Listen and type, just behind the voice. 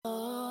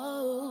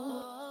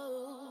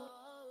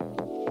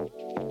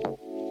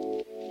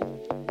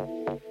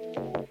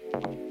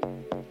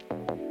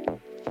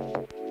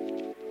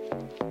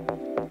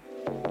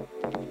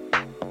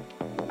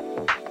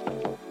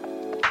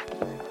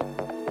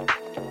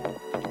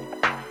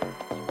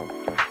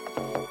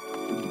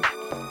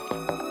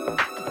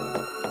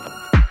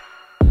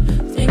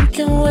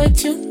Talking way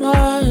too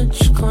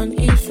much, can't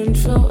even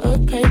fill a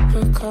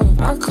paper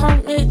cup. I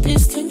can't make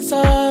these things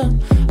up,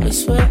 I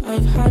swear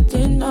I've had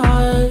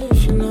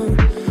enough, you know.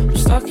 I'm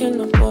stuck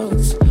in a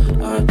box,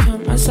 I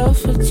put myself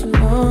for too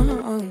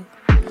long.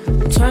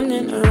 I'm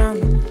turning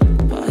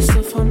around, but I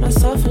still find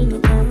myself in the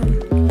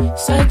ground.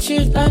 Said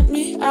you'd let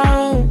me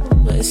out,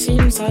 but it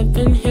seems I've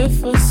been here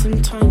for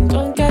some time.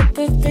 Don't get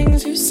the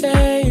things you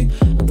say,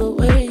 or the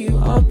way you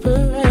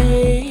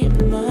operate,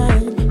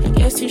 man. I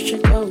guess you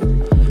should go,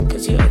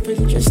 cause you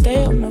really just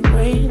stay on my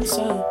brain.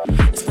 So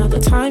it's not the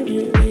time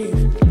you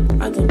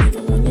leave, I don't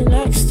even want you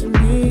next to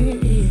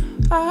me.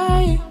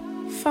 I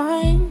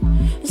find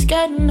it's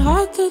getting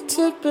harder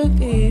to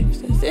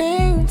believe that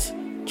things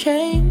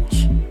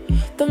change.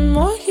 The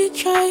more you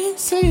try and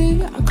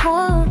see, I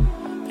can't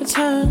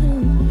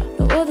pretend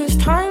that all this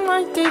time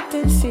I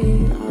didn't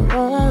see I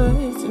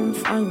wasn't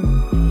fine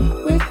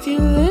with you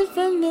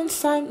living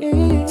inside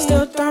me.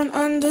 Still don't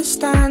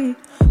understand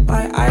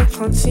why I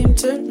can't seem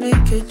to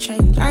make a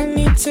change. I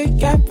need to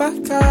get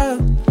back up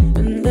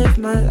and live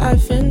my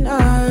life in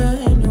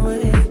any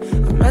way.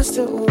 I messed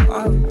it all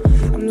up,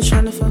 I'm just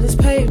trying to fill this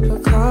paper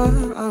cup.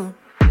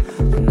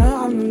 I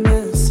know I'm a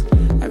mess,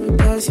 every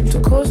day seems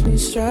to cause me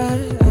stress.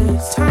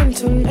 It's time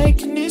to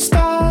make a new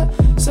start,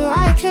 so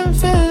I can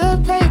fill a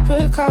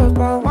paper cup.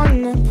 I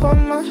wanna pour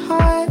my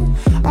heart,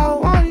 I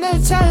wanna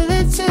tell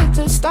it to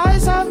the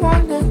stars. I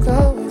wanna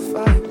go with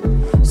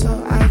fire, so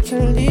I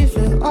can leave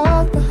it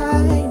all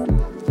behind.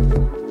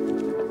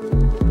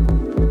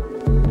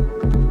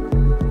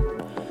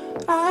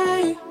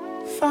 I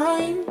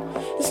find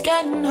it's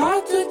getting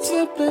harder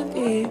to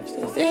believe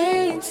that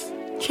things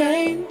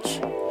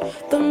change.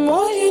 The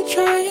more you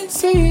try and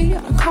see,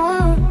 I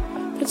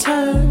can't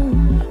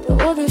pretend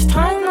that all this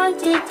time I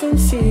didn't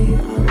see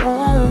I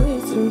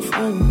wasn't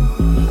fine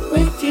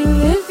with you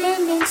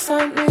living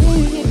inside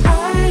me.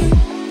 I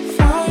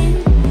find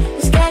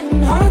it's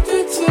getting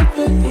harder to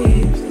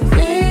believe that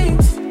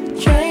things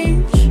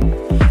change.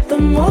 The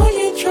more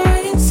you try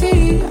and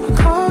see, I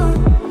can't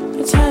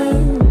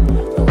pretend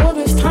that all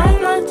this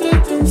time I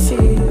didn't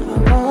see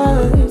I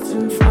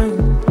wasn't fine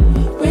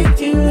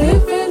with you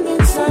living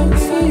inside me.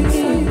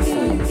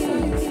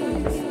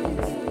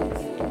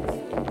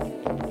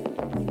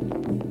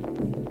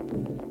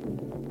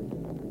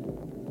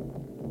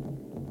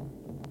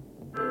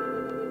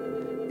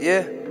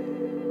 Yeah,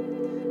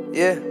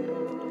 yeah.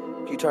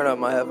 Can you turn up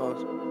my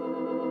headphones?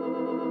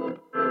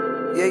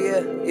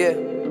 Yeah.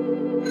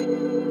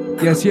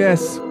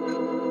 Yes.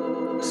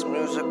 This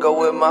music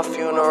go with my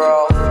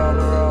funeral.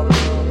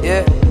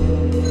 Yeah.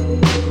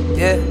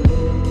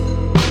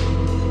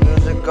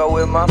 Music go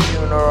with my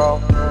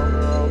funeral.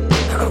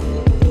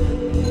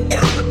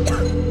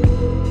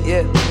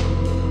 Yeah.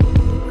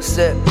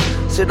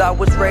 Said I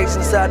was raised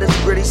inside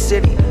this gritty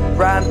city.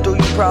 Riding through,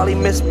 you probably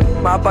missed me.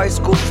 My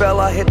bicycle fell,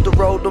 I hit the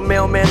road, the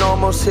mailman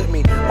almost hit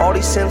me. All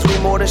these sins, we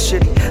more than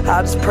shitty.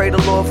 I just pray the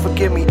Lord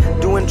forgive me.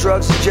 Doing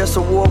drugs is just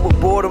a war with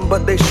boredom,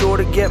 but they sure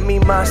to get me.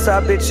 My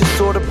side bitch is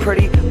sorta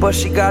pretty, but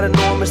she got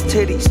enormous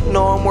titties.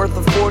 Know I'm worth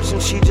a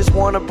fortune, she just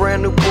want a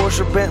brand new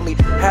Porsche Bentley.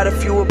 Had a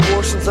few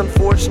abortions,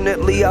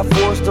 unfortunately I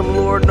forced them.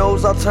 Lord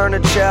knows I'll turn a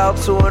child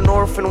to an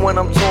orphan when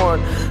I'm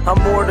torn.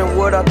 I'm more than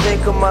what I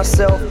think of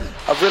myself,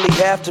 I really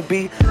have to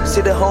be.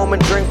 Sit at home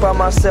and drink by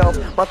myself.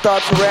 My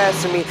thoughts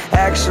harassing me.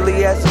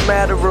 Actually, as a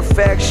matter of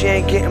fact, she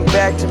ain't getting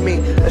back to me.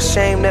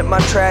 Ashamed that my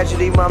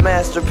tragedy, my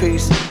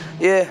masterpiece.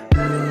 Yeah,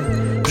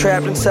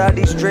 trapped inside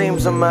these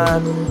dreams of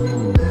mine,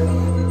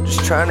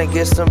 just trying to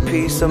get some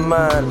peace of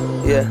mind.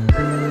 Yeah,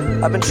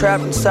 I've been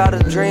trapped inside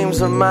of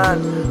dreams of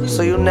mine,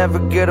 so you'll never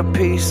get a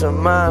piece of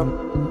mine.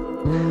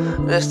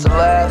 This the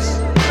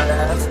last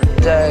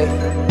day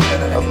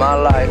of my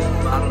life.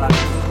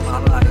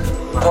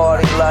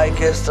 Party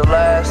like it's the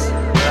last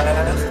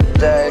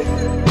day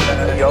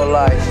of your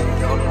life.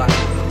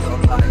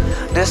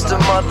 This the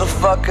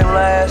motherfucking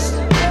last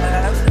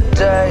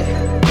day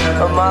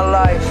of my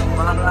life.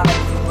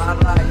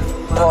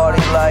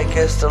 Party like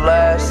it's the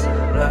last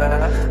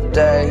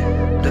day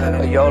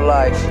of your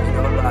life.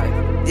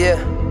 Yeah.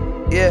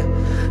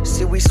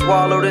 See, we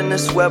swallowed in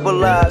this web of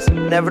lies.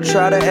 Never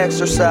try to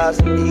exercise.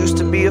 It used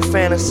to be a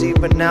fantasy,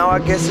 but now I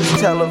guess it's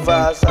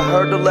televised. I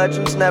heard the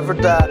legends never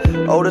die.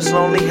 Oh, this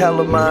lonely hell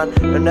of mine.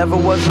 There never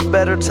was a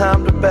better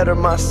time to better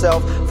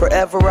myself.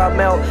 Forever I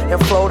melt and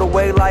float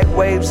away like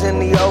waves in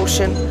the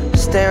ocean.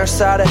 Stare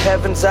inside of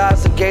heaven's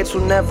eyes, the gates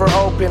will never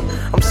open.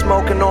 I'm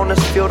smoking on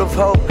this field of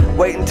hope,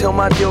 wait until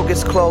my deal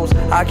gets closed.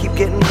 I keep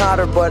getting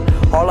hotter, but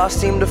all I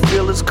seem to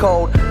feel is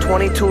cold.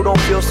 22 don't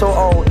feel so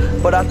old,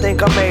 but I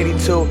think I'm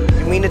 82.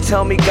 You mean to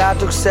tell me God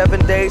took 7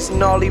 days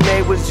and all he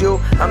made was you?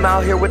 I'm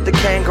out here with the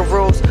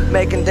kangaroos,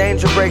 making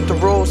danger break the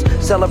rules.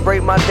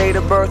 Celebrate my date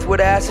of birth with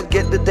acid,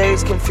 get the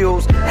days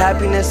confused.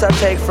 Happiness I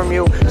take from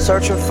you,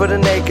 searching for the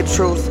naked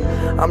truth.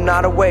 I'm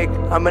not awake,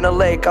 I'm in a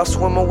lake, I'll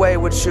swim away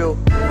with you.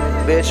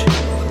 Bitch,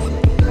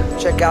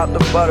 check out the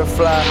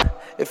butterfly.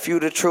 If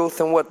you the truth,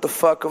 then what the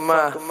fuck am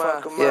I?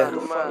 Yeah.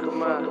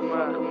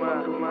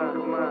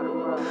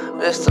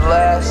 This the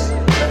last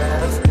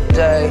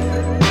day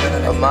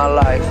of my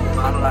life.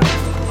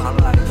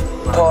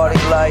 Party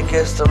like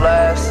it's the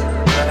last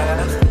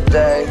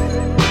day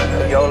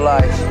of your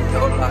life.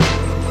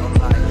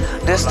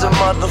 This the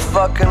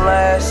motherfucking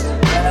last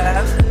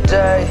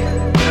day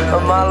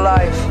of my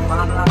life.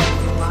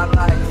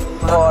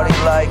 Party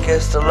like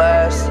it's the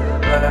last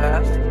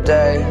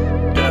day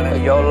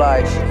of your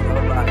life.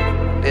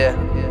 Yeah.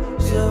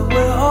 So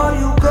where are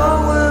you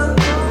going?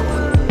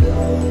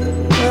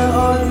 Where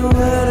are you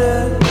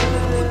headed?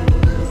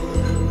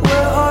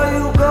 Where are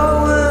you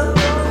going?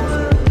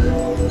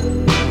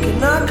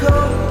 Can I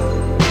come?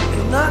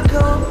 Can I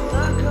come?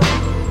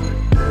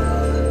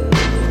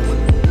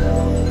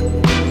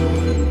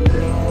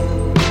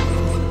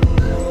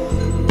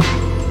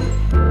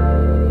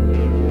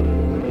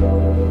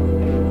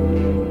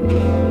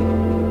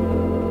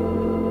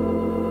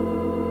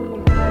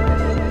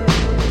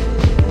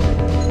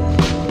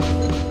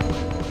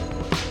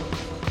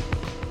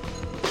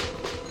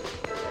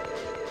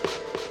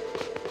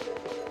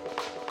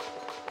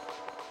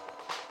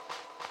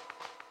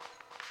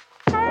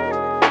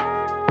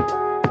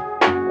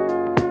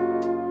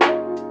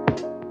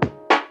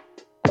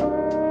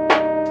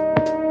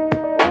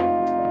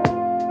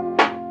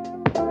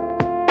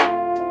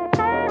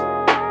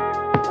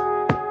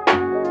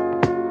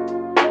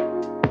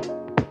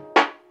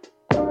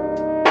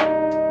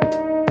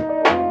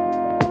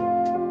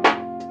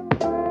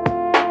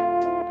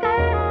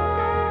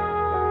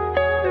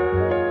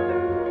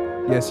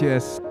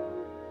 Yes.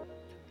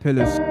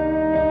 Pillars.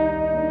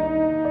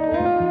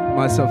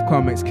 Myself,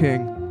 Comics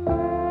King.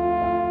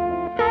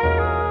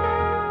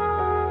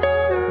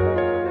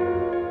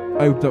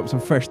 Opened up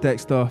some fresh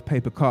Dexter,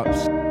 paper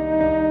cups.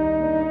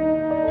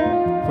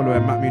 Followed by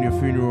Matt Munier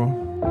Funeral.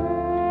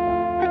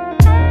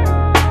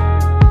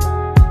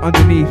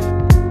 Underneath,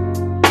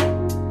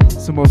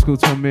 some old school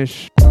Tom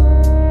Misch.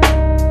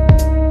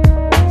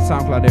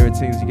 SoundCloud era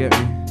things, you get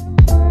me?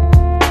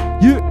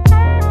 Yeah.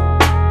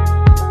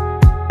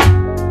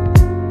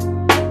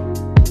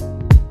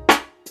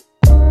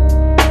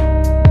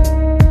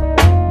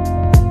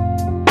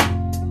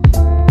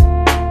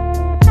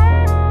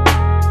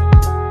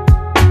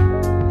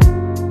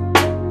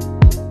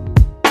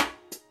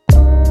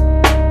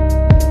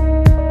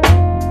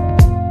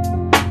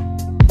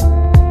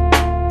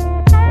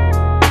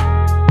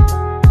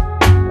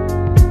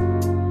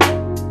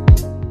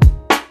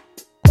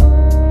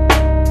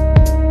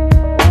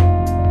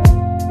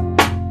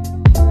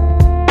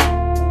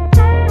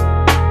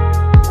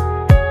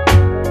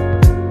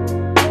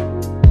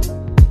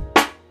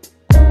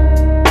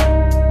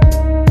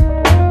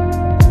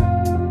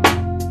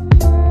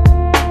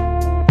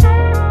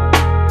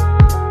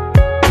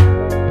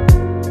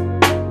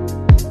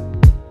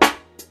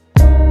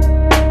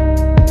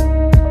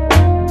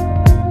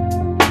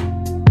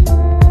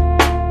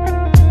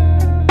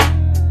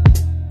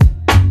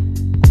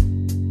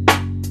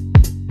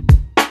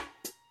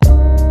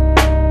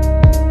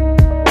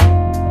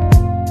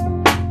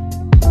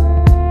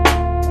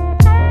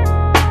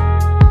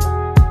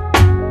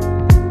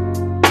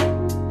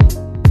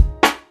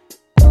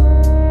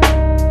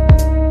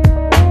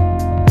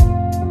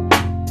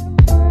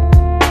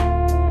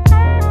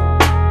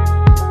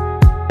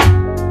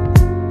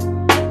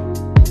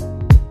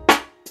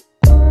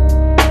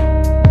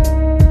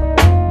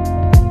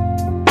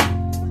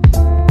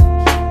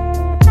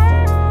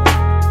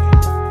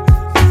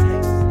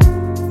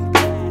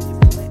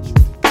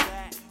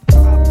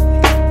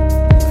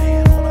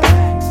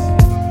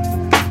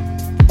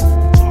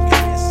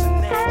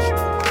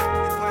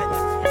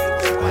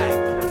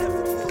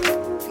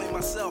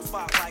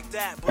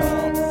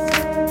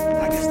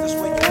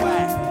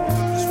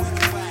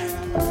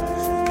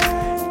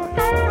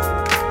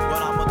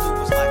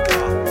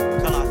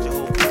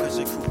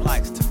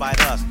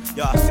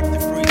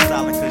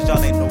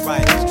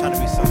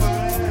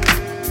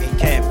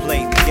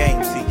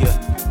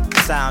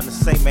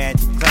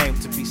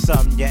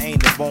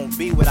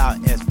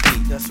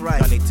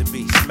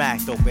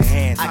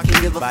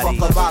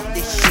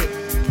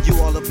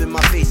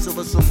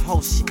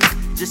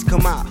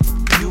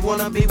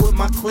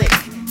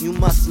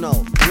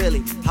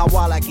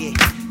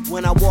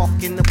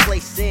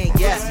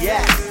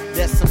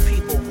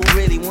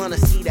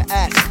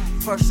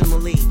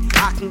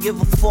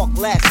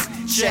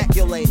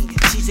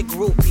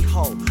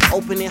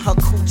 Opening her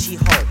coochie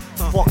hole,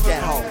 fuck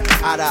that hoe,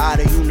 out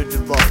of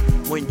Unidivo.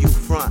 When you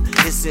front,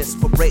 it's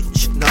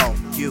inspirational.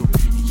 You,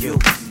 you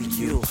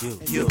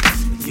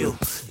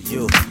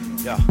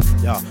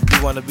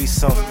wanna be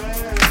something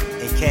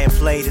and can't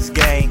play this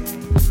game.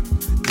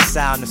 You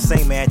sound the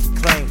same as you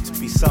claim to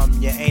be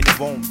something you ain't and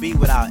won't be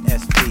without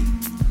SP.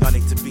 Y'all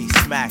need to be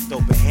smacked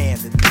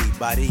open-handedly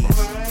by these.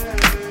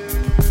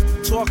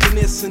 Talking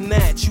this and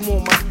that,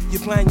 you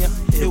playing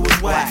it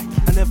was whack.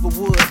 I never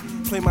would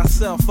play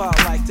myself out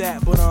like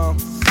that, but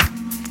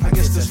I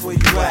guess that's where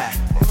you at.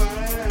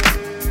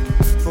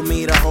 For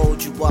me to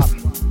hold you up,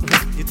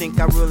 You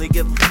think I really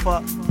give a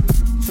fuck?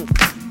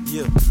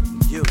 you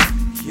and your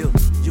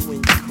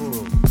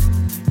crew.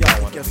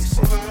 Y'all wanna be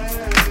sick.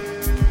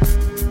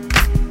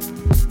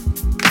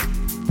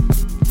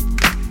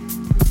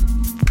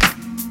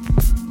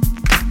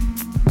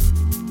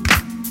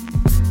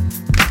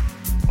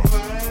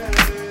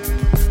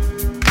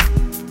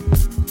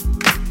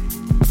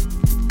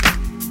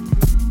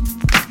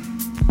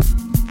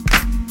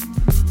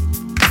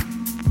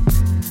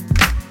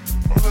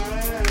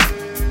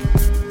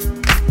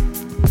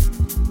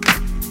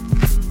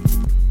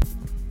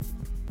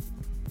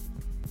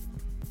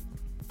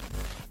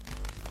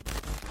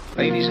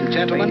 Ladies and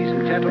gentlemen.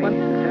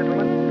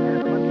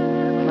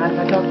 Mind if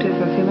I talk to you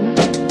for a few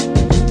minutes?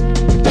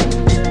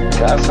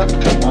 Gossip?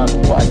 On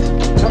what?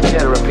 Don't care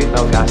to repeat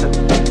no gossip.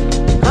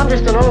 I'm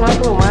just an old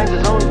uncle who minds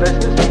his own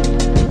business.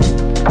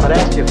 But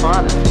ask your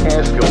father.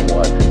 Ask him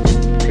what?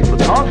 People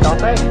talk, don't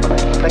they?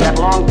 They got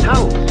long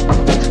tongues.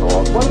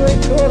 Talk? What do they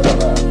talk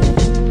about?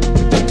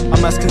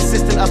 I'm as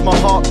consistent as my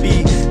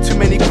heartbeat. Too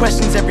many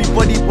questions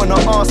everybody wanna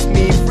ask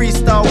me.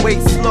 Freestyle,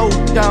 wait, slow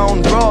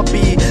down,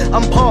 Robbie.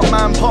 I'm part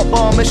man, part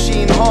bar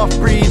machine, half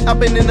breed. I've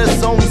been in the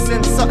zone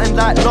since something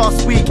like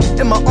last week.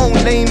 In my own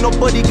lane,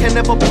 nobody can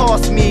ever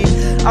pass me.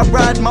 I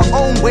ride my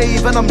own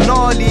wave and I'm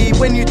gnarly.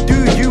 When you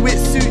do you, it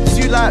suits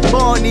you like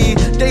Barney.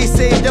 They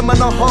say them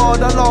and are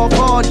hard, I laugh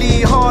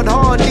hardly.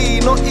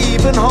 Hardly, not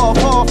even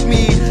half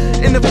me.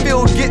 In the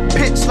field, get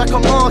pitched like a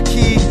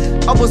marquee.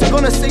 I was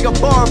gonna say a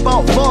bar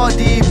about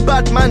Vardy.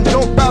 Bad man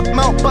don't bad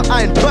mouth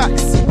behind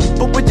backs.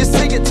 But would you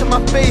say it to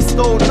my face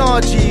though,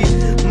 Najee?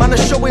 Man are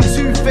showing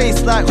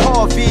two-face like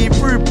Harvey.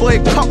 Rude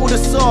boy, cut all the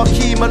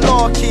sarky,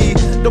 malarkey.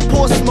 The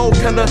poor smoke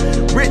and the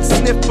rich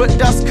sniff, but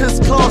that's cause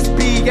class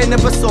B ain't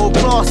never so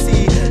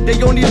classy.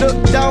 They only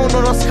look down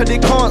on us cause they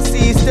can't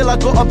see. Still I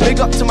got a big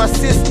up to my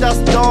sis, that's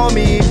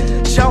Dami.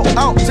 Shout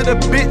out to the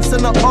bits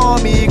and the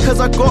army, cause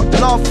I got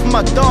love for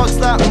my dogs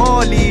like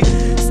Marley.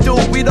 Still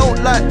we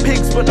don't like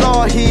pigs but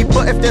lahi.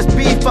 But if there's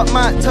beef I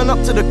might turn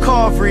up to the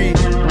carvery.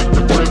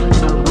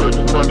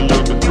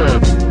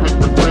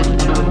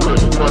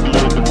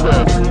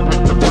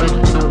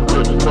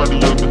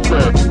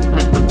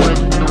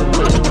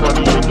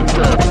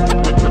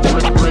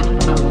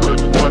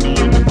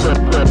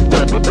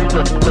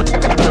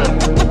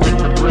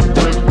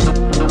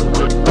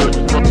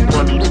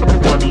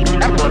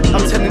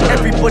 I'm telling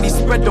everybody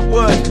spread the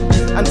word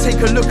and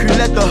take a look who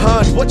led the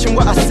herd. Watching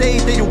what I say,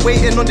 they are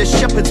waiting on the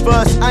shepherd's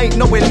verse. I ain't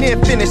nowhere near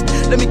finished,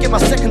 let me get my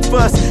seconds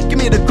first. Give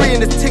me a degree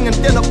in this ting and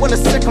then I want a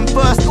second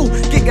first. Ooh,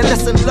 get your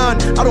lesson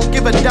learned, I don't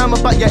give a damn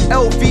about your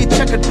LV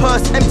checkered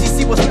purse.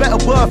 MTC was better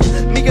worth,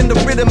 me and the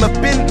rhythm have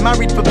been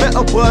married for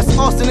better worse.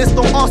 Arsonist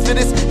don't ask for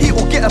this, he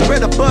will get a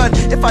bread of bird.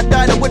 If I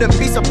died I wouldn't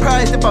be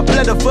surprised if I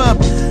bled a verb.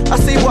 I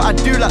say what I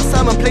do like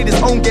Simon played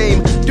his own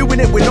game, doing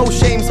it with no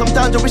shame.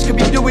 Sometimes I wish could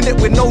be doing it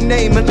with no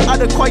name, and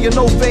I'd acquire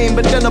no fame,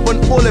 but then I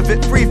want all of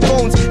it. Free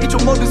phones, each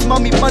of models,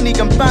 mummy, money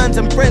and bands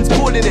and friends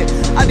calling it.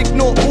 I'd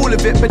ignore all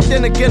of it, but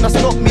then again that's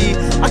not me.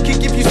 I could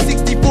give you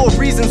 64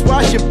 reasons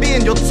why I should be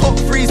in your top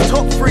three.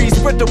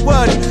 Spread the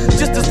word,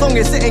 just as long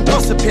as it ain't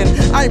gossiping.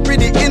 I ain't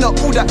really in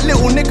all that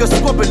little nigga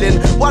squabbling.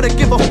 Why they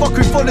give a fuck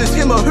who follows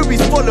him or who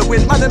he's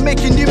following? Man, I'm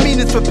making new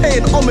meanings for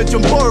paying homage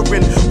and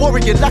borrowing.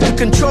 Worrying, lack of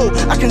control,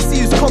 I can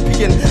see who's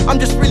copying. I'm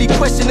just really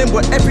questioning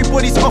what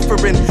everybody's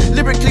offering.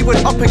 Lyrically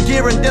went up a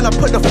gear and then I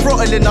put the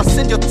throttle in. I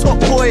send your top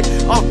boy,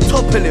 I'll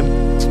topple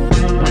him.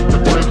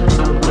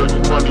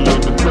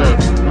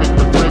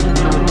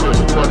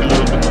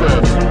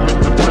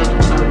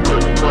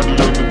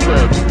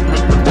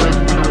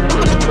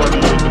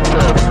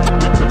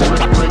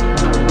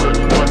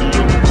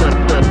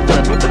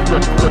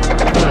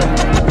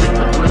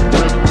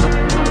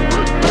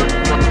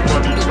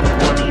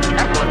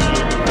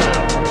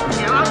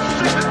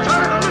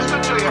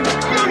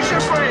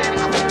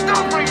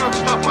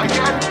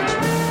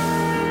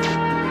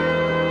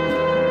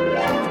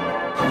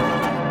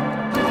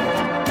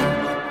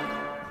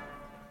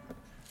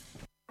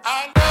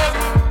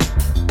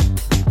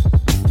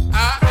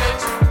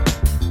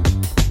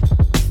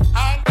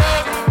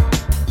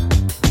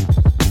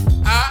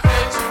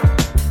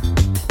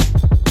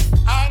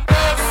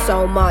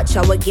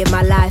 I would give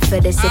my life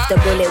for this. If the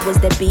bullet was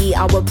the beat,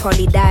 I would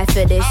probably die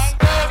for this.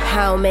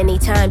 How many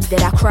times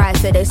did I cry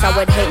for this? I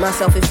would hate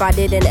myself if I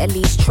didn't at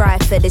least try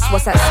for this.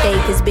 What's at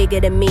stake is bigger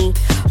than me.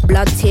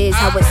 Blood, tears,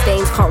 how it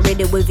stains, can't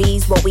rid it with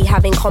ease. What we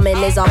have in common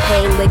is our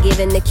pain. We're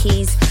given the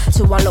keys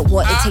to unlock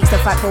what it takes to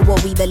fight for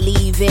what we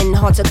believe in.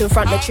 Hard to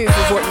confront the truth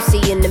of what you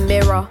see in the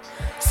mirror.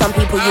 Some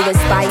people you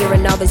inspire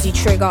and others you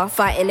trigger.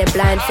 Fighting in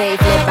blind faith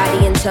led by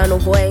the internal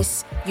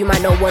voice. You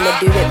might not want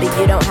to do it, but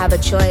you don't have a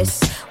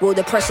choice. Will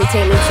the pressure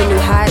take me to new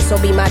heights or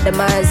be my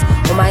demise?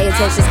 Will my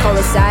intentions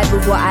coincide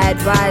with what I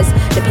advise?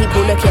 The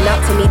people looking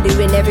up to me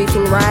doing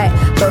everything right,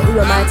 but who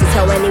am I to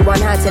tell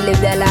anyone how to live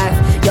their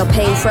life? Your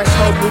pain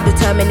threshold will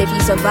determine if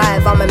you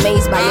survive. I'm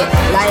amazed by it,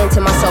 lying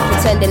to myself,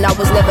 pretending I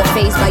was never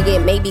faced by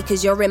it. Maybe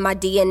cause you're in my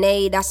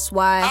DNA, that's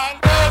why.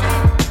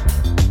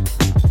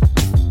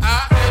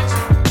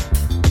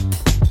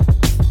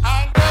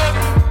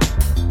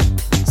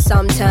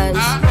 Sometimes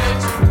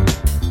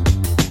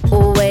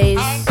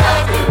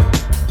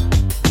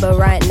but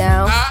right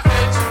now.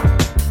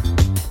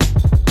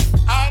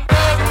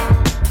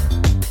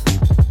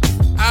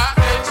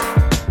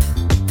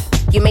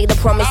 You made a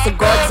promise to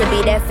God to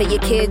be there for your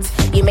kids.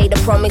 You made a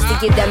promise to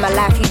give them a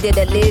life you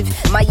didn't live.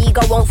 My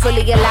ego won't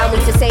fully allow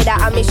me to say that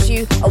I miss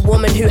you. A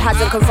woman who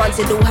hasn't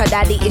confronted all her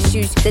daddy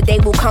issues. The day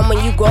will come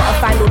when you gotta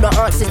find all the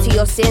answers to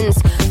your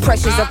sins.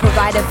 Pressures of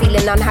provider,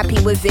 feeling unhappy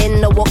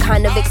within. Or what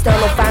kind of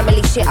external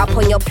family shit up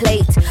on your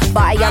plate.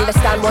 But I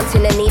understand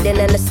wanting and needing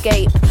an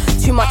escape.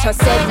 Too much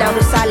unsaid, now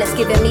the silence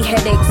giving me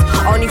headaches.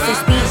 Only through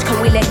speech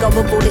can we let go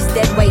of all this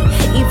dead weight.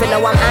 Even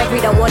though I'm angry,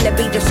 don't wanna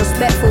be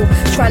disrespectful.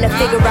 Trying to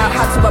figure out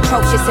how to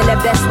approach this in the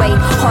best way.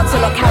 Hard to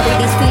not carry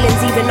these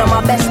feelings even on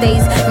my best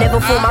days. Never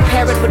thought my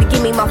parents would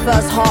give me my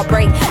first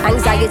heartbreak.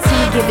 Anxiety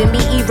giving me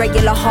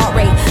irregular heart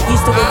rate.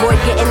 Used to avoid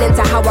getting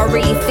into how I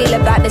really feel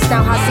about this.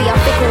 Now I see how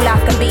fickle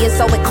life can be and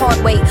so it can't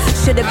wait.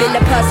 Should've been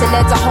the person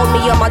there to hold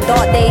me on my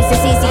dark days.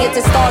 It's easier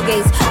to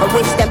stargaze. I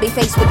wish than be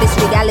faced with this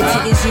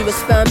reality. Is you a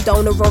sperm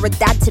donor or a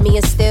dad to me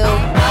and still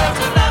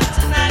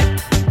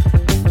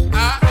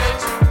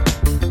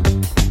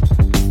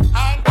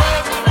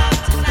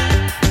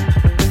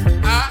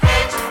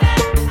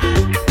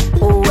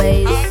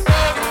always,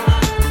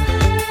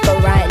 but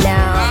right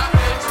now,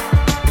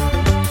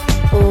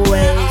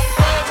 always.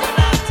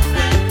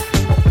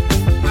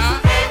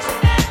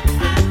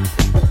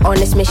 On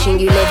this mission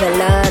you live and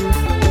learn.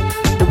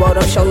 The world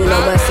don't show you no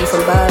mercy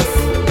from birth.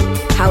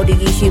 How do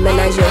you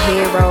humanize your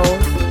hero?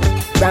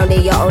 Round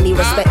here you're only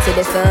respected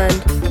if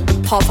earned.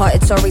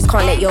 Half-hearted sorries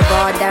can't let your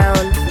guard down.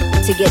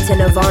 To get to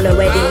Nirvana,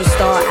 where do you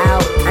start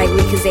out?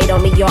 Angry cause they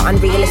don't meet your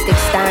unrealistic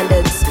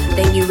standards.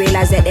 Then you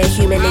realize that they're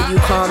human and you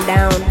calm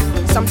down.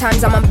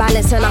 Sometimes I'm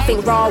unbalanced and I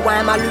think, raw, why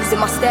am I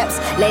losing my steps?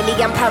 Lately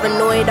I'm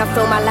paranoid, I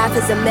feel my life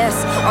is a mess.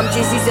 I'm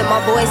just using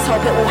my voice, hope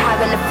it will have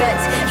an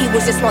effect. He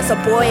was just once a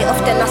boy,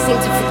 often I seem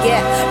to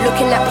forget.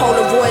 Looking at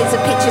Polaroids, a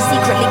picture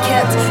secretly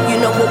kept. You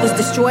know what was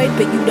destroyed,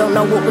 but you don't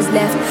know what was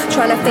left.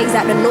 Trying to phase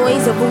out the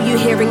noise of all you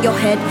hear in your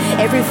head.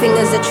 Everything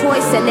is a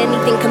choice and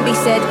anything can be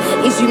said.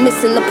 Is you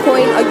missing the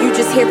point? Are you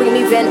just hearing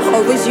me vent?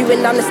 Or is you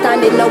in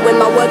understanding, knowing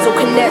my words will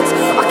connect?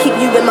 I keep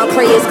you in my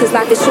prayers, cause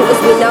life is short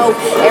as we know.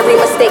 Every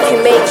mistake you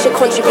make should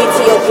contribute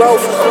to your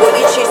growth. What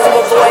you choose to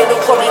avoid will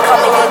probably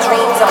come in your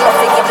dreams. I'm not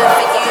forgiven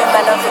for you,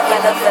 man, I'm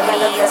forgiven for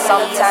me. And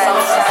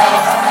sometimes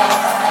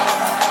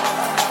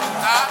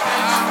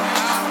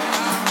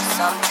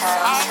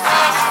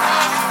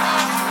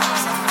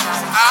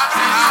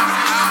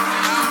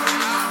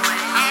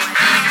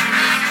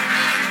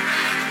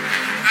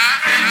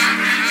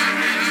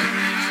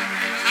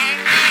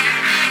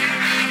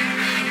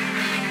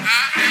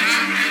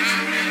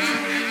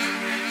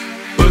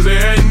Pussy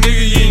ass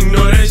nigga, you ain't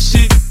know that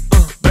shit.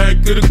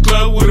 Back to the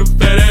club with a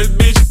fat ass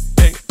bitch.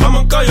 Hey,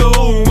 I'ma call your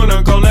hoe when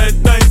I call that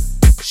night.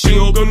 She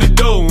open the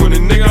door when the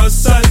nigga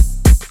outside.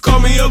 Call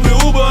me up in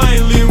Uber, I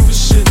ain't leaving for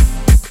shit.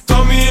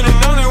 Call me in the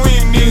morning when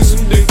you need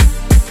some dick.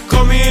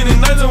 Call me in the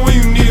night when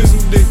you need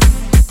some dick.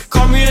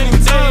 Call me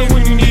anytime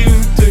when you need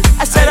some dick.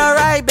 I said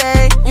alright,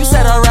 babe. You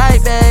said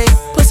alright, babe.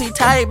 Pussy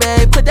tight,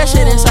 babe. Put that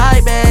shit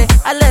inside, babe.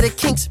 I let it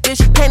kinks,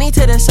 bitch. Penny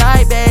to the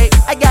side, babe.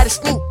 I got a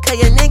sneak, cause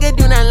your nigga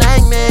do not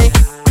like me.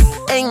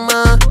 Hey,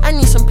 ma, I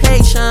need some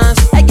patience.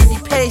 I get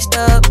the paste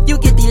up, you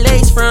get the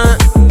lace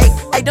front. Hey,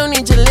 I don't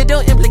need your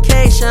little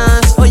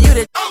implications. Oh, you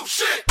the oh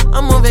shit.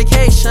 I'm on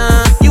vacation.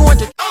 You want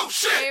the oh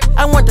shit.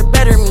 I want the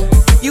better me.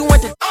 You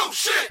want the oh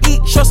shit.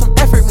 Eat, show some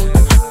effort me.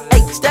 Hey,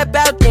 step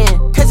out then,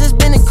 cause it's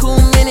been a cool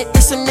minute.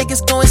 There's some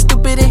niggas going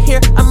stupid in here,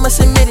 I must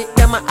admit it.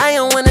 Got my eye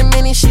on one a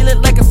minute, she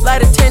look like a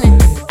flight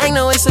attendant. I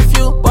know it's a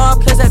few ball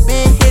players that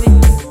been hit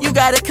it. You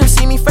gotta come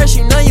see me first,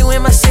 you know you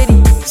in my city.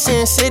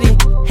 Sin City,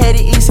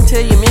 headed east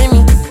until you meet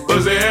me.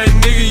 Pussy ass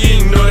nigga, you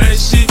ain't know that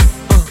shit.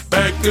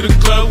 Back to the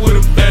club with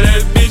a fat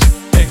ass bitch.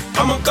 Hey,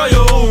 I'ma call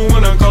your hoe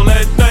when I call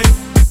that night.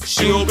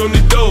 She open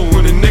the door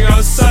when the nigga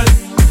outside.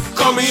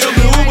 Call me up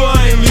in Uber,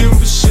 I ain't leaving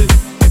for shit.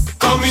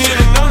 Call me in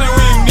the morning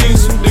when you need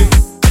some dick.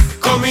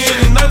 Call me in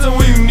the night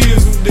when you need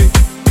some dick.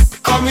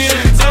 Call me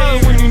anytime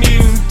when you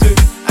need some dick.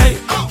 Hey,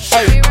 oh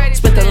shit. Hey,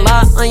 spent a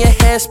lot on your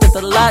head, spent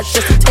a lot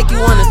just to take you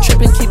on a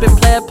trip and keep it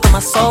player. Put my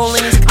soul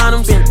in these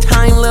condoms. Been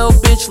time, little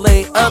bitch,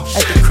 laid up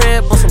at the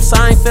crib on some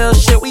Seinfeld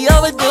shit. We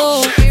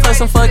overdue for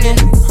some fucking,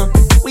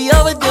 we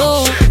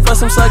overdue for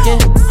some sucking,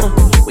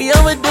 we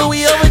overdue,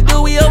 we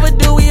overdue, we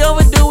overdue, we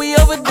overdue, we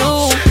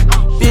overdue,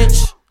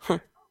 bitch.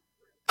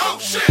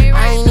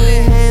 I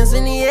need hands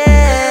in the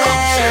air,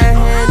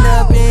 hand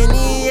up in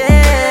the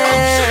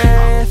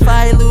air. If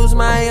I lose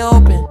my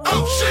open,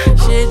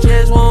 shit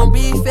just won't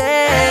be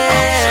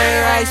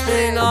fair. I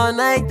spend all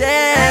night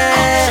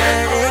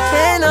there, it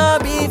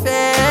cannot be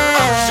fair.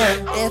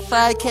 If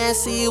I can't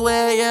see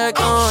where you're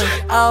going,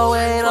 I'll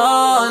wait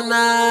all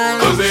night.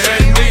 Pussy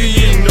ass nigga,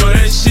 you ain't know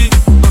that shit.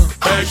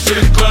 Back to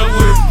the club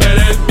with a fat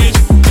ass bitch.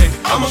 Hey,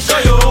 I'ma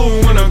call your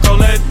hoe when I call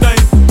that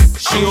night.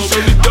 She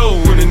open the door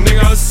when the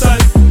nigga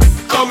outside.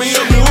 Call me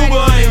up in Uber,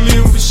 I ain't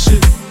leaving for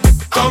shit.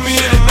 Call me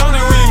in the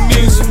morning when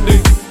you need some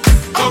dick.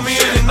 Call me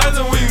in the night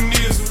when you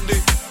need some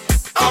dick.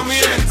 Call me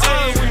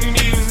anytime when you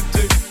need some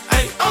dick.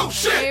 Hey, oh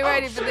shit.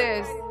 ready for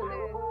this.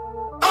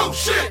 Oh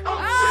shit!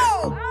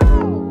 Oh!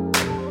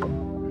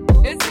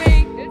 It's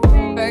me,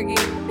 Fergie.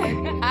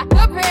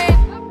 Up here.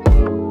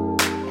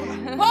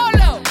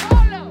 Polo.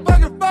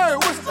 Fucking fire,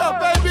 what's up,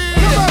 baby?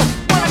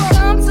 When I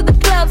come to the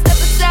club, step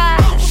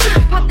aside.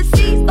 Pop the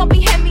seats, don't be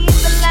heavy in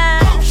the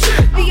line.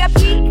 VIP,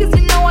 cause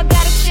you know I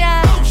gotta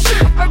shine.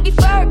 Fergie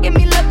Ferg, give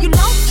me love you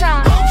long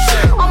time.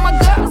 All my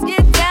girls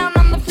get down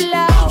on the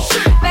floor.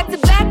 Back to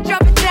back,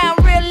 drop it down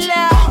real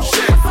low.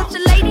 I'm such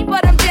a lady,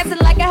 but I'm dancing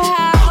like a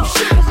house.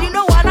 Cause you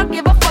know I don't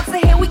give a fuck, so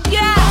here we go.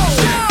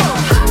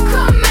 How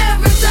come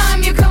every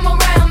time you come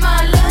around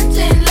my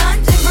London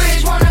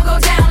Bridge wanna go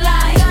down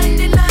like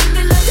London,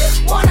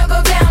 wanna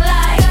go down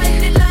like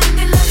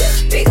London,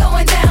 be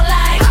going down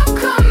like. How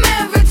come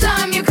every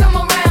time you come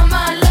around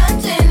my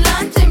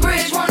London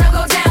Bridge wanna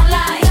go down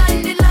like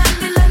London,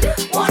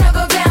 wanna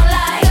go down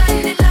like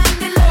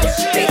London,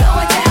 be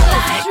going down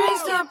like.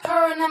 Drinks start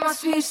purring and my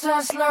speech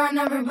starts slurring,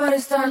 everybody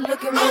start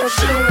looking real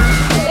good.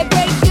 That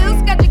gray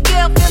juice got your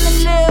girl feeling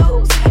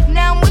loose.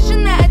 Now I'm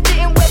wishing that I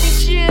didn't wear these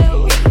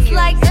shoes. It's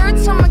like every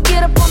time I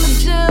get up on the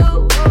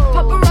do,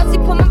 paparazzi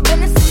put my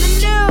business in the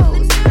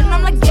news, and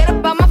I'm like, get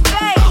up out my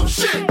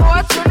face, or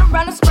I turn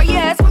around and spray your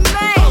ass with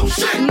mace.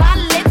 My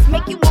lips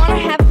make you wanna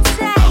have a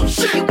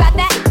taste. You got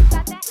that?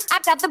 I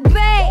got the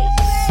bass.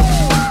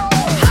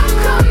 How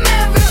come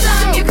every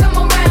time you come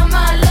around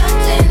my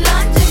London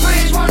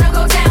Bridge wanna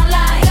go down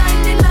like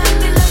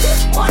London,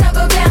 wanna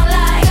go down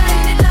like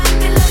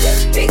London,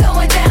 be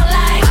going down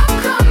like. How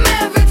come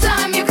every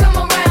time you come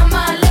around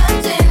my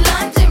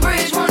London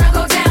Bridge wanna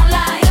go down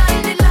like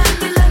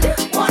London,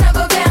 wanna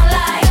go down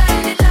like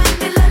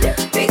London,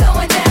 be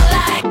going down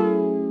like.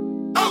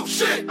 Oh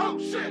shit! Oh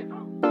shit!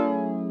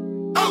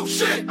 Oh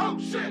shit! Oh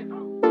shit!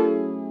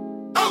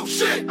 Oh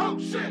shit! Oh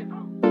shit!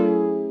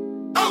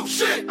 Oh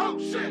shit! Oh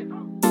shit!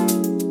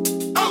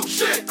 Oh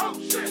shit!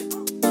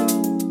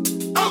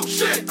 Oh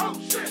shit! Oh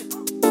shit!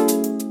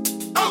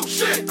 Oh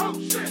shit! Oh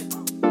shit!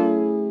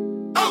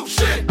 Oh shit! Oh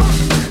shit!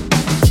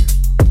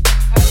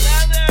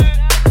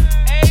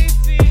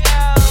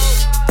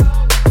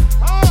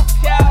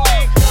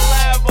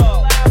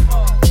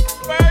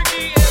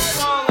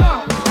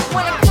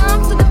 When I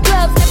come to the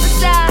club, step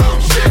aside.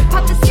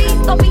 Pop the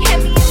seats, don't be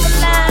heavy in the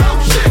line.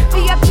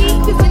 VIP,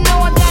 cause you know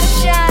I gotta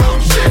shine.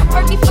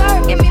 Fergie Ferg,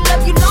 give me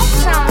love you long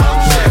time.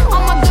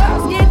 All my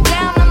girls get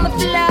down on the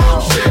floor.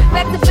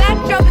 Back to back,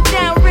 drop it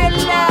down real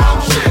low.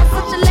 I'm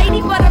such a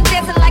lady, but I'm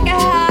dancing like a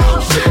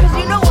house. Cause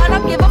you know I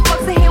don't give a fuck,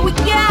 so here we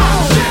go. How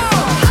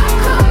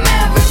come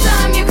every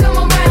time you come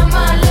around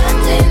my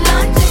London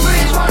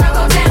Bridge wanna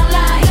go down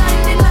like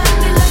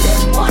London,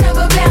 wanna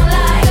go down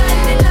like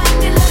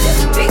London,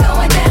 be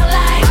going down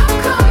like. How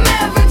come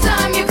every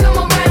time you come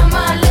around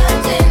my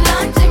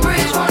London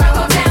Bridge wanna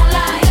go down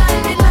like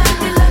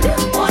London,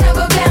 wanna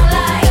go down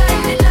like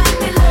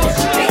London,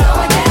 be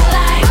going down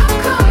like. How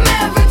come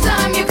every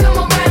time you come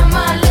around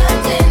my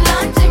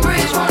London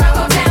Bridge wanna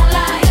go down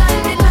like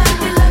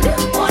London,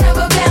 wanna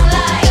go down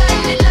like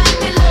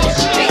London,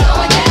 be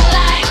going down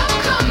like. How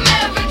come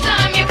every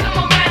time you come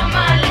around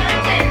my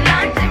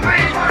London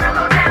Bridge wanna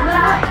go down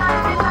like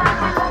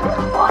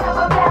wanna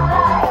go down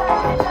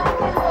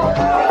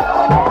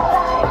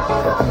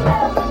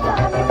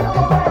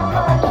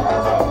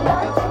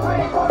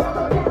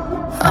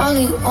All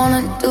he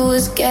wanna do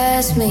is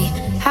gas me.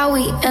 How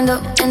we end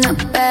up in the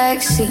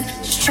backseat,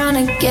 just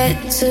tryna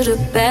get to the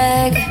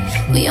bag.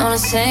 We on the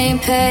same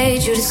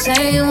page, you the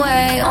same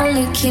way.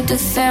 Only keep the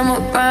fam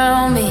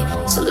around me,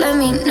 so let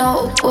me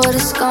know what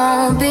it's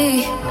gonna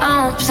be.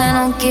 I don't plan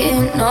on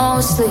getting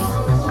no sleep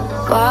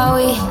while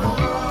we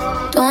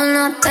doing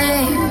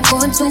nothing,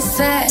 moving too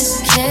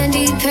fast.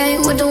 Candy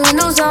paint with the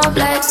windows all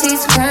black,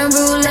 seats creme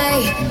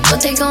brulee.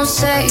 What they gon'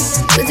 say?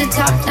 With the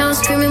top down,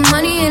 screaming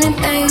money,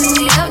 anything.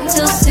 We up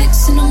till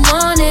 6 in the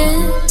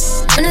morning.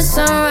 When the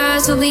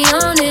sunrise, we'll be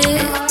on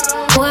it.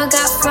 Boy, I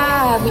got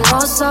 5, you know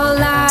it's so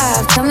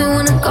live. Tell me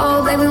when to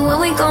go, baby, when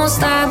we gon'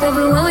 slide,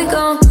 baby, when we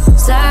gon'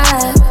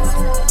 slide.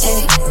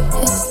 Hey,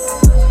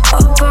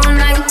 up all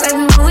night,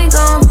 baby, when we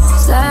gon'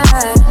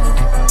 slide.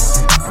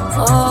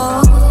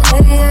 Oh,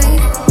 hey, hey,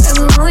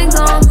 baby, when we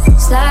gon'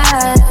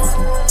 slide,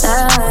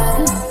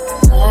 slide,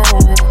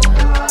 slide,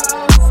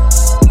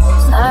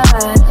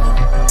 slide.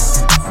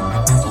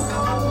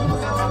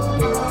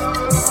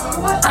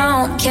 I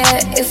don't care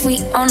if we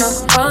on a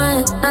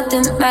run,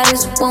 nothing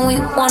matters when we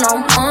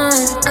one-on-one.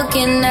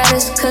 Looking at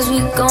us cause we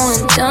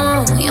going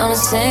dumb. We on the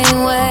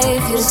same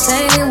wave, you the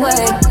same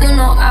way. You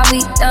know I'll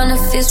be down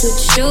if it's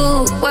with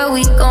you. Where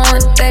we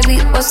going, baby,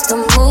 what's the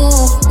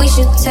move? We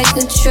should take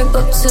a trip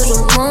up to the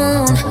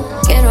moon.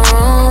 Get a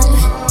room,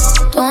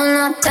 doing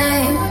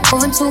nothing,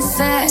 moving too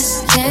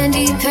fast.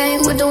 Candy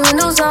paint with the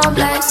windows all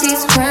black,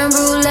 seats creme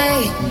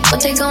brulee. What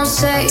they gon'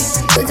 say?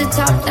 With the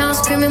top down,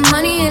 screaming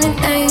money,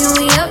 anything. And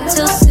we up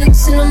till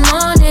 6 in the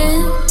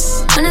morning.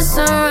 When the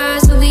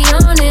sunrise, we'll be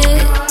on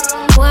it.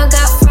 Boy, I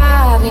got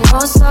 5, you know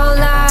it's so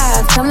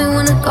live. Tell me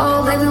when to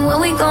go, baby, when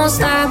we gon'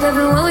 slide, baby,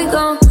 when we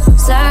gon'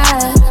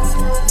 slide.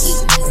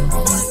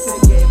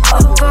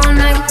 Up all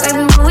night,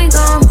 baby, when we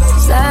gon'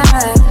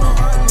 slide.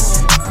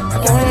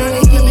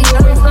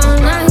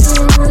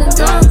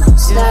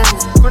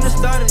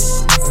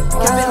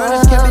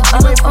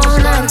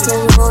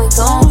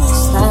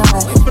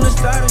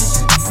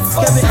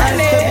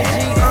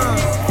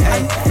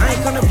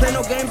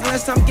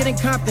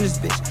 in this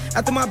bitch.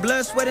 After my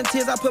blood, sweat, and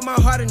tears, I put my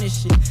heart in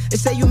this shit. They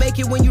say you make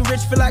it when you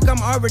rich, feel like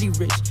I'm already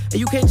rich. And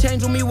you can't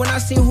change with me when I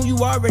seen who you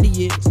already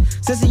is.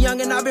 Since a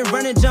youngin', I've been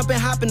running, jumping,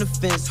 hopping the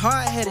fence.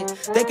 Hard-headed,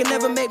 they can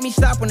never make me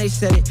stop when they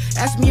said it.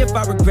 Ask me if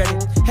I regret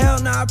it.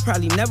 Hell nah, I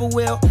probably never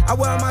will. I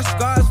wear all my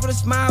scars with a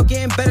smile,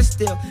 getting better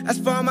still. As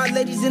for all my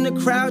ladies in the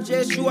crowd, yeah,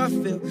 it's true, I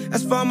feel.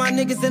 As for all my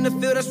niggas in the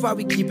field, that's why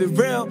we keep it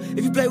real.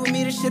 If you play with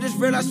me, this shit is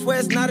real, I swear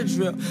it's not a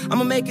drill.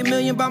 I'ma make $1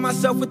 million by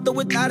myself with or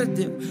without a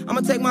deal.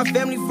 I'ma take my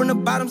family from the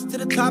bottoms to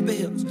the top of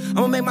hills.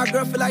 I'ma make my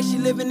girl feel like she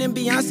living in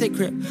Beyonce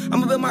crib.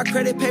 I'ma build my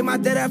credit, pay my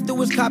debt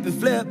afterwards, cop and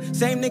flip.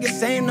 Same nigga,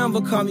 same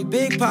number, call me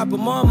Big Papa.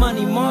 More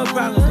money, more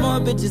problems, more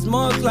bitches,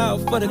 more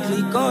clout for the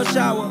clique, go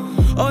shower.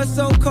 Oh, it's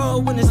so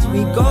cold when the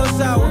sweet goes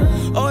sour.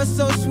 Oh, it's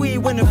so sweet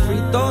when the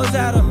free throws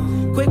at her.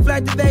 Quick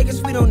flight to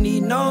Vegas, we don't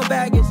need no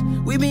baggage.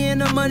 We be in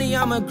the money,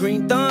 I'm a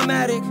green thumb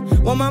addict.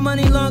 Want my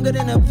money longer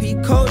than a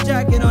peacoat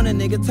jacket. On a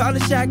nigga taller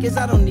jackets,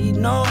 I don't need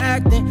no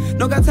acting.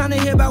 No got time to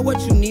hear about what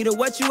you need or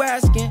what you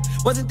asking.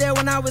 Wasn't there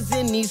when I was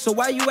in need, so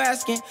why you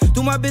asking?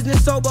 Do my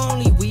business sober,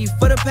 only weed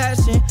for the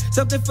passion.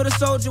 Something for the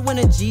soldier when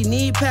a G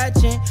need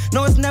patching.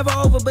 No, it's never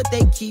over, but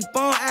they keep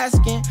on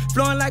asking.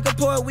 Flowing like a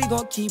poet, we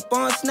gon' keep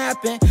on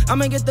snapping.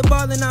 I'ma get the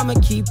ball and I'ma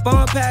keep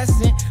on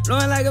passing.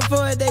 Flowing like a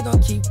poet, they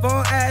gon' keep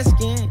on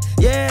asking.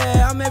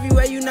 Yeah, I'm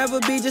everywhere you never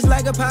be, just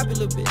like a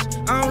popular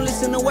bitch. I don't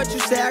listen to what you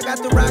say, I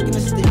got the rock and the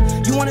stick.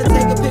 You wanna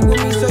take a pic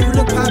with me, so you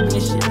look poppin'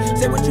 and shit.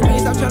 Say what you mean,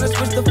 stop tryna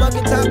switch the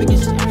fucking topic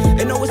and shit.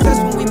 Ain't no success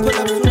when we pull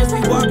up soon as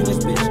we walk in this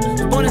bitch.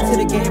 Was born into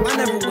the game, I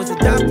never was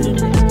adopted in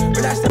this.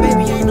 Relax the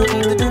baby, ain't no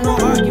need to do no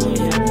argument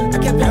here.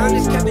 I kept it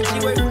honest, kept it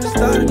G-way from the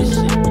start of this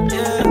shit.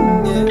 Yeah,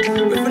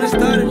 right from the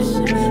start of this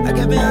shit. I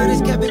kept it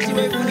honest, kept it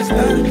G-way from the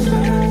start of this shit.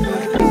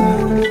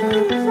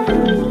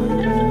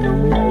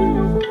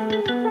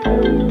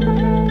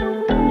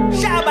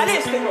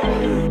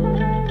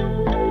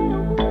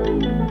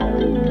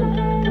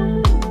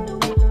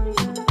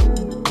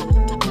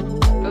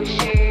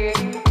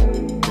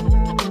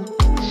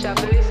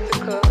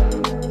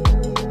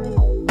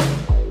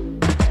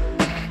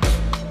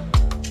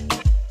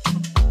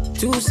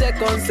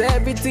 Seconds,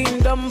 everything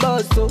done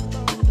bust, oh.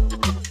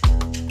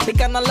 The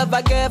kind of love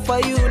I get for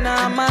you,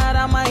 now I'm mad,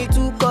 am I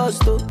too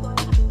cost, oh.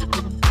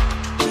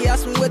 She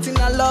asked me waiting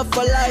I love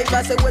for life,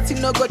 I said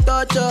waiting no go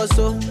touch us,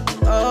 oh.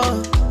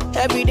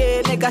 Every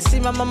day, nigga see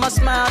my mama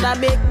smile, that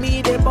make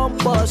me the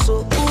bump us,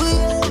 oh. Ooh,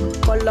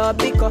 yeah. Color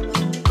pico,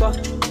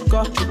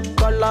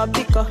 color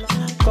pico,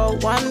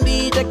 one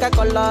B, take a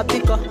color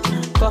pico,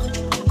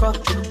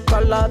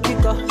 color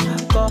pico,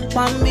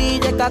 one B,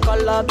 take a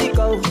color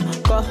pico,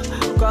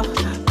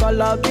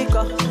 color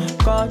pico,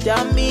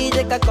 Jamie,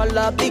 take a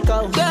color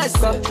pico,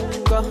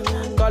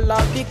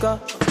 color pico,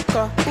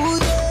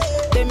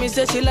 They me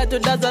say she like to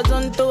dance a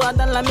zonto, I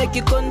don't like make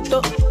you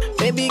conto.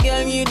 Baby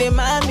girl, you the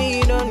mommy,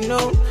 you don't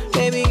know.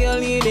 Baby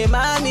girl, you the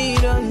mommy, you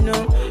don't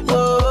know.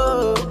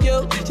 Oh,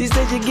 yo, she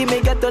said she give me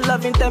ghetto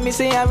love and tell me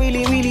say I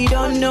really, really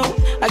don't know.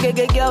 I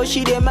get girl,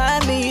 she the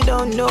mommy, you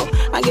don't know.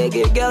 I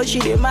get girl, she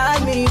the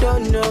mommy, you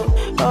don't know.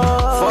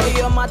 Oh, for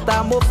your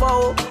mata, mo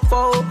fo,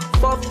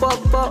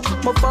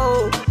 mo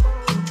fo.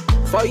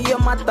 For your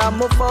mata,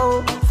 mo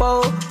fo,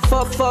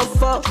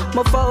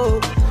 mo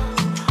fo.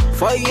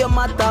 For your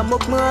mata, mo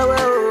fo,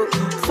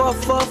 mo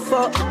fo.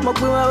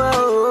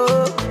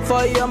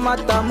 For your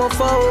mata, mo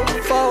fo,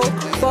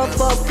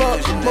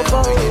 mo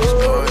fo.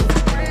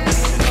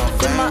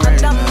 My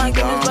Adam,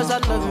 give me cause I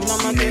love you,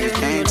 mama, give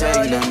me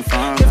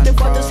love. Give the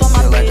bottles for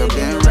my baby,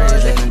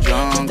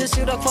 give the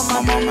syrup for my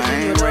mama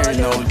ain't raised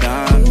no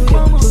dime. To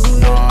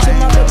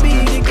my baby,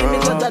 give me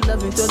cause I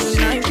love you till the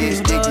night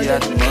is done.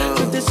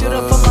 Give the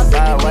syrup for my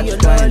baby,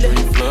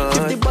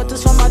 give the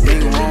bottles for my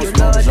baby, give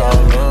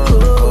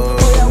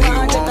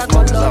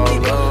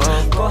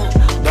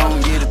Don't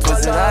get it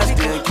twisted, I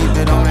still keep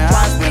it on me. I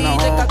spend a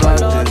whole bunch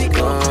just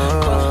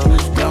cause.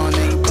 Young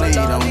nigga, please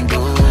don't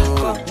go.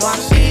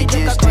 She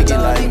get sticky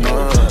like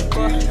mud.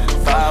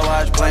 5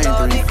 watch playing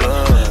 3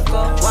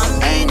 clubs.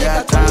 Ain't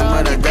got time,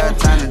 but I got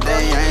time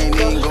today. I ain't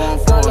even going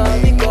for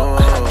me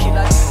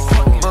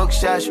more.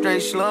 Buckshot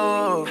straight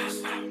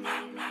slugs.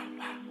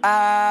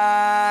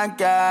 I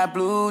got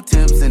blue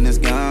tips in this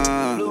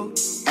gun.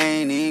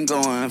 Ain't even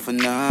going for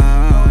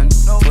none.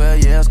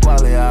 12 years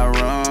quality I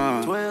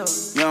run.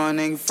 Young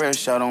nigga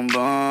fresh out on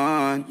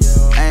bun.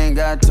 Ain't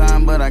got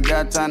time, but I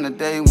got time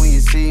today. When you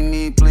see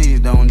me, please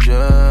don't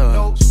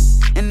judge.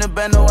 In the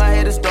bando, I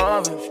had to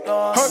starving.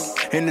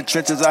 In the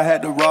trenches, I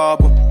had to rob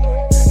them.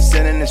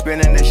 Sitting and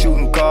spinning and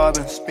shooting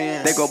carbon.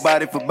 They go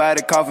body for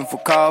body, coffin for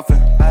coffin.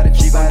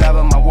 She gon' dive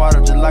in my water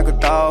just like a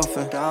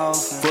dolphin.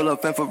 Pull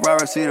up in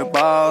Ferrari, see the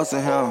balls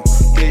in him.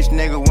 Bitch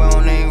nigga, we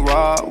don't even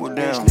rock with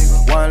them.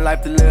 One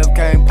life to live,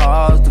 can't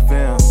pause the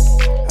film.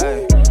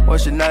 Hey,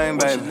 what's your name,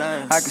 baby?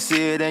 I can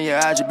see it in your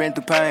eyes, you been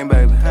through pain,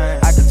 baby.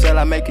 I can tell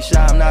I make it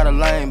shy, I'm not a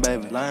lame,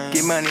 baby.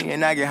 Get money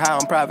and I get high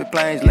on private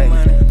planes lately.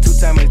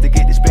 time is to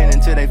get to spin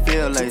until they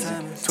feel lazy.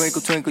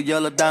 Twinkle, twinkle,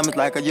 yellow diamonds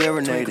like I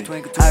urinated.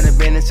 I done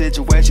been in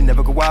situations,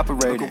 never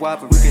cooperated.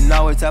 We can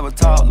always have a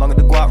talk, longer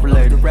the guap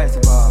related.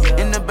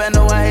 In the band,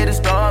 no, I hate the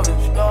starving.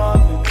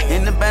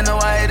 In the band, no,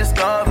 I hate the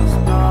starving.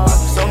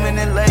 So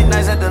many late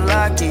nights at the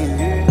lock-in.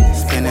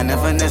 Spinning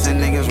and finessing,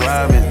 niggas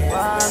robbing.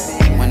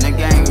 When the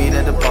gang meet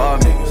at the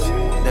apartments,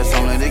 that's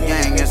only the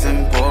gang, it's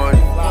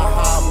important.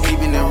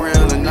 Keeping it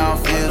real in all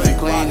fields and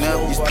clean up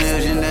your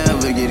spills, you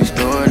never get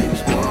extorted.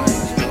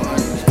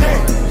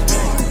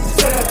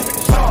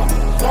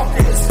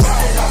 Walking the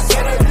spine, I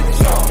said it in the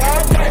shop.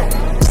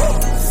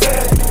 Said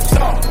it in the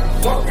shop.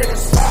 Walking the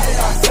spine,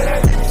 I said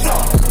it in the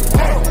shop.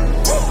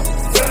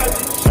 Said it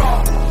in the shop.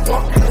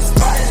 Walking the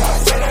spine, I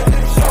said it in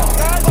the shop.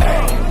 Said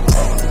it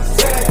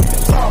in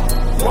the shop.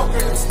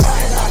 Walking the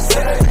spine, I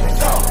said it in the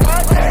shop. Said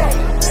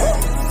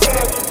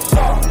it in the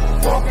shop.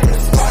 Walking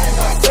the spine,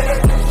 I said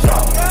it in the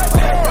shop. Said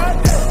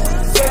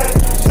it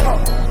in the shop.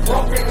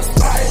 Walking the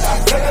spine, I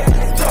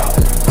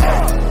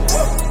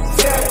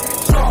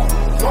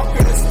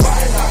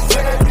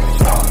said it in the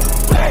shop.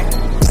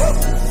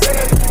 Said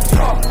it in the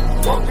shop.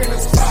 Walking the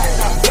spine.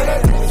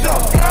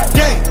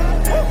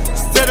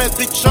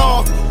 Bitch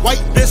off,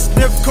 white vest,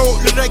 sniff coat,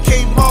 look like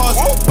K-Mars.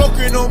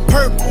 Smoking on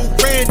purple,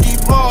 brandy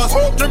Mars.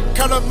 Drink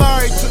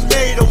calamari,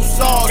 tomato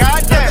sauce.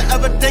 Never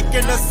ever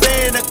thinking of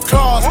Santa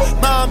Claus.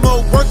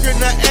 Mama working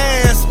her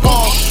ass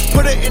off.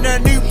 Put it in a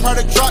new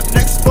product, drop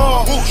next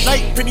fall.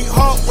 Night penny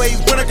hallway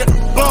when I get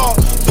the ball.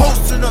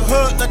 Post in the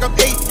hood like I'm 8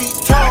 feet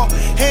tall.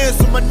 Hands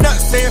on my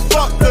nuts saying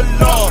fuck the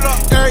law.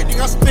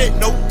 Everything I spit,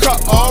 no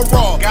cut or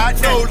raw.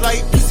 No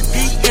like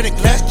PCP in a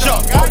glass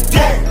jar.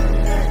 Goddamn.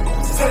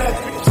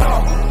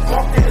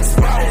 Walking the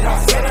spine,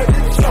 I said it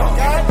in the shop.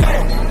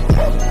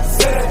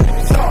 Said it in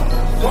the shop.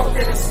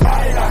 Walking the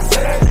spine, I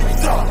said it in the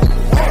shop.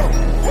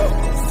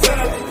 Said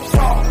it in the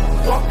shop.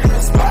 Walking the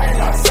spine,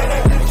 I said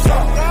it in the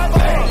shop.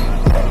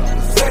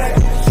 Said it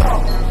in the shop.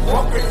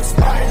 Walking the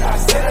spine, I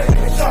said it in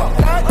the shop.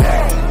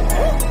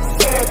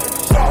 Said it in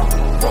the shop.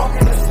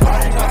 Walking the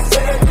spine, I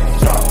said it in the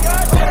shop.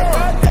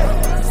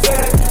 Said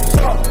it in the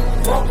shop.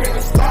 Walking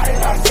the spine,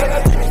 I said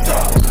it in the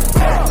shop.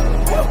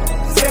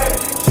 Said it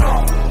in the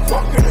shop.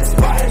 Walking the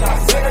spine, I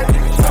said it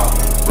in the shop.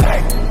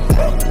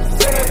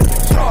 Said it in the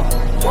shop.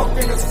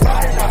 Walking the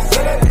spine, I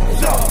said it in the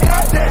shop.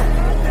 Goddamn.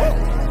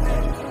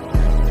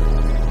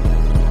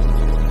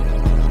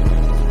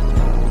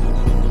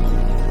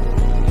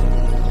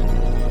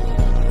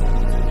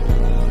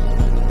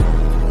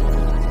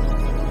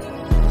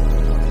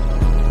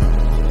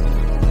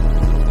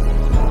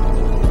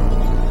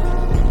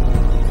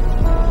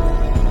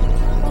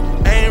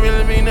 Ain't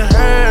really mean to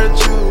hurt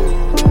you.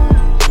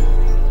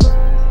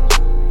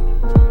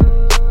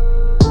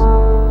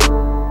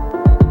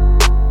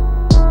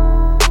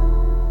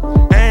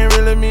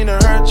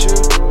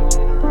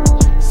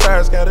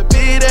 Gotta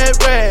be that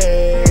way,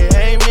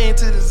 ain't mean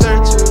to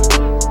desert you.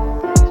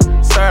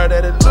 Sorry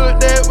that it looked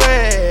that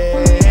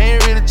way, ain't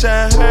really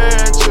tryna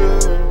hurt you.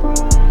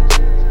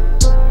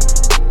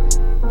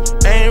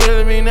 Ain't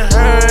really mean to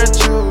hurt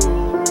you.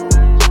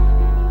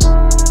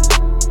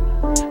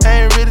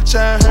 Ain't really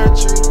tryna hurt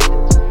you.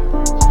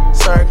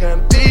 Sorry,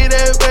 gotta be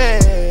that way,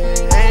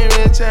 ain't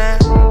really tryna.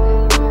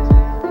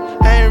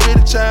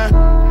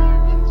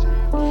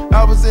 I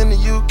was in the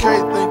UK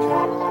thinking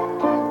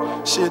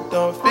shit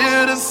don't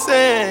feel the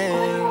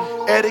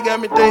same. Eddie got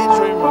me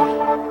daydreaming.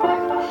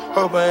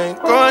 Hope I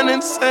ain't going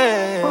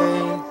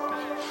insane.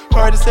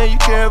 Hard to say you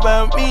care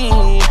about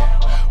me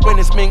when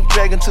it's mink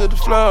dragging to the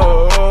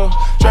floor.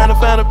 Trying to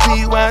find a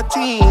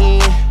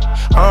PYT.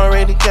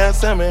 Already got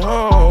some at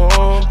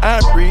home.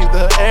 I breathe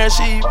the air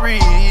she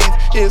breathes.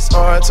 It's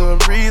hard to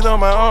breathe on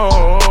my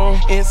own.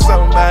 It's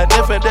something about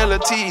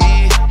infidelity.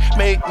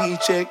 Make me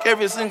check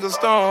every single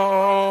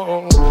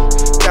stone.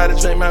 Gotta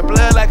drink my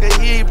blood like a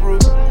Hebrew.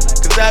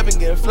 Cause I've been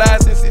getting fly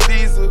since it's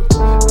diesel.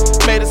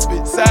 Made a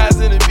spit size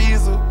in a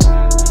diesel.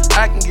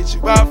 I can get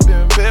you off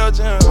in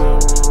Belgium.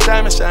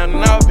 Diamond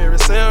shining off very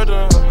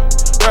seldom.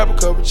 Grab a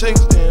couple chicks,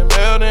 then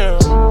bail them.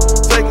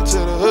 Take it to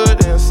the hood,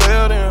 then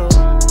sell them.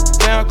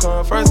 Down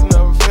come first and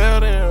never fail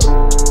them.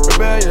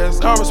 Rebellious,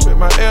 I respect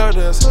my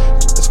elders.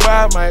 That's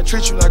why I might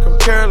treat you like I'm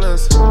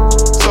careless.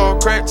 So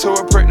crack to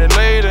a pregnant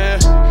lady.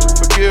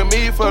 Forgive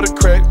me for the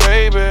crack,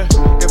 baby.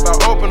 If I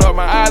open up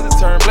my eyes, it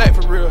turn black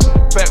for real.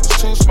 Back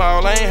was too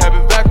small, I ain't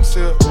having vacuum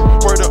seal.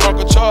 Word to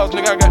Uncle Charles,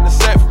 nigga, I got the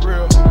sack for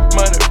real.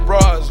 Money,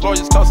 bras,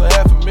 lawyers cost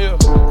 $500,000.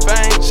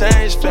 Fame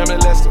change, family,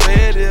 that's the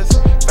way it is.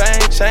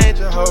 Fame change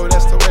a hoe,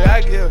 that's the way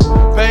I give.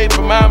 Pay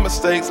for my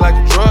mistakes like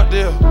a drug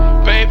deal.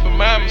 Pay for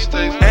my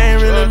mistakes.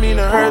 Ain't really mean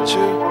to hurt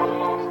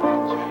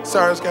you.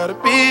 Sorry, it's gotta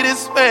be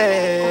this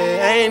way.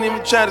 I ain't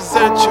even try to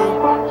desert you.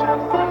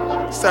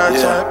 Sorry,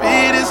 try to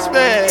be this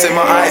way. Take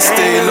my eyes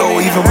stay low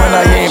even when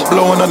I ain't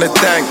blowing on the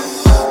tank.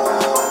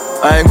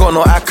 I ain't got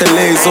no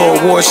accolades or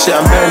war shit,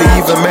 I'm barely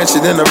even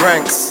mentioned in the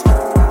ranks.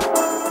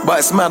 But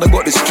it's mad, I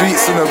got the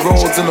streets and the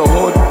roads and the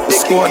hood, the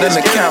squad and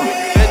the camp.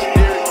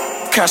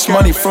 Cash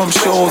money from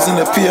shows in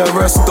the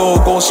PRS store,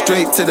 go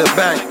straight to the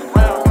bank.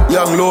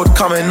 Young Lord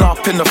coming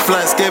up in the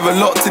flanks. Gave a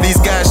lot to these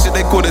guys, shit,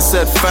 they could've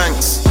said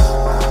thanks.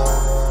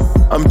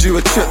 I'm due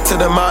a trip to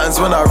the mountains.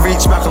 When I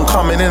reach back, I'm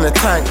coming in a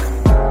tank.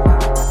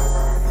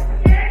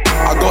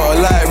 I got a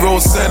light road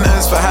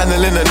sentence for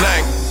handling a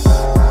nank.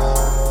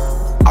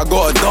 I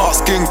got a dark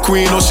skinned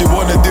queen, all she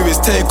wanna do is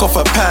take off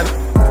her pant.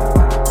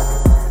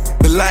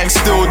 The line's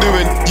still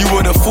doing, you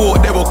would've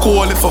thought they were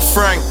calling for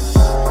Frank.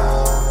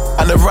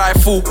 And the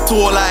rifle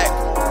tall like,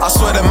 I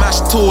swear the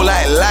mash tall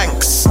like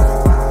Lanks.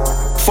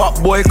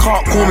 Fuck boy,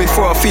 can't call me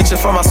for a feature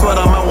film, I swear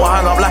that man will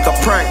hang up like a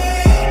prank.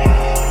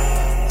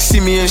 See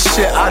me in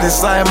shit, I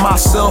design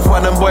myself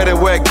when them boy they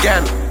wear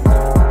gang.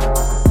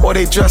 Or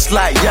they dress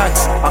like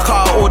Yanks. I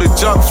can't order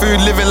junk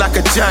food, living like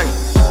a jank.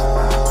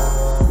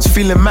 Just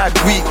feeling mad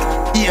weak,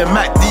 eating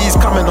MacD's,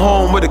 coming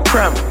home with a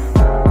cramp.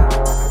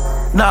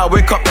 Now I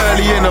wake up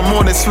early in the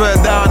morning, swear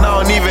down, I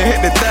don't even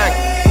hit the tank.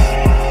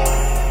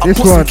 I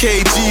put some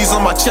kgs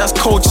on my chest,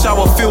 cold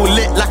shower, feel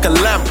lit like a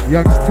lamp.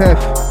 Young Steph.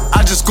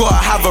 I just gotta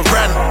have a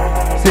rant.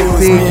 It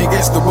was me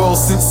against the world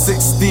since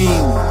 16.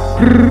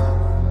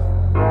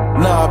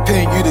 Now I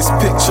paint you this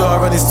picture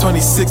and it's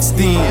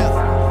 2016.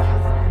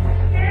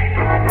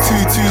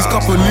 2-2's,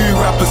 couple new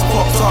rappers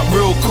popped up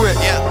real quick.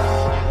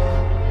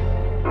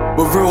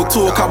 But real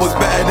talk, I was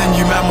better than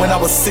you, man, when I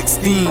was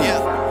 16.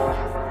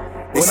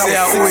 They say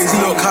I always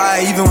look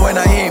high, even when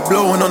I ain't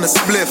blowing on the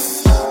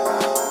spliff.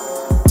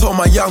 Told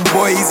my young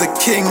boy he's a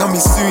king, and me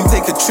soon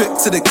take a trip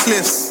to the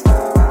cliffs.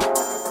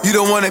 You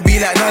don't wanna be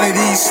like none of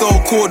these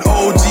so-called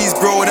OGs,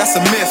 bro, that's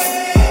a myth.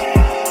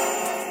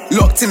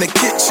 Locked in the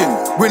kitchen,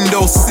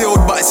 windows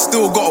sealed, but I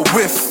still got a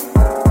whiff.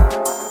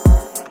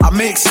 I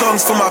make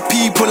songs for my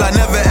people, I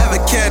never ever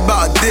cared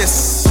about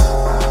this.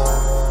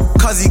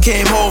 Cause he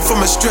came home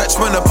from a stretch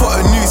when I put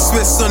a new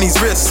Swiss on his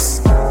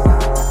wrist.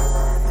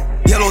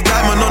 Yellow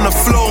diamond on the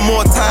floor,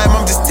 more time,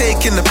 I'm just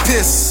taking the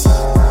piss.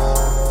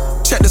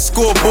 Check the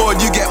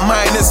scoreboard, you get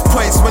minus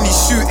points when you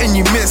shoot and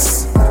you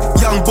miss.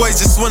 Young boys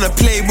just wanna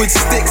play with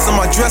sticks, and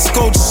my dress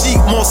code chic,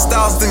 more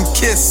styles than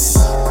Kiss.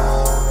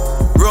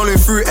 Rolling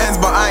through ends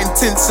behind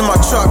tints in my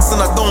trucks,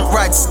 and I don't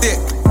ride stick.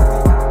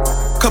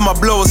 Cause my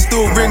blower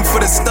still ring for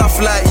the stuff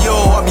like, yo,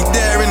 I'll be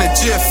there in a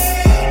jiff.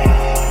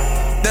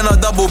 Then I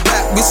double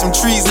back with some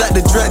trees like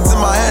the dreads in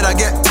my head, I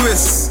get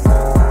twists.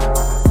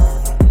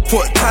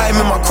 Put time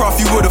in my craft,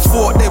 you would've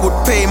thought they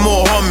would pay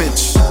more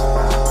homage.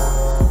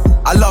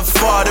 I love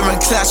Father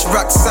and Clash,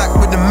 rucksack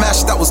with the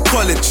mash, that was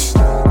college.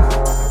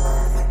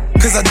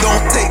 Cause I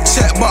don't take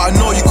check, but I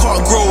know you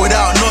can't grow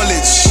without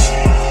knowledge.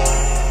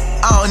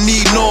 I don't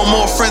need no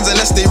more friends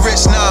unless they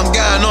rich, now I'm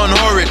going on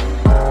horrid.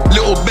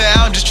 Little bear,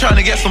 I'm just trying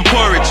to get some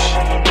porridge.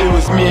 It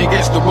was me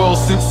against the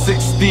world since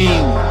 16.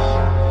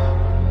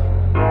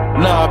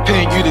 Now I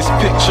paint you this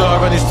picture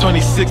and it's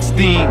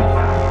 2016.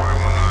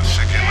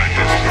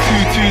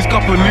 2-2's,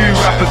 couple new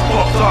rappers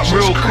popped up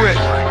real quick.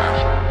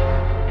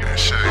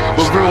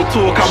 But real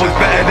talk, I was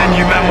better than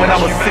you, man, when I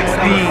was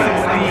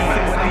 16.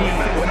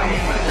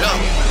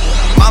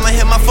 Mama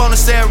hit my phone and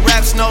said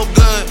rap's no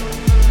good.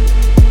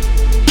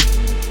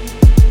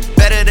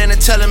 Better than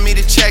telling me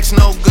the check's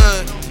no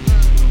good.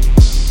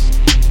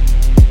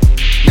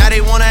 Now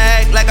they wanna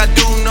act like I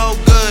do no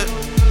good.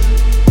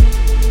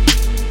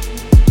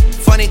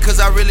 Funny cause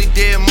I really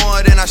did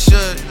more than I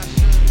should.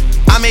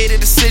 I made a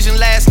decision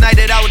last night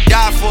that I would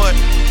die for it.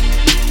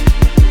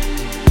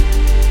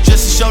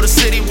 Just to show the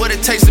city what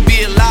it takes to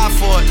be alive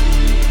for it.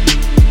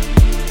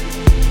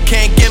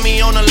 Can't get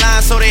me on the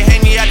line so they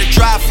hang me out to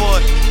dry for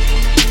it.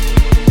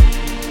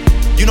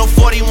 You know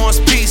 40 wants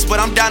peace, but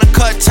I'm down to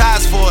cut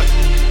ties for it.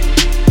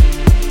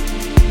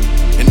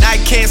 And I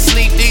can't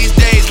sleep these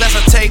days unless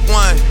I take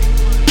one.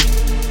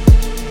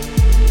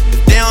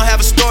 If they don't have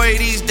a story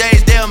these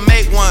days, they'll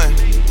make one.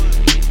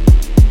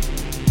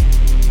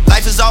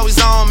 Life is always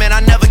on, man,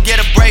 I never get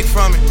a break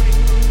from it.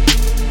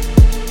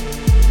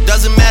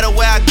 Doesn't matter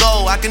where I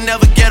go, I can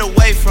never get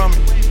away from it.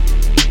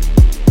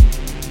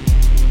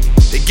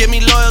 They give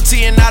me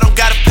loyalty and I don't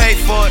gotta pay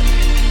for it.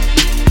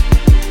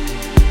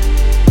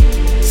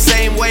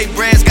 Same way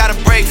bread's gotta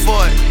break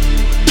for it.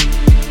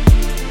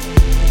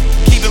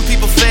 Keeping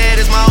people fed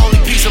is my only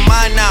peace of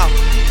mind now.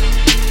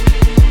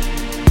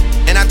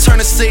 And I turn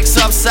a 6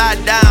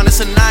 upside down, it's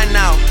a 9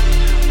 now.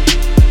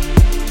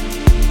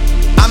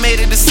 I made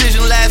a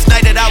decision last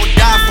night that I would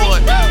die for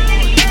it.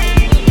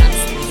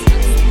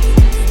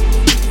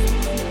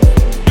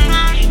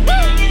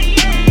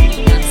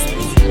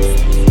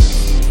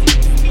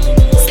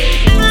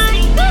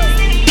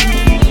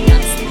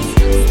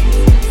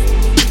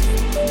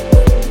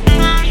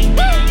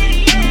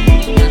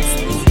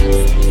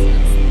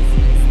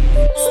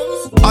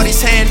 All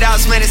these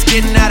handouts, man, it's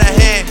getting out of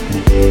hand.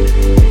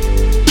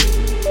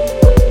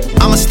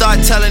 I'ma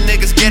start telling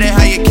niggas, get it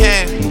how you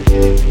can.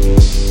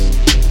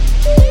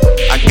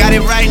 I got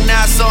it right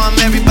now, so I'm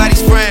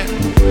everybody's friend.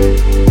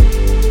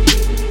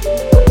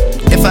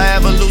 If I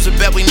ever lose a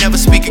bet, we never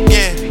speak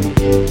again.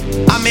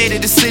 I made a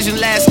decision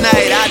last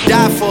night, I'd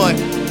die for it.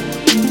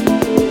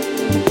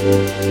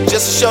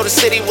 Just to show the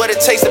city what it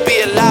takes to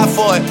be alive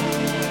for it.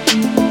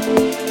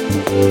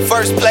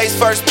 First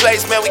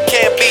place, man, we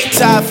can't be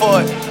tied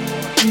for it.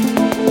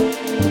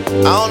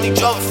 I only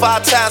drove it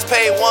 5 times,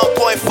 paid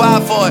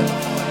 1.5 for it.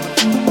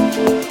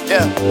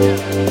 Yeah.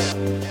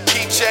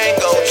 Keychain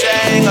go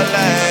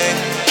jang-a-lang.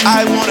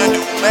 I wanna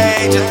do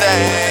major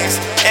things.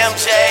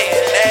 MJ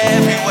in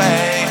every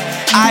way.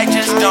 I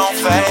just don't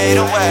fade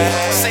away.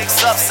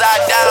 6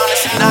 upside down,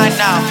 it's a 9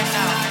 now.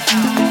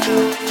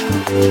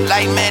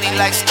 Like Manny,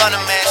 like Stunner,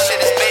 man,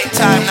 shit is big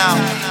time now.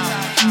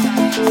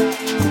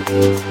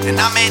 And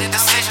I made a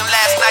decision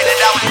last night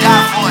that I would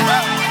die for it.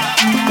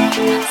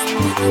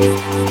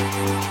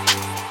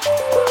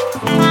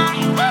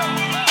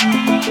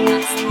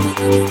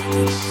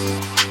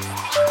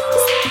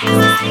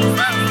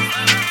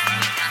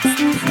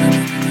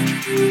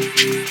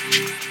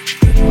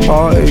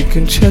 Heartache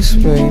and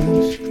chest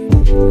pains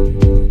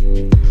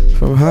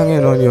from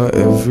hanging on your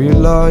every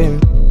line.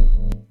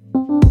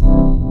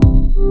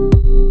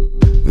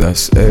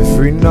 That's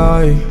every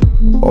night,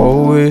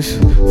 always,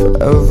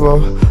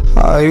 forever.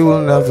 I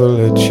will never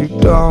let you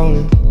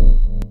down.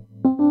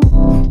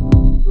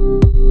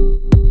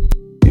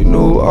 You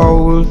know I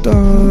will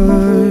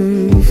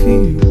die for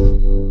you.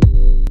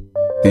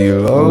 You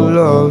love,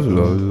 love,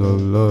 love,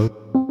 love, love.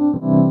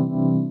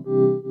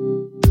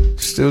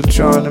 Still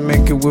trying to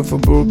make it with a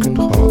broken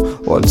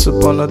heart. Once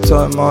upon a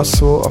time I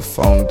swore I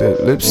found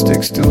it.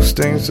 Lipstick still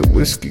stains the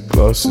whiskey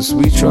glasses.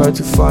 We tried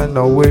to find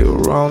our way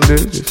around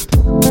it. Just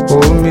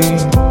hold me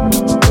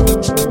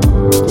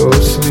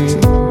closely.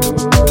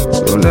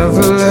 You'll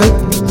never let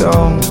me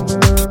down.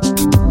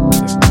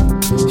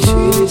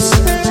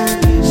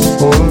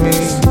 Hold me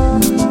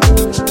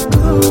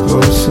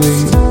closely.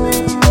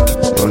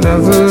 You'll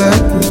never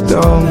let me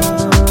down.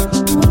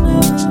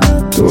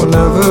 You'll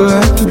never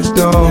let me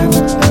down.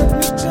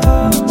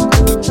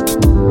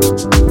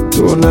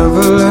 You'll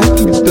never let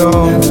me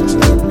down.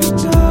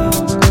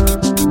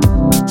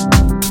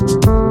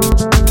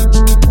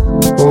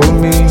 Hold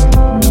me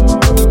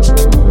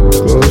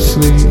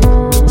closely.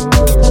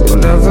 You'll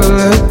never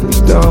let me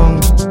down.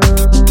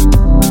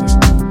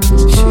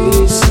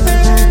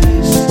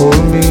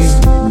 Hold me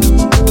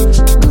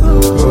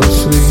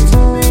closely.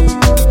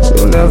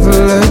 You'll never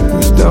let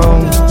me down.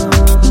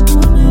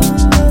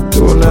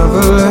 You'll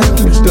never let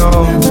me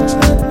down.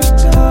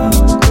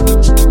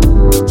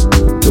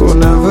 You'll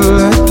never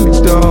let me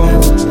down.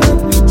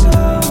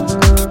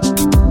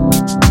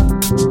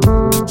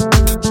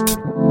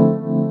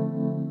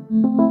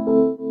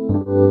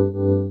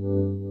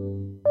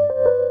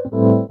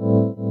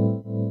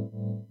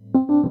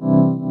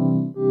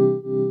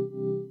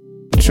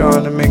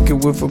 Trying to make it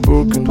with a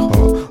broken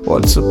heart.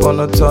 Once upon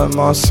a time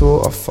I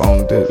swore I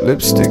found it.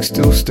 Lipstick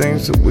still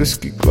stains the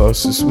whiskey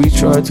glasses. We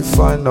tried to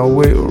find our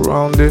way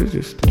around it.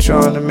 Just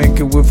trying to make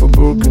it with a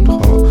broken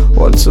heart.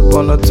 Once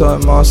upon a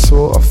time I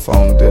swore I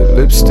found it.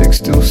 Lipstick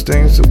still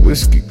stains the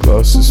whiskey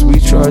glasses. We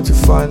tried to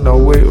find our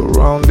way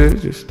around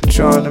it. Just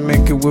trying to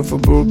make it with a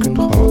broken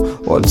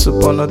heart. Once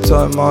upon a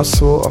time I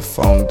swore I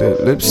found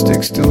it.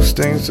 Lipstick still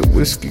stains the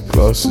whiskey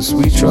glasses.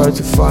 We tried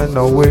to find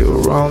our way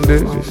around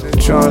it.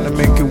 Just trying to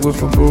make it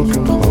with a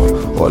broken heart.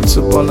 Once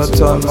upon a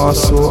time I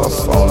swore I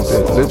found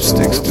it.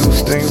 Lipstick still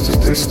stains the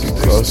whiskey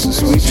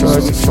glasses. We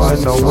tried to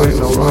find our way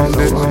around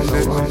it.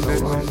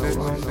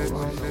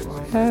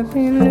 I've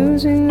been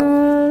losing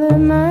all of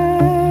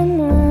my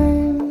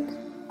mind.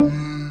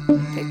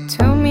 They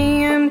tell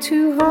me I'm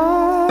too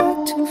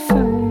hard to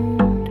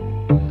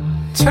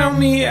find. Tell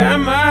me,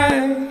 am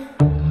I?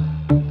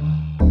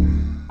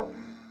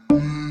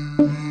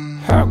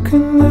 How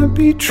can that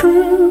be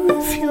true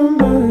if you're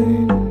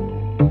mine?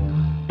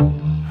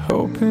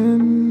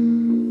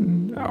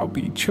 Hoping I'll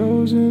be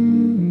chosen.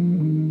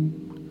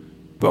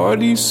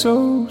 Body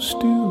so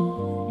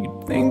still,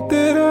 you'd think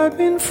that I've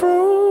been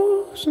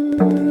frozen.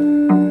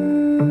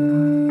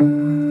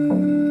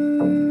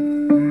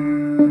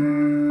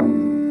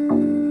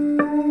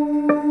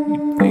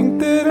 You'd think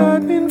that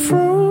I've been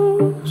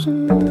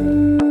frozen.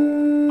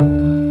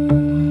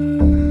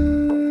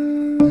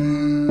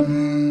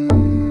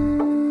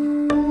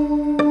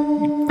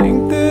 You'd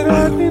think that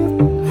I've been.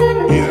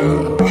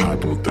 Yeah,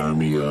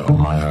 hypothermia,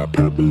 my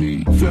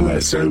hyperbole, feel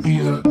like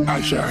Serbia.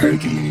 I shot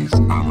Hercules,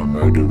 I'm a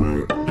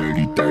murderer.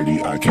 Dirty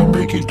 30, I can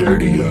make it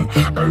dirtier.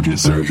 Urgent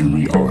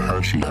surgery or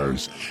Hershey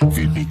hurts.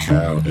 50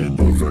 cal in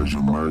the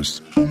Virgin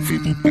Merce.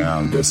 50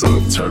 pound, that's a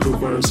turtle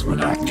verse.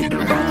 When I get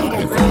around,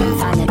 if I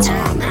find a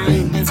time, I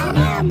ain't busy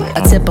now, but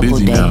a typical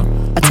day, now.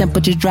 A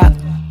temperature drop,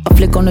 a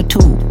flick on the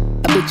tube,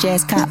 a bitch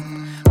ass cop.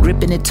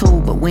 Gripping the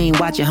tool, but we ain't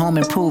watching Home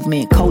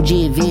Improvement.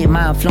 COVID, vid,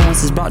 my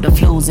influences brought the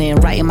flus in.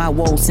 Writing my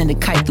woes, send a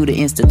kite through the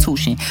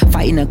institution.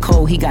 Fighting a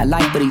cold, he got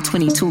life, but he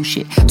 22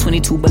 shit.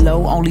 22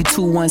 below, only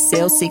 2-1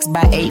 cell,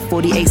 6x8,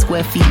 48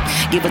 square feet.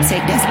 Give or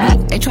take, that's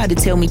me. They tried to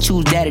tell me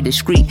choose daddy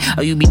discreet.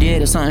 Or you be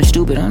dead or something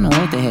stupid, I don't know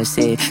what they had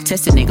said.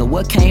 Test a nigga,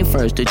 what came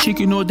first, the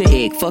chicken or the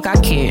egg? Fuck, I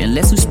care,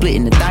 unless we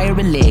splitting the thigh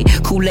and leg.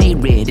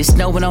 Kool-Aid red, it's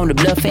snowing on the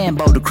bluff and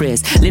Boulder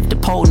Crest. Lift the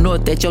pole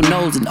north at your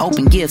nose and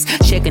open gifts.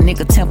 Check a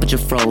nigga temperature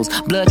froze.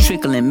 Blood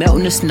trickling,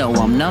 melting the snow,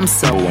 I'm numb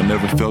so I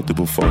never felt it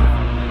before.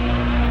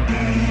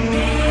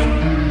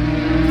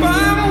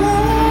 Bye.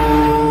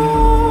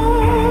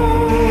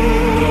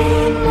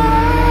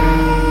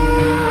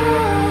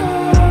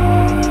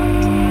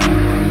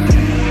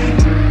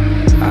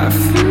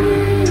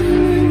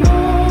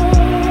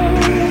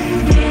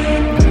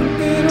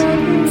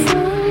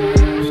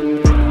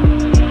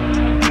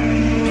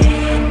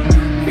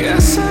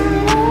 Yes, I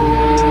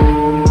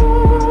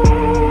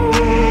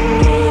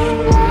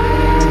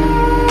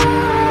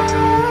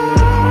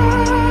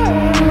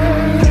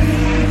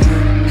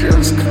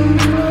just come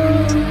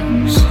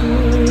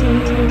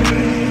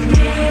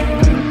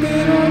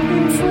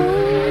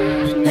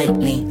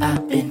Lately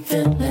I've been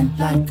feeling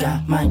like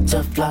I might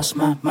have lost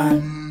my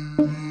mind.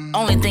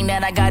 Only thing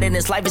that I got in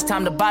this life is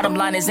time. The bottom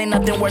line is ain't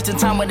nothing worse than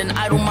time with an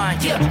idle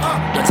mind. Yeah,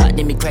 don't talk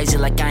to me crazy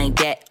like I ain't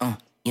that.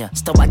 Yeah,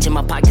 stop watching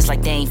my pockets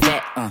like they ain't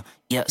fat.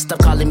 Yeah, stop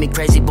calling me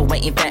crazy, but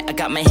wait, in fact, I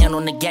got my hand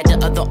on the gat, the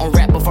other on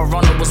rap before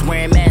Ronald was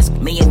wearing masks.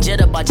 Me and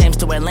Jitter bought James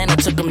to Atlanta,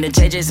 took him to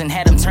JJ's and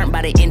had him turned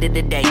by the end of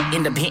the day.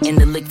 End up hitting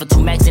the lick for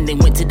 2 max and then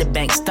went to the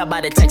bank. Stopped by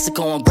the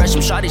Texaco on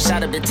Gresham, shot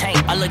up the tank.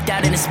 I looked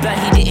out in the spell,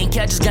 he didn't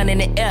catch his gun in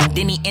the air.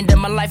 Then he ended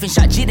my life and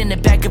shot Jit in the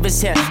back of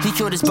his head. He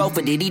killed us both,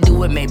 but did he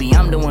do it? Maybe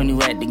I'm the one who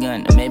had the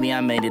gun, or maybe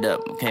I made it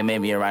up. Okay,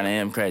 maybe you're right, I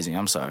am crazy,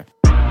 I'm sorry.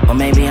 Or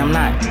maybe I'm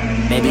not.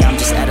 Maybe I'm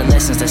just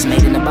adolescence that's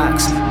made in the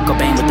box.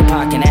 Cobain with the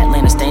Pac in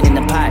Atlanta, staying in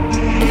the pot.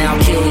 And I'll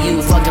kill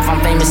you, fuck if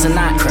I'm famous or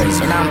not.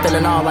 Crazy. And I'm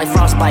feeling all like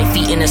frostbite,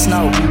 feet in the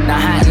snow. Now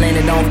hot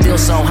Atlanta don't feel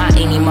so hot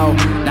anymore.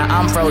 Now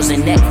I'm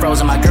frozen, neck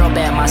frozen. My girl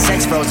bad, my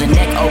sex frozen,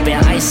 neck open.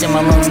 Ice in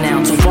my lungs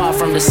now, too far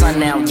from the sun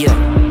now, yeah.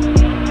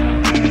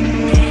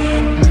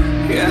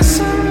 Yes,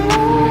 I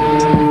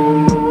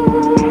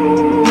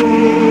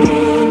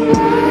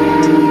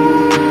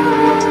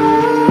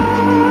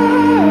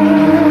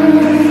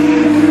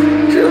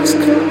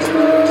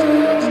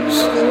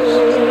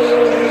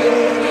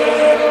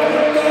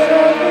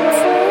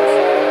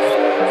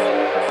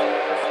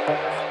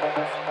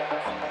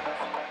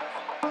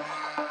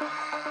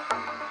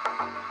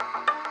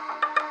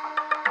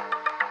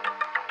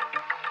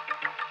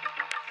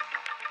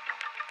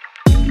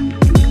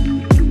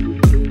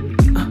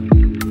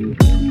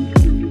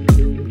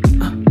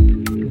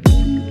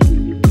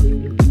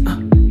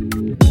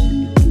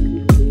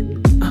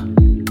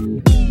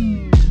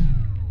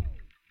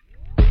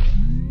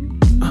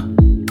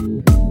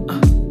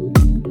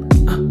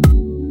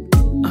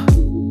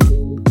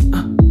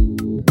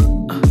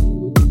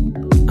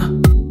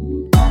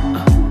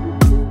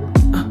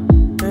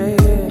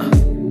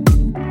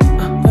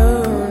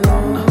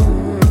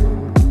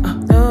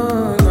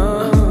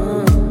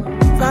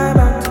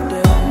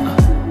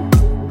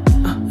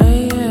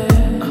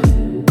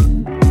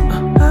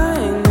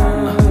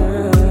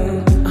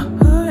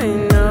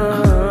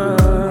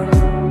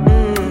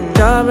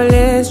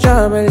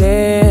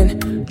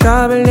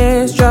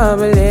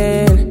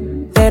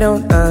troubling. They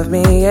don't love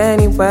me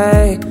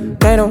anyway.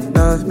 They don't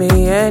love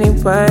me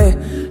anyway.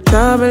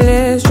 Trouble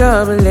is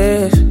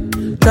troubling.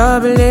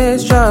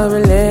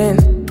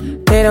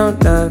 They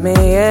don't love me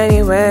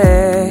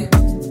anyway.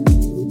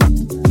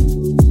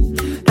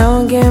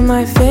 Don't get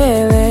my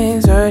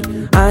feelings hurt.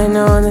 I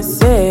know the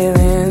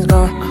ceiling's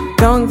gone.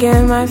 Don't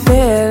get my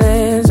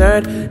feelings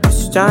hurt.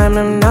 This time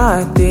I'm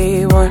not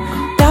the one.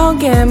 Don't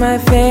get my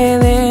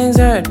feelings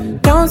hurt.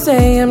 Don't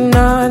say I'm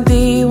not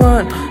the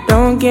one.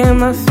 Don't get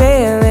my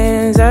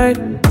feelings hurt.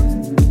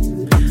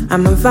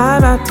 I'ma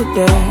vibe out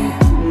today.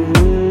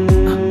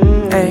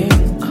 Hey,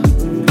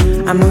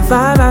 I'ma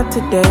vibe out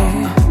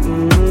today.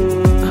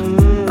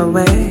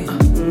 Away,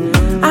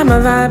 I'ma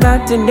vibe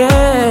out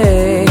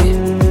today.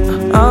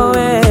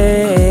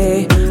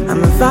 Away,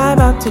 I'ma vibe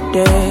out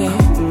today.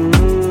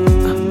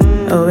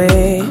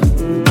 Away.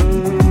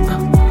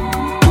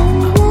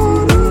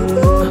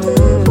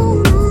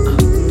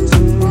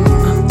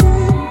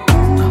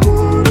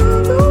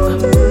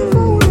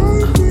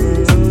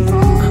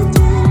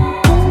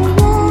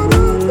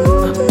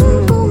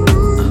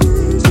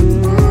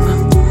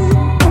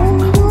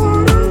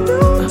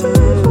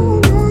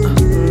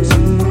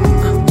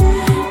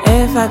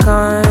 If I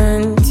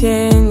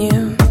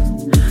continue,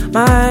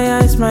 my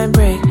eyes might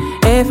break.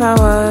 If I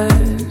was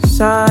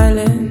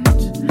silent,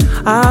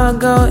 I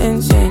would go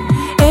insane.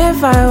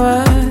 If I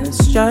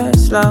was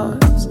just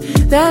lost,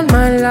 then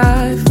my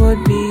life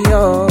would be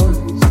yours.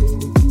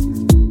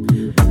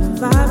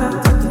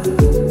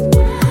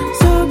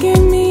 So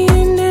give me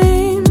a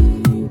name,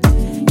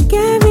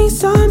 give me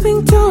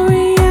something to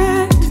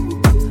react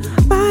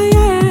by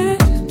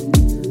it.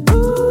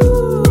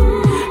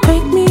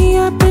 Wake me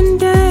up and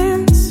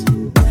dance,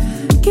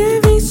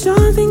 give me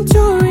something to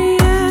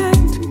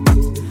react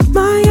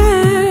by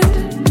it.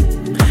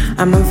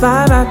 I'ma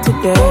vibe out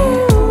today.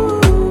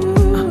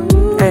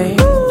 Hey,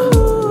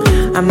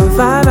 I'ma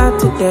vibe out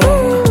today.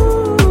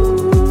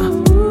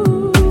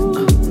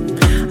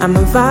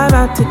 I'ma vibe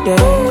out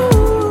today.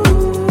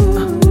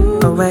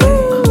 Away,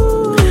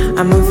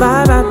 I'ma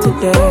vibe out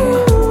today.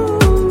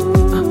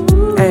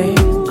 Hey,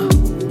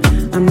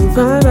 I'ma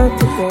vibe out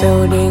today.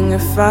 Building a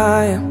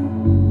fire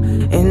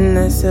in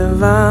the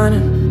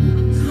savannah.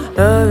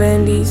 Love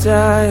and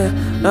desire,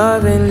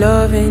 love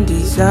and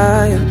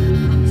desire.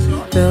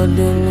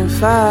 Building a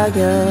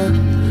fire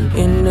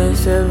in the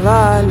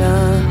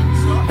savannah.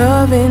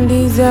 Love and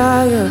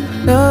desire,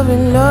 love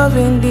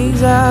and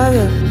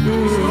desire.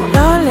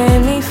 Don't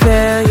let me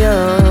fail you,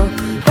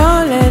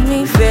 don't let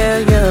me fail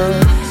you.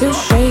 You're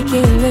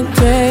shaking the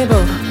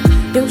table,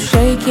 You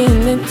shaking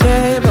the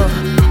table.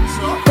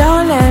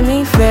 Don't let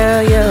me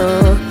feel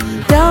you.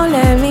 Don't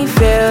let me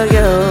feel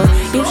you.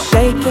 You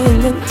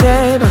shaking the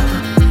table.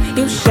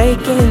 You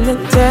shaking the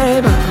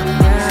table.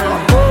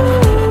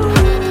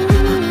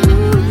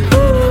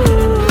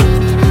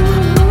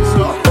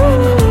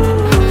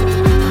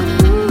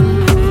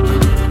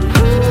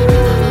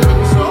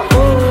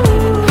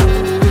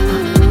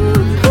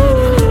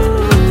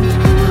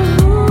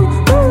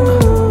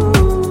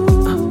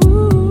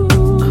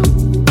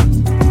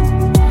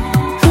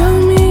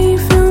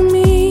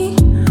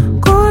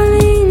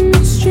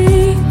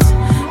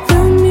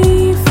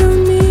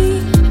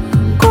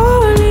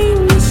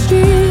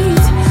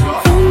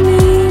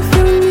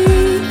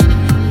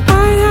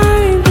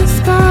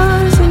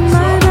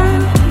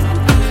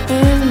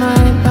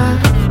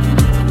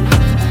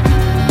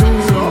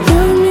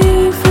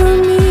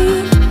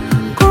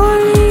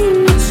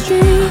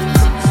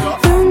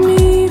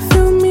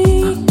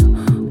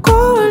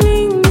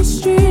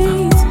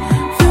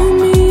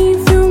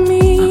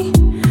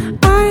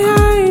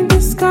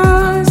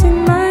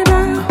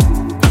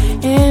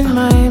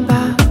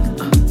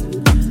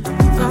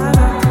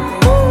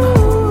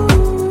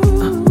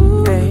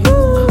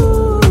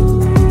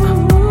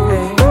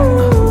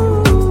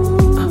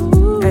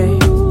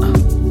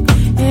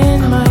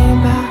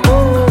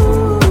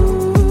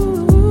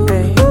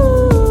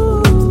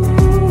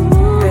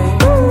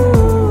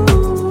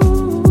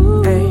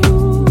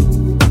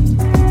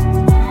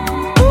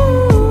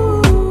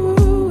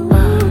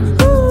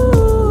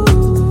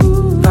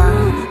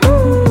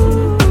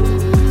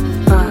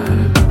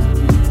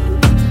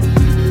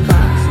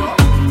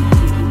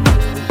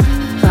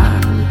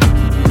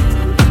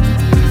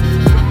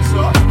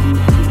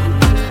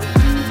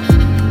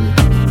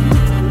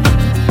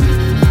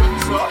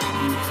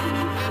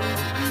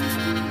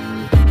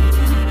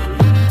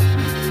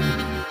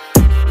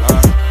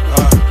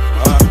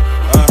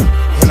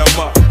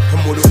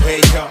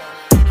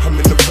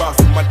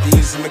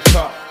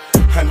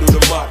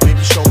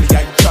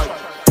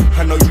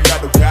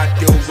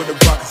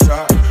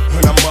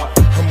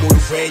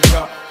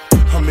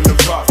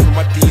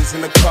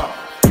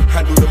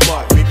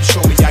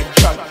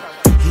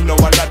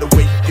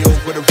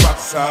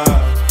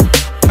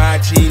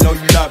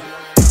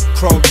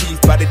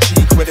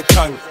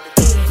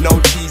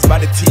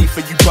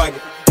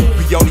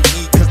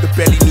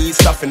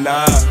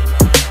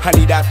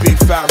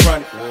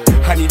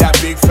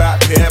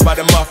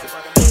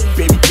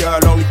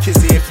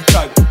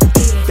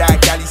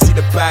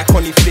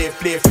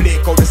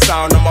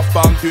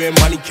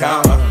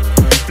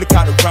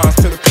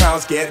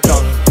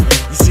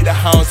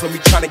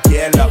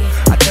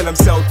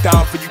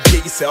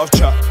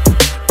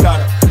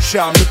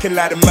 I'm looking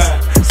like a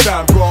man.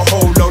 Sam brought a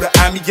whole load of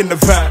Ammy in the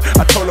van.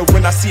 I told her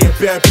when I see it,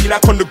 better be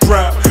like on the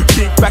ground.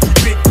 Big bang,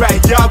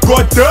 yeah, I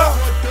got that.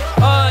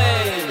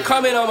 Oi,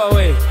 coming on my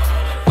way.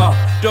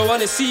 Don't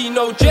wanna see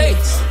no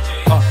J's.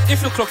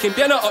 If you're clocking,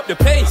 then I up the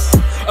pace.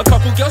 A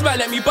couple girls might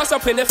let me bust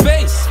up in their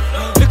face.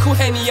 Little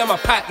Henny and my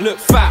pack look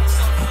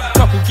fast.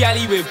 Couple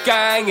galley with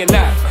gang and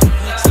that.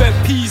 Spent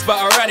peas, but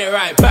I ran it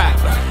right back.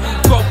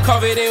 Got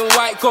covered in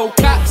white gold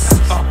caps.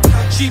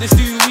 She just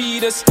do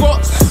weed and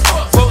squats.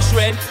 Boats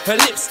red, her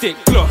lipstick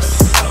gloss.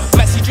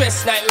 Maxi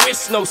dress, night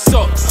wrist, no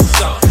socks.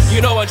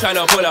 You know I'm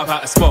tryna pull up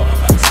at a spot.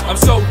 I'm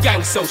so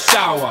gang, so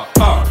shower.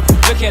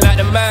 Looking like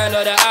the man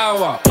of the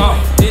hour.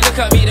 They look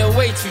at me, they're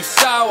way too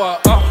sour.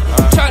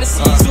 Tryna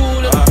seize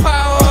all of the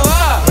power.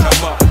 When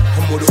I'm up,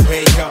 I'm all the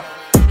way up.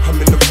 I'm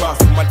in the rough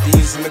with my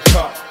D's in the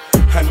cup.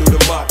 Handle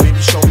them up, baby,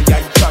 show me how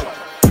you cut.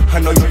 I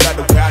know you like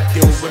the way I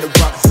deal with the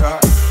rocks,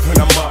 When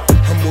I'm up,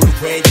 I'm all the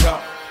way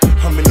up.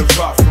 I'm in the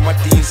rough with my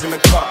D's in the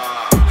cup.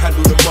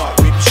 Handle them up,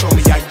 baby, show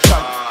me how you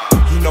cut.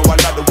 You know I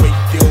like the way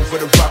you deal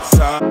with the rocks,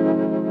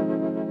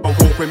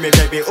 Walk with me,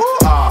 baby, ooh,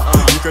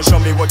 You can show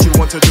me what you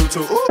want to do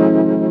to,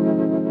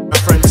 a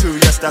friend too,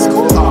 yes, that's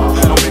cool,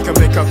 Don't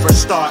make a fresh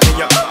start in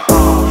your,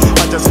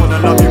 I just wanna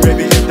love you,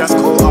 baby, if that's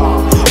cool,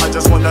 I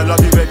just wanna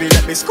love you, baby,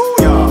 let me school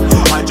ya.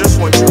 I just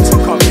want you to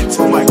come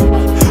into my,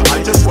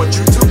 I just want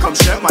you to come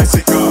share my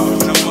cigar.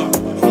 When I'm up,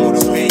 I'm all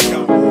the way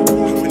up.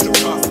 I'm in the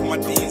rough with my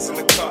D's in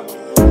the cup.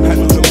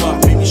 Handle them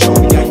up, baby, show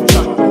me how you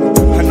cut.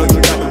 I know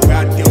you like the way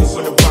I deal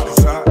with the rocks,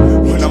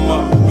 When I'm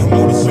up, I'm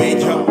all the way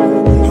up.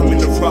 I'm in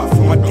the rough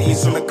with my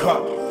D's in the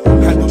cup.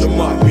 Handle them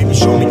up, baby,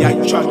 show me how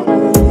you cut.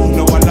 You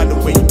know I like the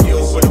way you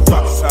deal with the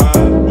rocks,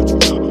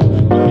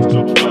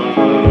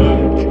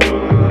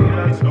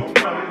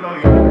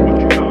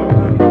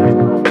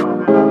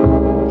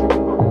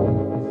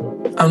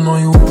 I know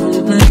you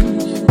want me,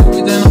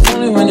 but then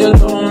only when you're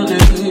lonely,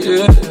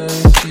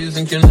 yeah. You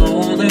think you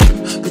know me,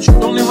 but you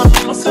don't even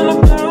know nothing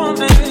about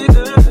me,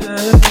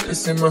 yeah. You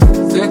see my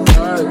thick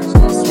eyes,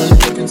 lost when you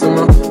look into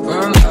my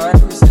brown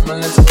eyes. You see my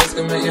little ways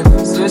can make you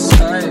switch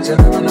sides. You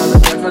never know the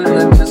devil in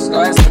the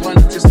disguise, so why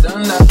don't you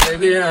stand up,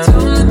 baby, yeah.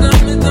 Tell me,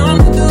 do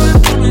it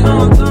for me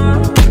all the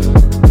time.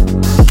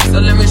 So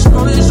let me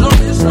show you,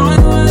 I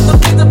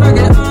don't need to back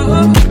it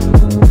up.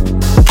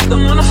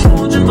 Don't wanna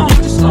hold you more,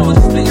 just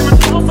split you in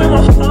half in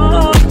my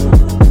heart.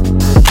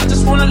 I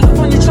just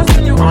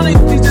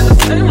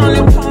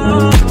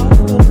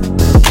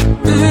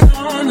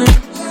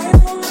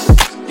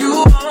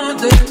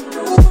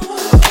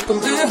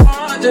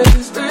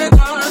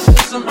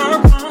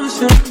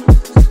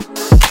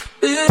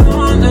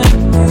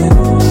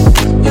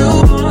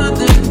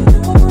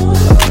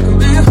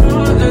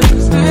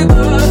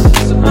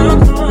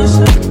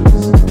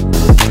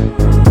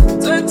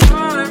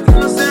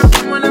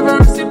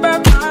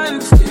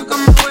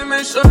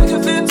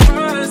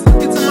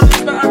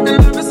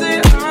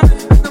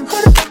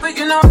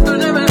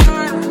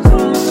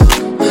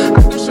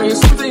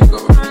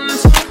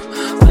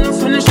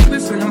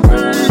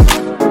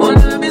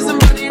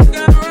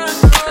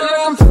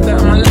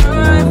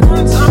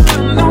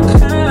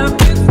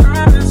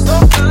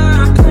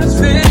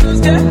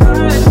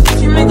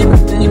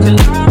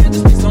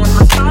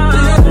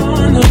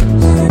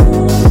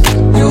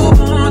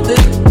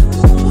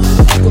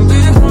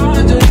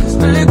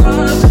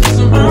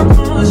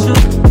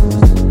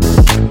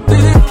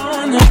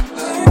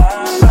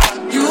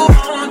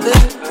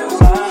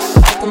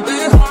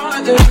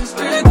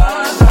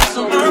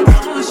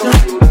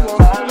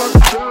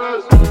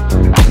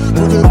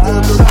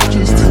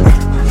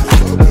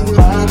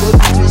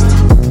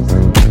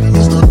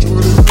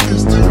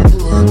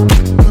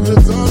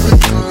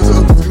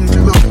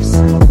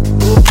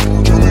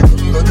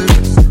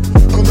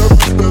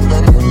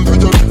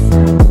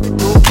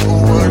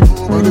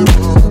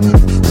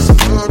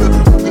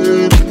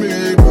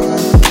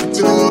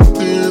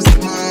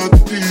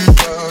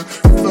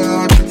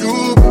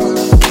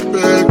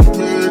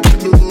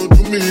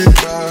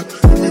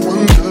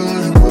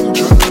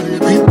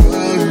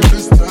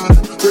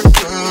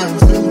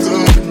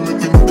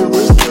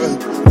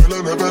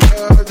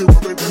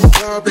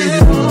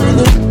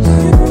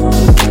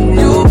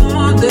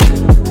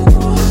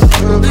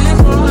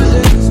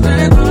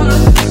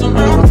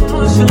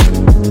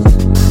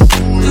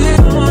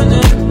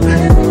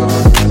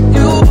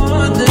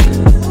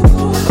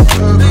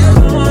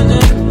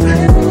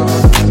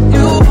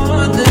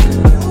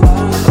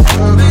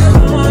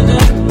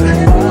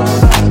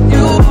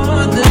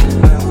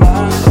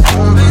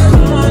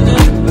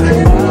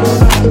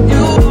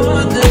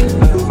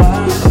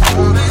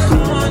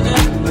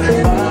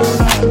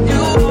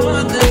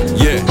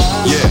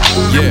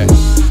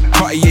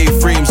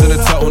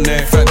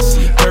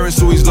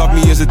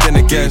a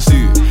dinner guest.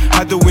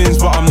 Had the wins,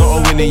 but I'm not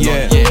a winner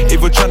yet.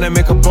 If we're tryna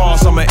make a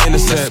pass, I'm an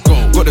innocent.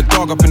 Got the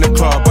dog up in the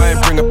club, I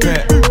ain't bring a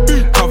pet.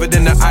 Covered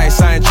in the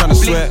ice, I ain't tryna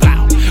sweat.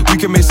 We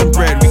can make some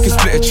bread, we can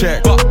split a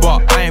check.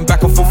 But I ain't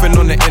back and forth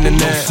on the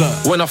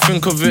internet. When I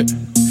think of it,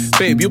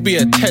 babe, you'll be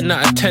a 10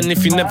 out of 10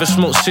 if you never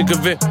smoke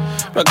cigarette.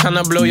 But can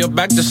I blow your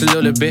back just a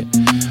little bit?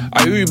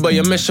 I hear you, but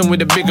you're messing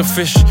with a bigger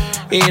fish.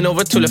 It ain't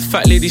over till the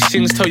fat lady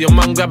sings. Tell your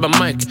mum grab a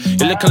mic.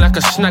 You're looking like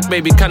a snack,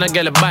 baby, can I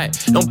get a bite?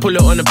 Don't pull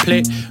it on the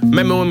plate.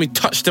 Remember when we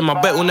touched them,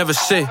 I bet we'll never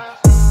say.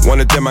 One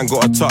of them, man,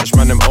 got a touch,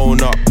 man, them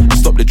own up.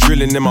 Stop the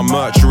drilling in my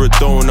merch, you're a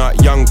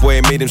donut. Young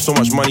boy made him so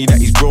much money that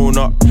he's grown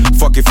up.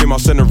 Fuck if him, I'll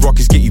send the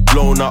rockets, get you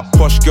blown up.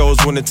 Posh girls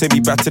wanna take me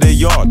back to their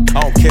yard.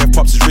 I don't care if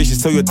pops is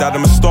racist, tell your dad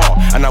I'm a star.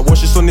 And I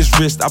watch this on his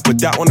wrist, I put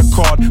that on the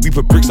card. We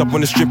put bricks up on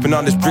the strip and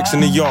now there's bricks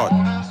in the yard.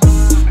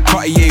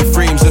 Cartier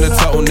frames and a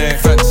turtleneck.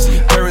 Fancy.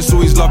 Parents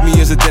always love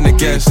me as a dinner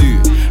guest.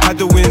 Had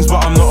the wins,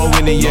 but I'm not a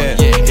winner yet.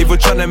 If we're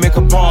tryna make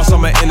a pass,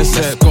 I'm an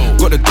innocent.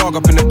 Got the dog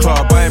up in the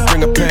club, I ain't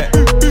bring a pet.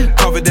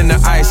 Covered in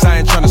the ice, I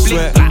ain't tryna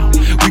sweat.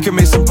 We can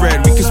make some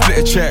bread, we can split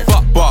a check.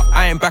 But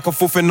I ain't back and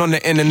forth on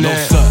the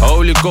internet. I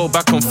only go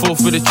back and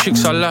forth with the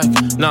chicks I like.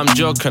 Now I'm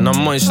joking,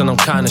 I'm moist and I'm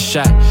kinda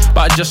shy.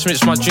 But I just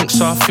mix my drink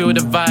so I feel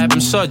the vibe. I'm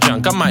so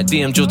drunk, I might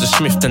DM Georgia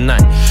Smith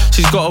tonight.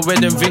 She's got a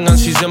wedding ring and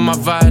she's in my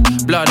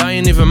vibe. Blood, I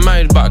ain't even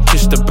married, but I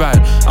kissed the bride.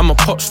 I'm a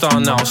pop star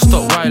now, I'll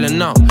stop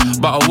wilding out.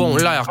 But I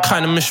won't lie, I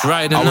kinda miss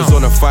riding out. I was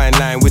on a fine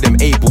line with them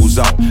 8 balls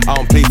out. I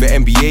don't play for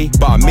NBA,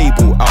 but I made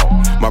ball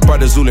out. My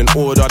brothers all in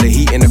order, the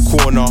heat in the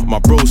corner. My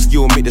bro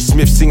skill make the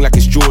Smith sing like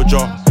it's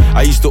Georgia.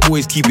 I used to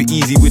always keep it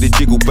easy with a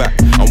jiggle back.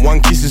 And one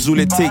kiss is all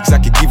it takes, I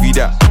could give you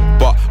that.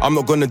 But I'm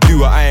not gonna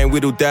do it, I ain't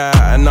whittled that.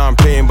 And now I'm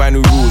playing by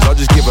new rules, I'll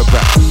just give her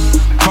back.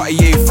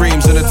 Cartier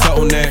frames and a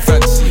turtleneck.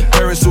 Fancy.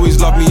 Parents always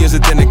love me as a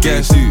dinner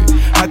guest.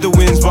 Had the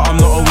wins, but I'm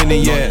not a winner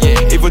yet.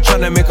 If we're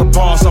tryna make a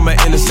pass, I'm an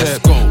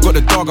innocent. Got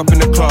the dog up in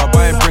the club,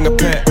 I ain't bring a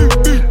pet.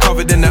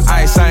 Covered in the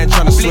ice, I ain't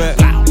tryna sweat.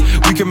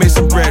 We can make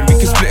some bread, we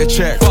can split a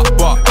check.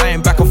 But I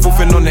ain't back and forth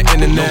on the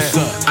internet.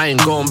 I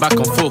ain't going back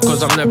and forth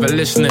cause I'm never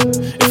listening.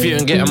 If you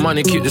ain't getting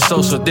money, keep the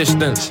social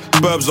distance.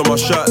 Burbs on my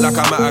shirt like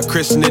I'm at a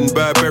christening.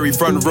 Burberry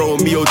front row,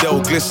 me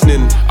Odell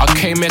glistening. I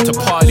came here to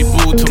party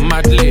ball to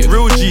mad lit.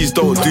 Real G's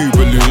don't do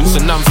balloons.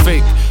 And I'm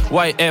fake,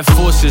 white Air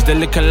Forces, they're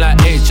looking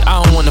like H.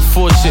 I don't wanna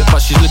force it, but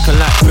she's looking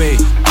like Bae.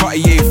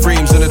 Cartier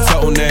frames and a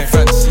turtleneck.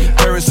 Fancy.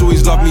 Parents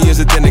always love me as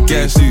a dinner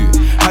guest.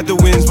 Had the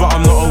wins, but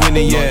I'm not a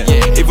winner yet.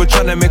 If we're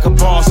tryna make a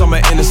pass, I'm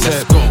an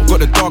innocent. Got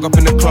the dog up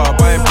in the club,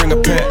 I ain't bring a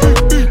pet.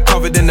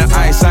 Covered in the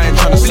ice, I ain't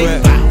tryna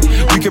sweat.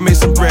 We can make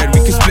some bread,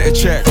 we can split a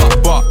check.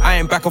 But I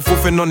ain't back and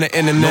forth on the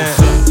internet.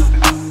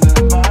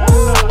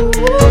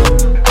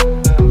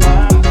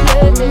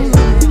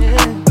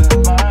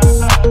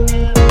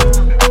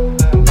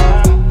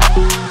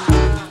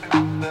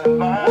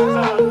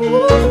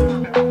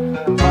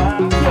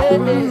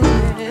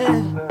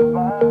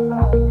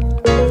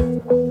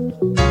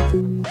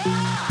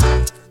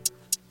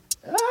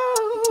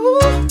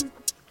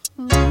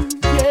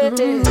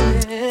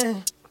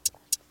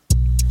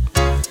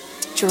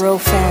 Jerome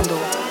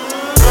Fandle.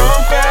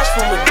 Run fast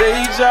from a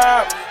day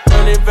job,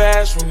 running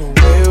fast from the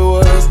way it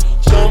was.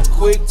 Jump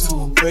quick to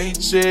a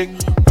paycheck,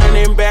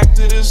 running back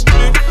to the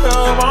strip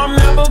club. I'm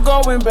never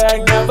going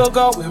back, never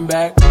going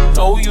back.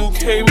 No, you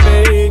can't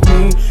make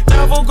me.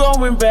 Never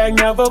going back,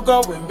 never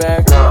going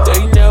back.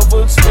 They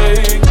never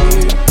take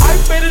me. I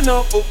paid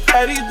enough of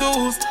petty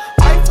dues.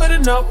 I put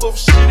enough of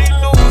shitty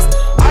news.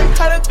 I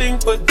had a thing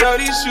for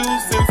dirty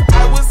shoes since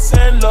I was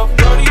 10. Love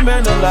dirty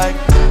men alike.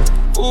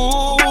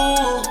 Ooh.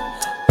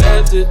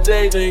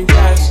 Today, then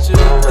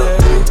yesterday.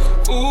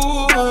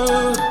 Ooh,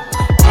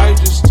 I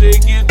just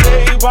take it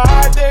day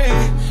by day.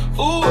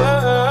 Ooh,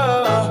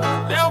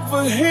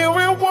 never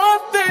hearing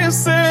what they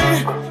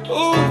say.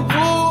 Ooh,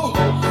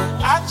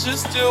 I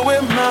just do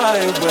it my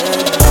way.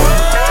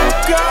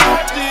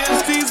 God,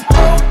 this, these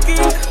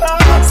broken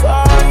clouds. I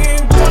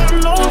ain't got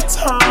no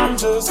time,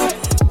 just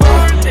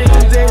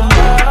burning their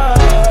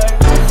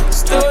life.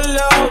 Still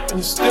love,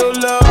 and still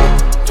love,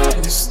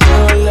 and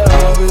still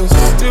love, and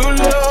still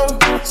love.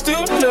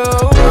 Still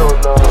love,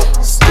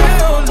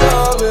 still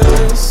love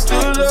it,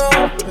 still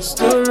love it,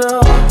 still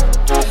love.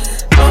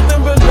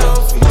 Nothing but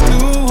love for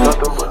you,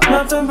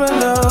 nothing but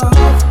love,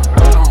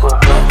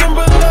 nothing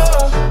but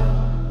love.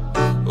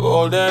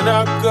 All that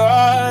I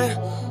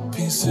got,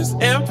 pieces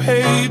and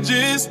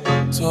pages,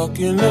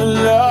 talking a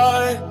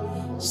lot.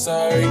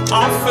 Sorry,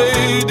 I'm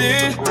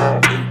faded,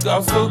 think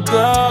I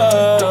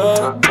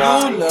forgot.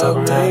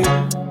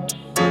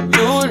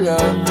 You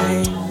love me,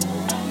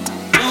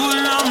 you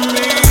love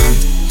me.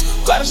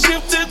 Gotta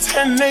shift at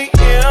 10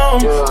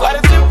 a.m.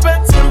 Gotta dip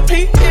at 10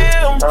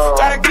 p.m.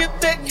 Gotta get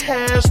that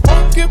cash,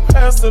 won't get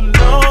past the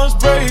lunch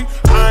break.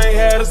 I ain't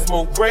had a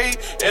smoke break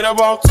in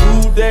about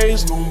 2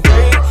 days, no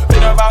break.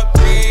 Been about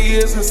 3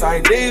 years since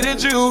I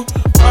dated you.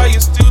 Why you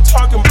still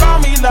talking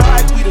about me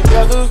like we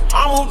together?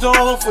 I moved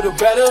on for the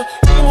better.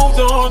 You moved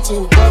on to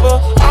whoever.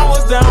 I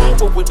was down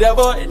for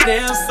whatever, and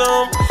then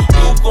some.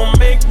 You gon'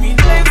 make me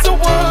late to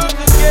work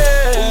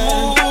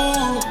again.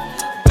 Ooh,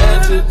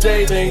 better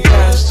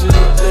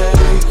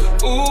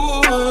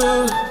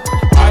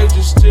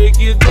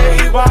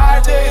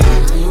day.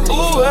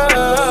 Ooh,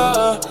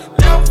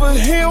 never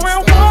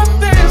hearing what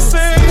they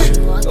say.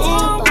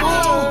 Ooh,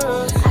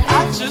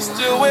 I just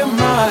do it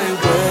my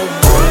way.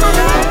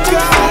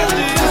 God,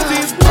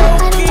 these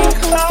broken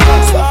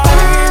clouds, I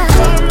ain't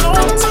got no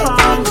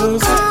time to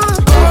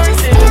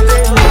work in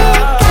their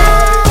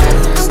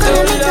life.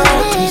 Still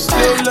love,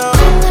 still love.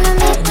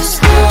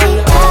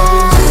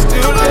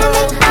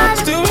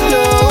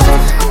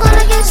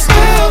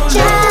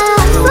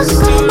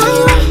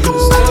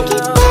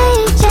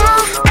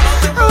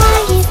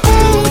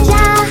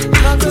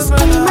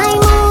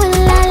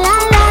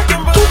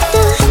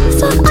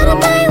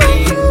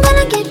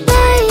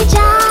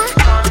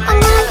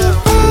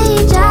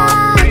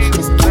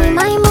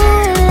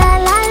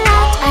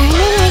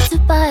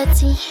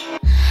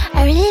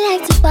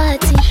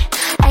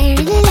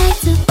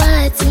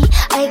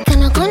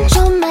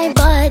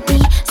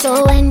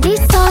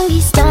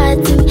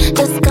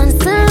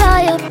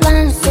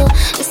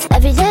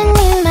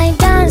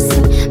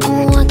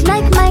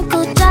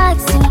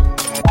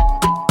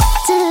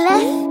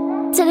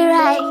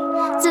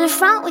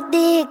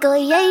 Go,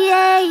 yeah,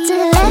 yeah, yeah. To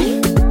the left,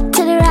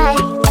 to the right,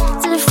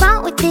 to the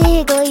front with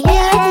the go,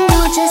 yeah. I already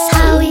know just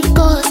how it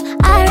goes.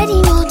 I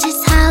already know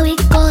just how it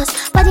goes.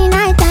 But the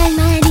night time,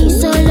 I need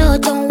solo.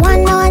 Don't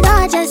want no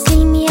other, just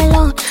leave me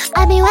alone.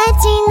 I be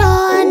waiting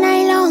all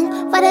night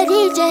long for the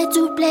DJ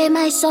to play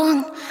my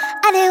song.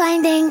 I dey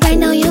wind and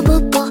grind on your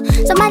bubble.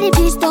 Somebody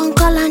please don't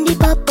call on the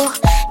bubble.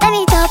 Turn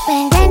it up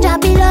and then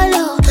drop it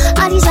low.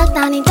 All this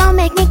lockdown, it don't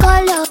make me go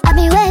low. I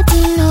be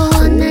waiting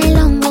all night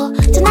long, oh.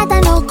 Tonight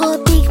I no go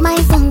pick my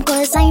phone,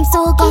 cause I'm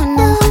so gone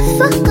now.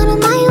 Fuck out of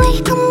my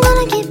way, I'm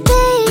gonna get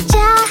paid,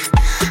 yeah.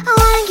 I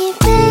wanna get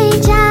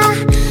paid, yeah.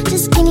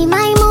 Just give me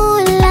my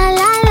mood, la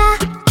la la.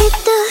 Get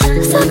the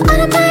fuck out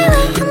of my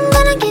way, I'm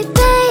gonna get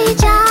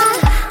paid, yeah.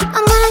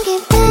 I'm gonna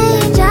get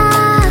paid,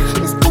 yeah.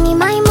 Just give me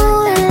my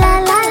mood, la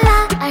la la.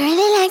 I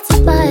really like to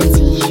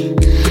party,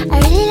 I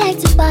really like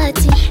to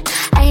party,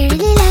 I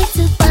really like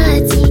to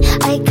party.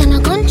 I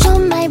cannot control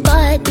my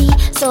body,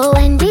 so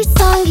when this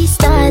song is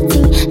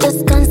starting,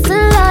 just cancel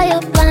all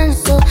your plans,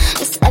 so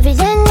it's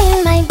evident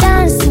in my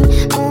dancing.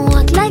 I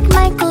walk like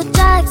Michael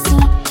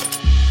Jackson.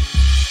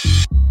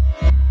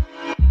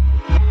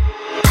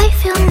 I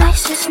feel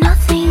nice, there's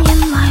nothing in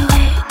my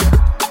way.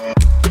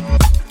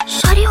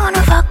 Shawty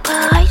wanna fuck,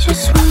 but I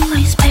just want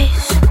my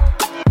space.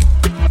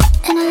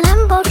 In a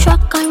Lambo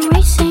truck, I'm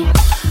racing.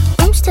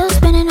 I'm still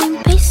spinning,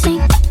 I'm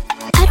pacing.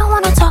 I don't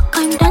wanna talk,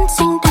 I'm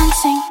dancing,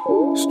 dancing.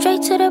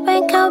 Straight to the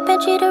bank, I'll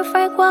bet you the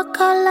frag, walk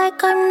out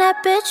like I'm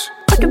that bitch.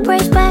 Put the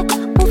braids back,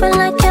 moving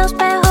like tails,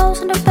 bad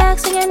hoes in the back,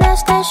 singing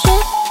that's that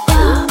shit.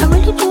 Yeah, I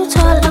really do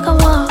talk like I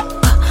walk.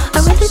 I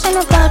really think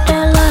about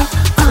that life.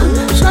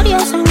 Shorty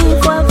asking me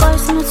for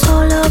advice, and I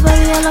told her,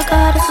 baby, all I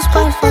got is a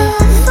spice for you.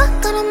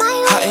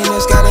 Hot in the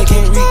sky, they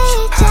can't reach.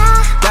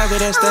 Dagger,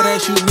 that's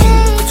that you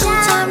need.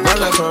 Run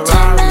like a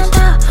Ferrari.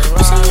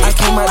 I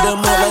came out the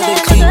mud like the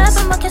cleats.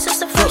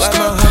 Look like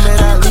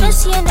Muhammad Ali.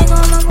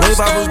 Wave,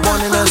 I was born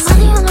in the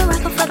sea.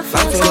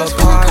 Life in a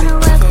party.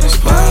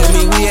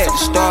 Miami, we at the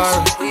star.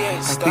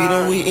 I beat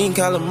them, we eat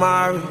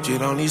calamari.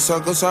 Jit on these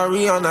suckers,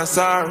 sorry, I'm not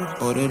sorry.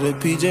 Order the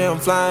PJ, I'm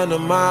flying to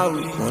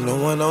Maui.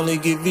 One only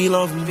get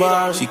V-Long from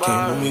Bari. She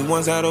came with me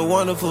once, had a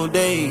wonderful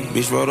day.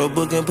 Bitch wrote a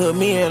book and put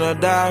me in a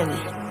diary.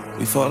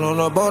 We fought on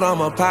a boat,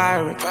 I'm a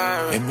pirate.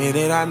 Admit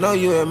it, I know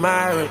you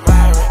admire it.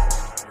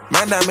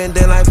 My diamond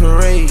then like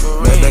parade.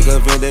 That nigga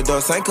vendor,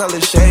 same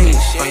color shades.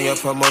 On your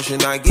promotion,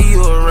 I give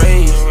you a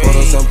raise. Put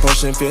on some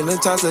potion, feeling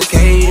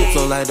intoxicated.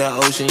 Flow like the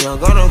ocean, young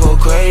gonna go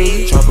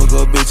crazy.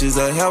 Tropical bitches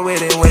are hell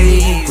with it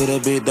wave. Put a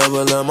big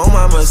double M on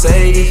my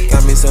Mercedes.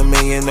 Got me some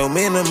million, no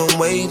minimum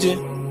wage.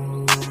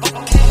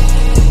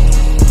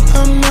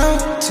 I'm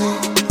not too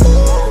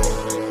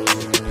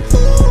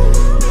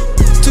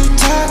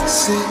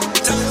toxic.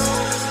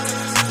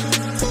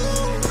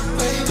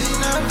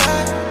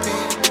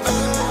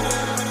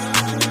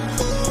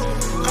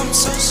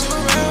 So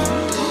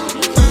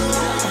surrounded.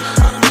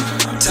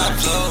 Top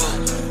floor,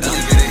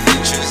 elevated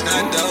entrance,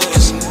 not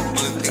doors.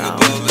 Only thing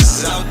above us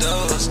is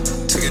outdoors.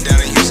 Took it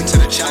down in Houston to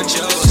the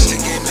Chachos. To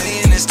get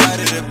million and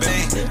started a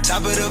bank.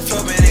 Top of the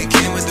floor, man, it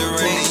came with the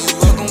rain. You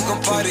welcome,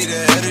 come party, the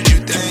hell did you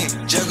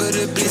think? Juggle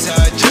the beats,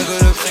 how I juggle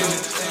the flame.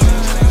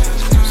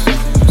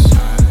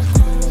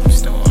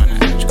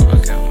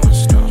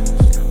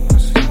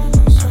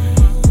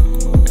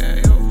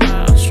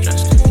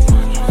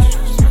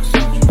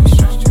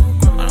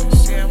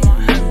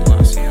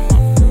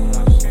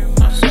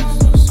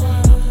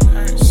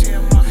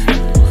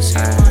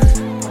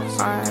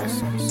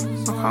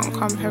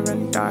 Come here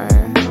and die.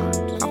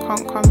 I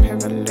can't come here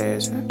and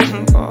laze.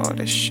 Got all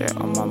this shit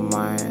on my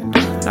mind.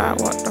 Like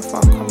what the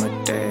fuck I'm a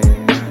day.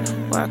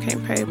 Work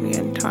ain't paid me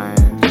in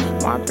time.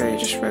 My bae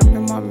just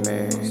ripping my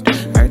mood.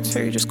 I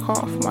too just cut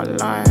off my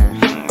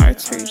line. I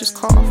too just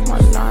cut off my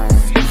line.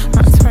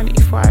 At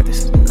 25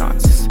 this is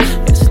nuts.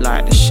 It's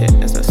like the shit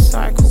is a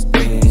cycle.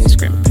 Been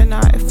scrimping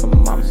at it for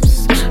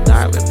months.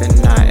 Like we've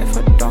been at it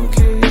for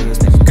donkeys.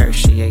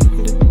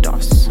 Negotiating the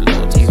dust.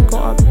 Lord, you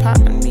gotta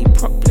pattern me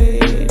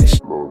properly.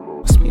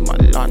 Must be my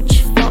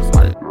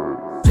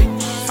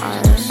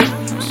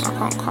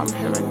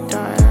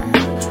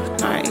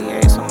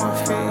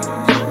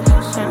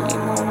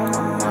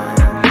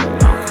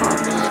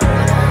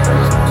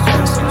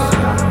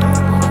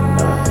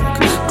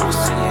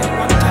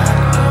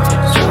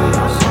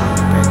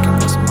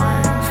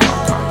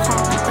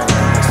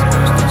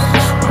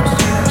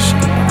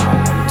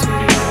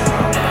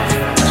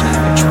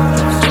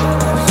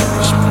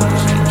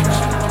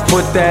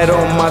put that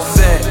on my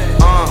set.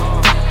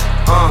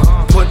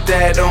 Put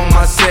that on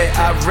my set.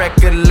 I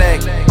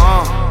recollect.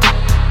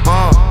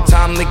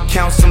 Time to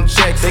count some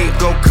checks. They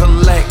go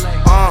collect.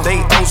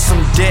 They owe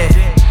some debt.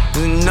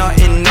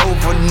 Nothing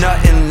over,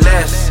 nothing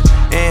less.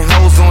 And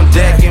hoes on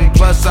deck, and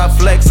plus I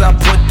flex. I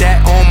put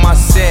that on my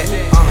set.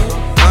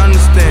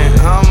 Understand?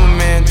 I'm a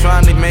man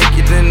trying to make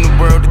it in the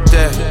world of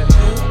death.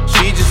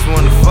 She just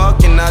wanna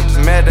fuck and I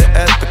just met her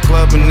at the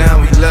club and now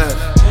we left.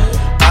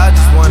 I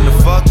just wanna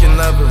fucking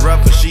love it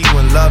rough and she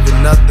wouldn't love it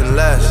nothing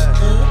less.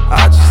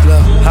 I just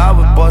love how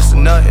it bust a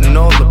nut and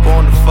all up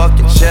on the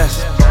fucking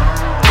chest.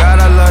 God,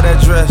 I love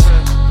that dress.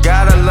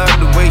 God, I love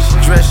the way she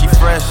dress, she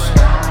fresh.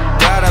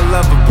 God, I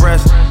love her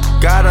breast.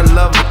 God, I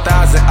love her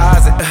thighs and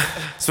eyes and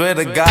swear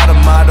to God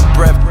I'm out of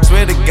breath.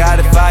 Swear to God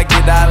if I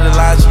get out of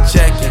line she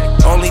checking.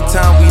 Only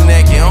time we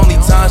naked, only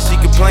time she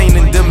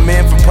complaining,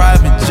 demand for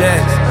private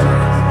jets.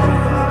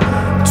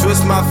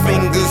 Twist my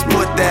fingers,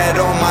 put that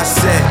on my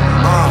set.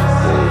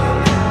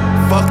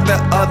 Fuck the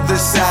other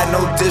side,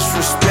 no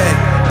disrespect.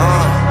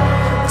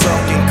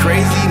 Talking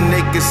crazy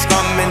niggas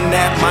coming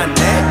at my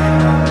neck.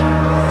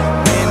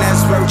 Man,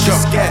 that's where you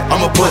scat.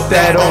 I'ma put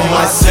that on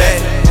my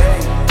set.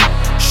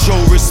 Show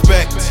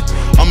respect.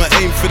 I'ma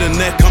aim for the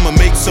neck, I'ma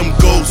make some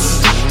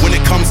ghosts. When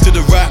it comes to the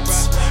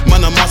raps,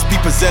 man, I must be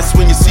possessed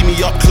when you see me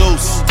up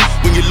close.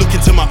 When you look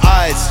into my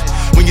eyes,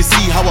 when you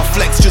see how I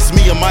flex, just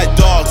me and my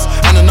dogs,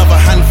 and another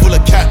handful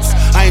of cats.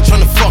 I ain't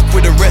tryna fuck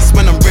with the rest,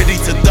 man, I'm ready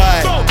to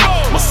die.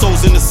 My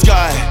soul's in the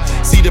sky,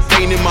 see the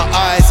pain in my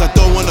eyes, I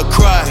don't wanna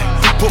cry.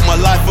 Put my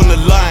life on the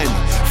line,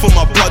 for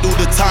my blood all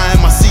the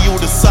time, I see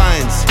all the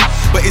signs.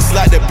 But it's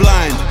like they're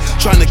blind,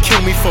 trying to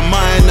kill me for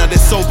mine, now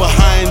they're so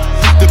behind.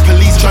 The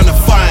police trying to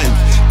find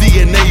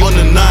DNA on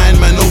the 9,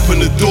 man, open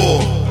the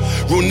door.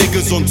 Real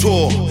niggas on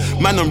tour,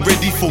 man, I'm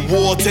ready for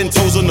war, 10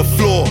 toes on the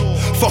floor.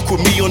 Fuck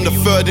with me on the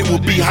 3rd, it will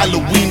be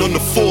Halloween on the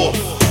 4th.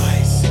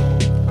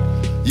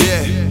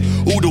 Yeah,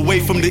 all the way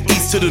from the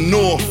east to the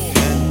north.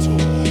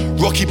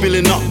 Rocky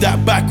billing up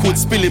that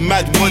backwards, spilling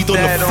mad weed on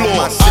the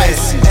floor.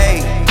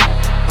 Hey,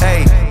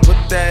 hey,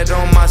 put that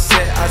on my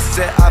set, I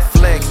said I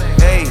flex.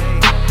 Hey,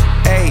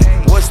 hey,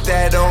 what's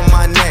that on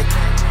my neck?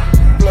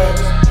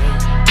 Flex.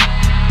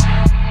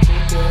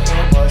 Put that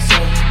on my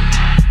set.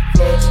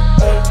 Flex,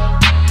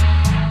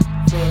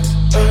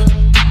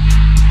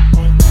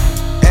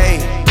 hey,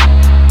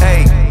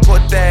 hey,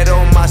 put that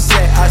on my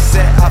set, I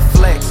said I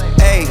flex.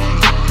 Hey,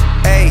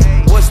 hey,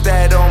 what's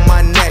that on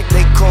my neck?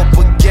 They call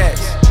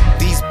baguettes.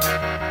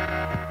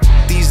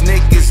 These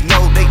niggas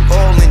know they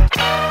all in.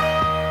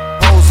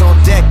 Hoes on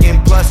deck,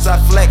 and plus I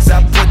flex,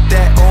 I put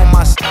that on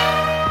my.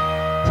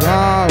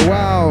 Wow,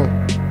 wow.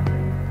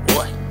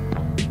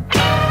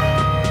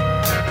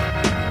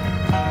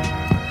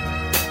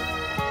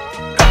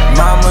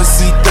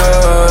 Mamacita,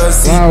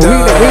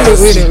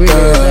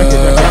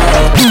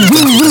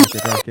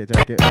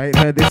 Jacket. I ain't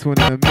heard this one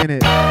in a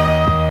minute.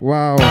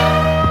 Wow.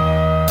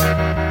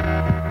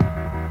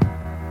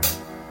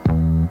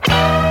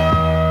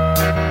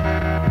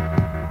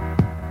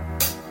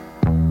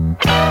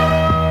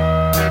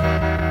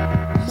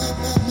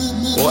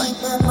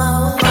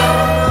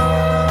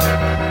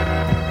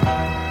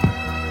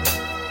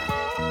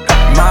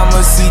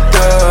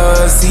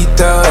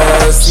 Mamacita.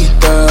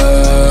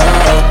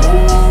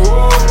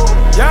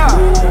 Yeah.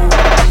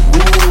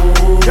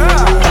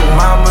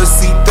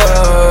 Mamacita.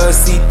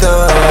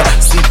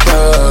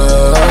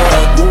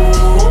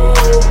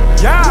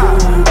 Yeah.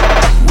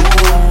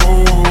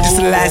 This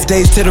the last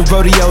days to the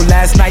rodeo.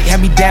 Last night had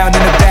me down in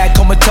the bag,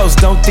 comatose.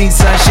 Don't think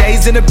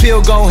sunshades and a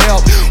pill gon'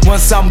 help.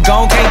 Once I'm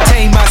gone, can't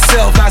tame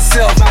myself.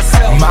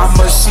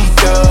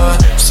 Mamacita.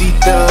 You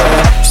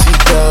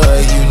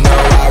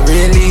know I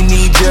really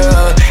need ya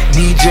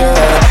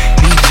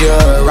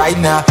right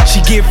now.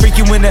 She get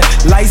freaky when the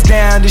lights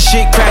down, the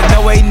shit crack,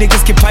 no way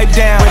niggas can pipe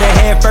down. With her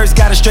head first,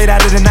 got her straight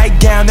out of the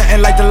nightgown.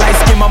 Nothing like the light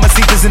skin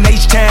Mamacitas in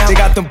H-Town. They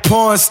got them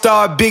porn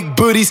star big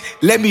booties,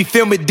 let me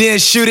film it then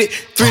shoot it.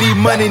 3D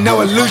money,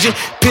 no illusion,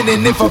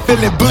 pinning if I'm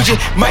feeling bougie.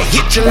 Might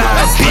hit your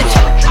line, bitch.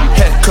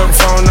 Had to come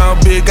phone all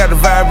big, got the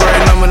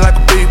vibrating on me like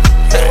a beep.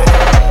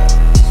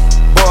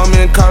 Boy, I'm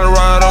in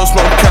Colorado,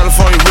 smoking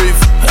California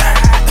reefer.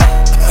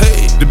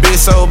 Hey, the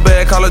bitch so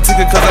bad, call her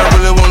ticket cause I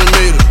really wanna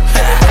meet her.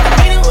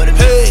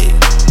 Hey,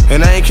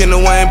 and I ain't kidding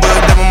Wayne, but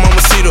that my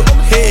mama see her.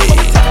 Hey,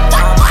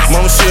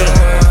 mama see her,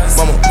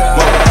 my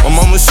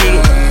mama see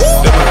her.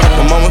 That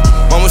my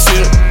mama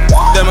see her.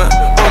 That my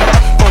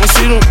mama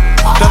see her.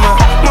 That my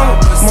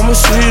mama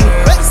see her.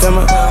 That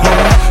my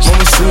mama see her.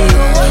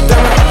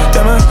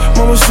 That my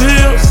mama see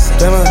her.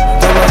 That my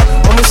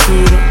mama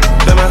see her.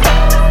 That my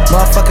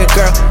motherfucking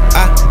girl,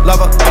 I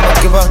love her, I'ma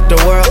give her the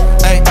world.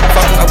 Ayy,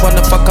 fuck her, I wanna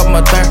fuck up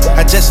my third.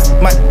 I just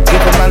might give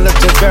her my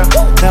little girl.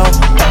 Hell,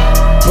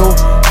 no,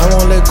 I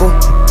won't let go.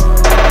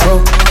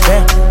 Bro,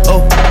 damn,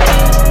 oh,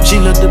 she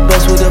look the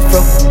best with her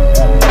fro.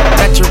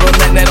 Natural,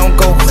 that don't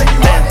go.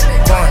 Damn,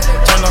 fun,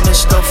 turn on the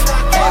stove.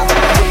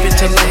 Whip it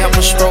till I have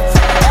a stroke.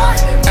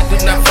 I do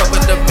not fuck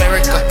with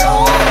America.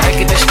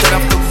 Taking this straight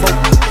off the boat.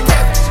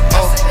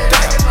 Oh,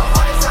 damn,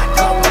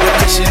 your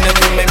kissing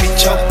never made me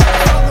choke.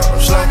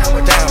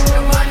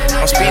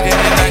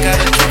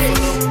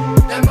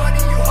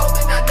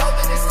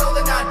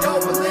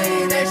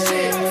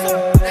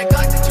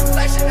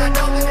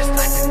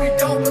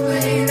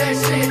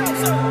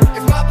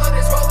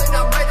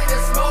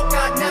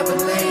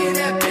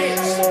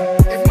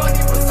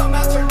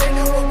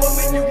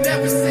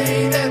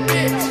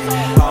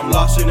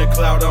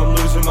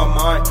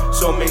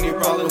 So many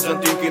problems, I'm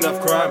thinking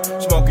of crime.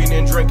 Smoking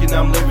and drinking,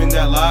 I'm living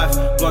that life.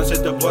 Blunts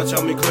at the blunts,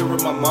 help me clear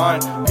with my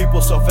mind. People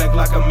so fake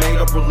like I made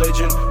up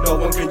religion. No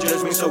one can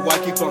judge me, so I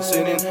keep on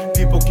sinning.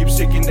 People keep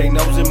sticking their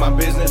nose in my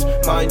business.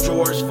 Mind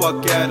yours,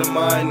 fuck out of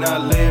mine. I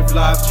live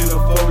life to the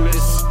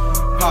fullest.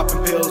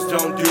 Popping pills,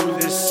 don't do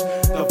this.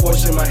 The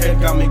voice in my head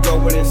got me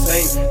going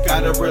insane.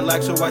 Gotta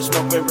relax, so I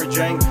smoke Mary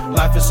Jane.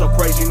 Life is so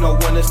crazy, no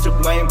one is to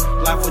blame.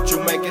 Life what you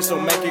make it, so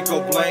make it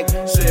go blank.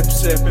 Sip,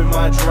 sip in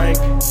my drink.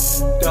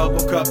 Double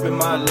cup in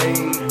my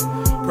lane.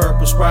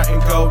 Purple Sprite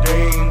and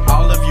codeine.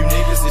 All of you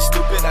niggas is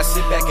stupid, I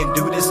sit back and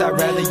do this. I'd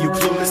rather you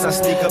clueless, I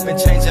sneak up and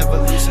change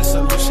evolution.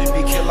 Solution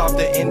be kill off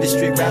the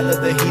industry, rather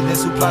the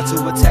heathens who plot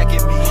to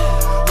attacking me.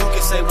 Who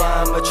can say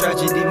why I'm a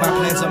tragedy? My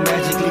plans are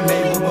magically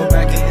made with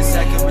miraculous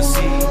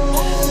accuracy.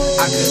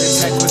 I could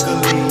attack quickly.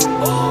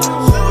 Who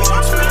are you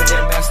to with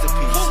that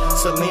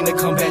masterpiece? Selena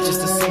come back just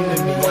to sing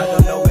to me. I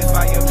don't know if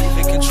I am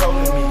even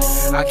controlling me.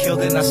 I kill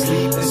then I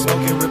sleep and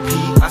smoke and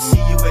repeat. I see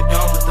you at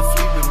dawn with the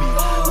fleet with me.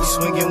 We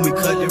swinging, we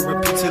cut and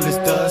repeat till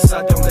it's dust.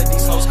 I don't let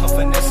these hoes come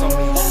finesse on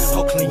me.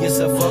 Oh, clean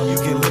yourself up, you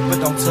can lick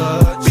but don't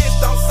touch. Bitch,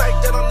 don't say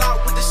that I'm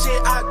not with the shit.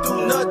 I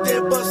do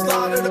nothing but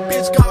slaughter the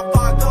bitch.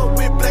 Godfather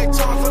with black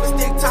charms on the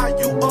stick. Tie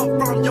you up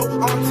from your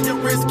arm to your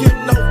wrist. Get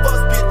no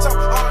fuss, bitch.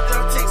 I'm hard than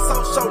a tick, so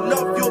show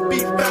up. You'll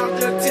be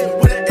found in a tent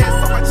with an S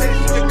on my chest.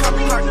 You can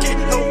copy like it.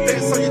 No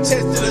vest on your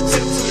chest. To the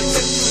chest, to the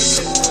chest, to the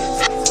chest.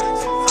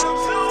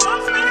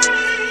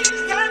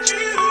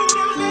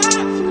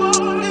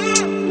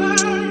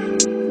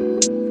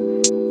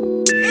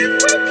 If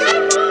we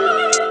can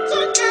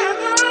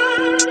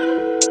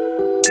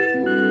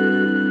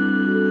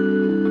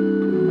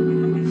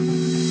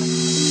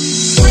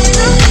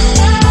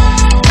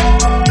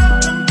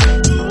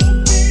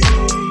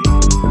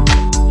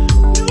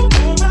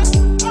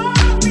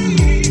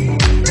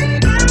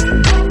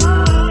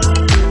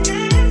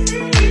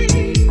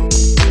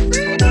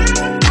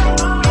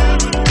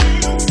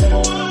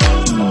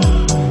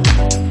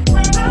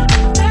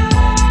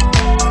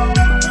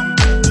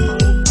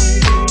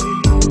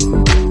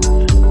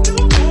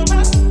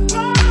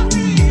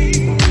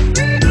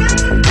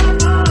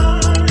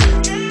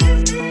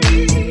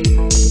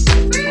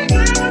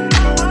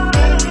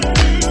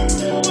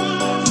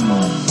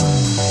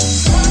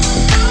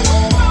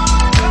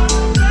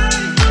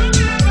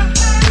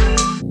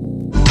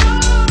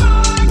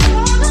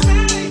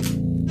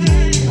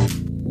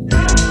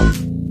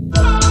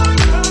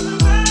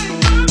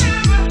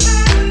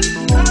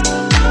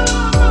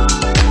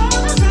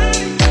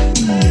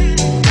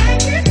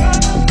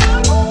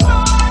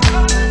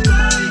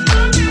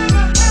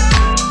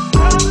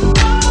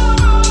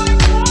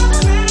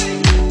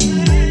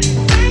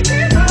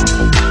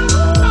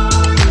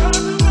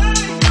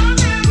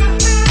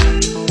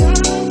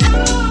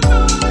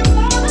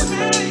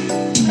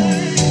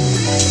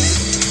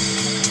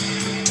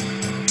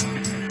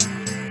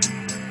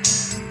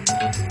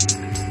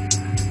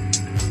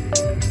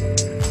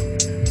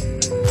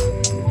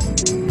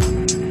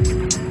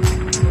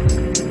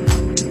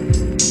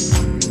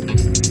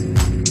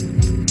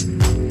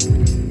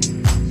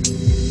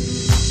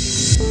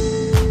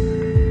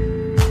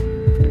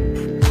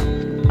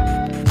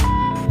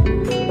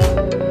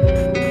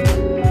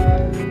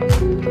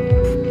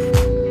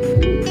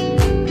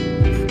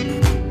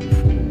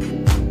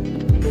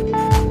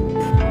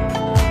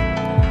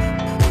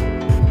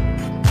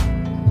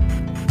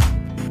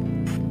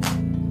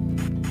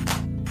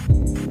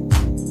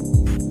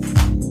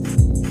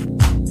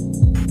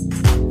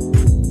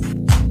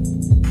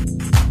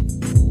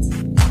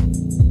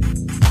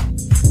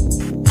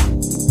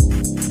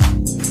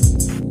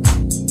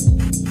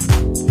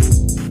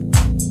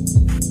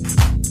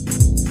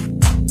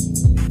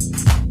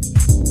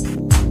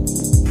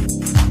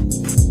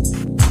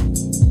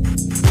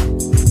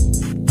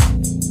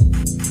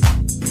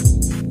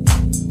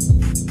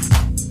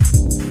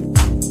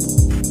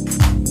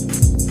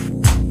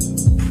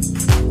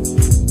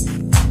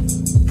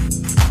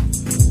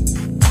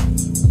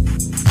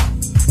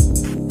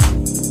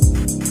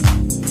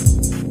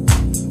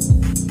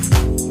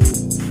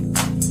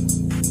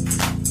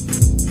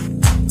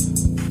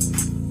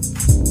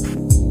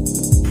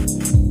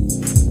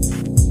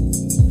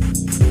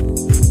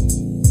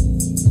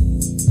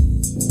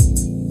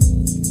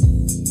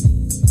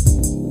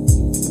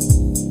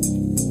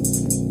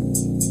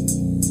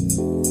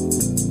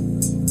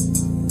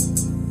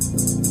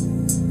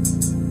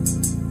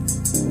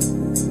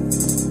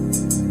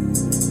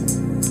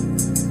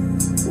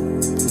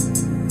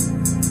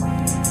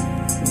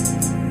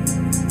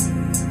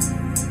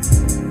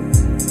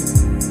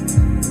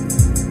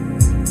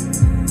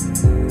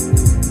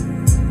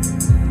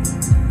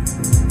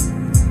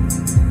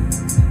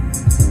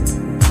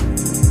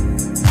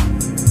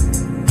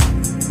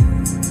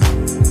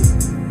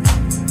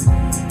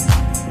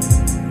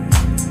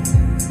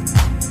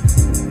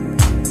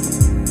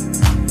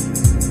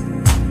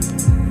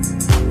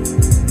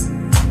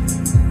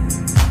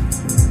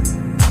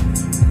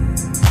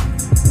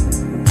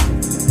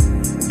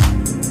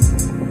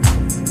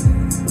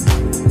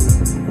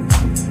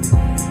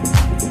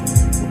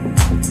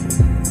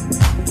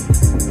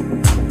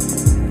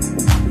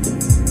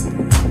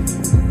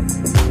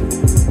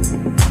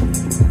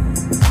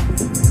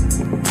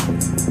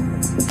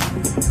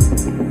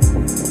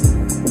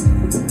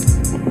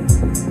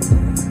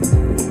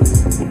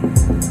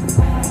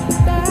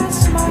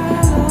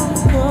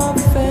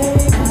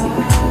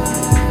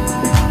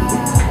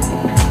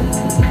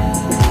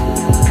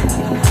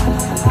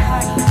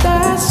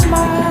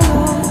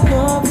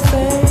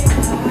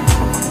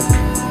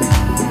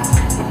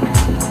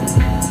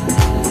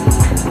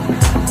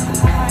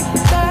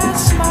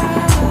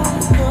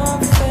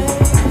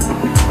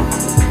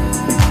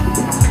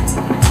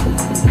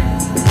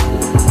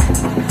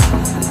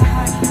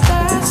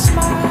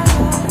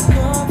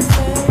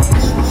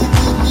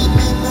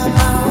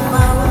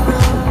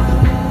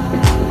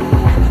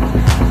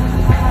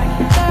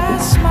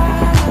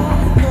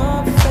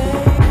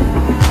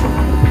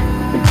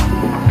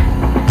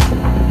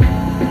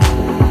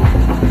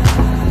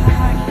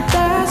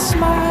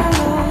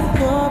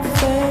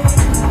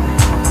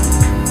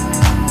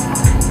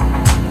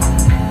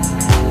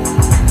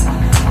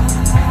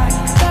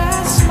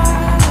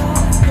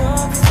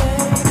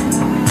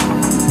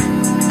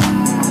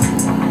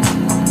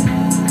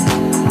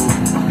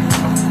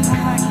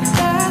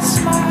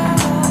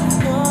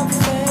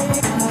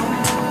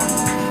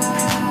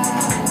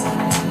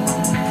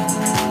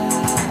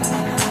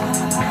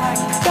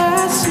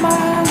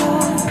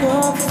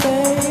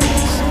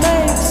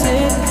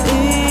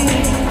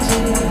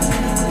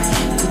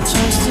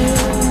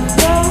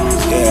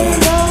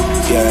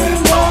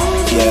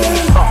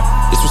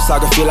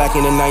saga feel like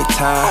in the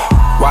nighttime.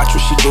 Watch what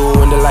she do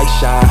when the light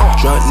shine.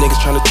 Drunk niggas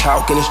tryna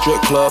talk in the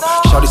strip club.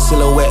 Shorty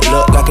silhouette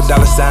look like a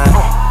dollar sign.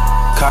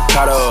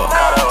 Caught up,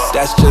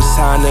 that's just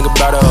how a nigga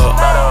brought up.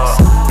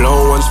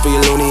 Blown ones for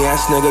your loony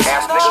ass niggas.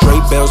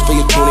 Straight bells for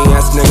your toony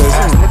ass niggas.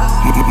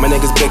 My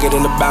niggas bigger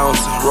than the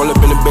bounce. Roll up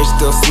in the bitch,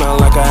 still smell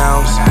like an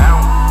ounce.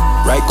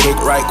 Right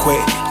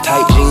quick,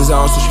 tight jeans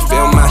on so she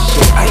feel my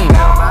shit.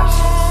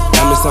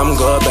 Tell me something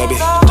good, baby.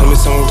 Tell me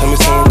something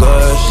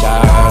good,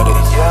 shout it.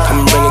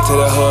 Come and bring it to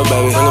the hood,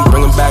 baby.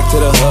 Bring it back to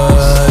the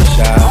hood,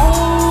 shout.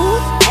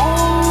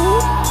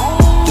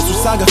 This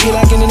what saga feel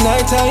like in the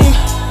nighttime.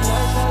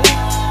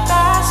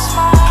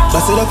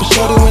 Bust it up and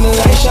shorty when the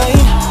light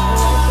shine.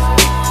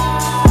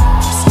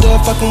 Still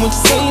fucking with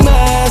the same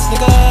ass,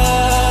 nigga.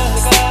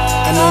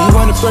 I know you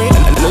wanna break,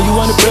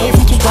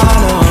 from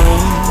Toronto.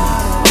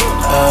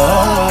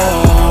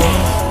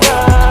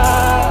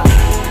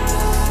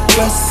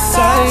 West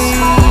side,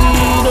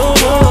 oh no,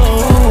 girl.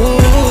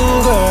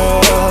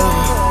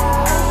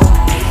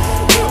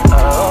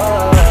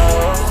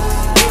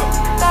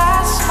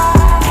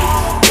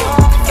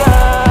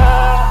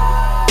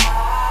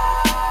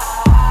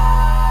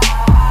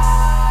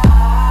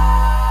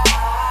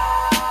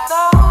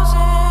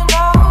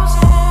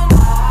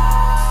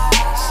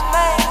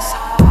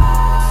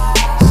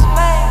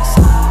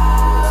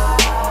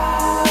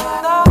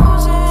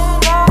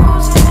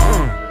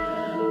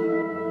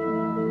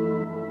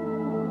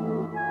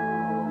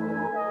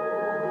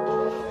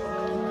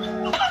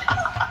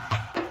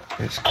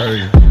 It's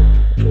crazy.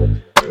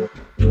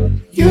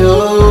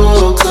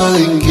 You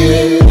couldn't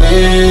get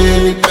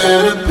any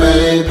better,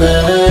 baby.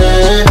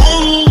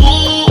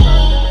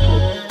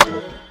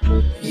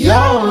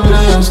 Your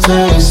lips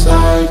taste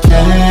like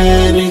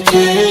candy,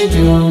 can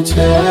you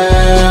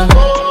tell?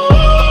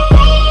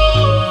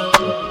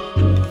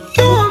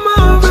 You're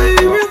my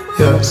favorite,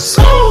 yeah.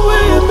 So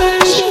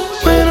impatient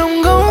when I'm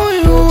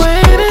going, you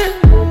waiting.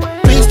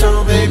 Please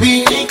don't,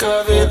 baby, think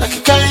of it like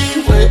a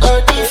game with a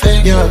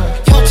defect, yeah.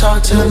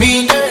 Talk to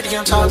me dirty,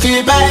 I'm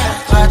talking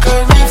back like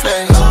a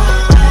reflex.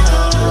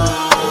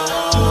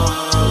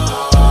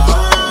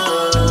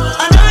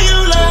 I know you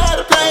love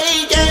to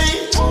play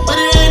games, but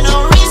it ain't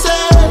no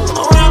reason.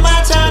 Around my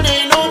town,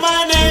 they know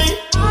my name.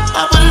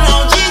 I put it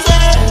on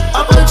Jesus, I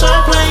put your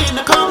plane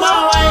to come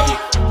my way.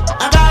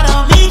 I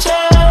gotta meet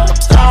ya,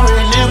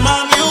 starring in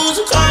my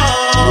musical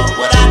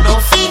without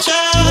no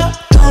feature.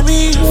 Do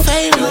me a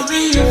favor,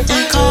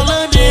 and call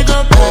a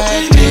nigga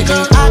back,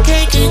 nigga. I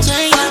can't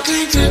contain.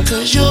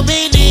 Cause you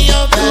been in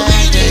your bag.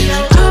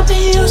 I'll be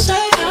your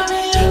side.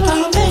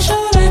 I'll make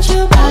sure that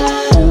you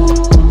buy.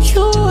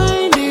 You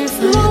ain't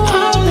different.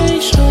 I'll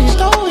make sure you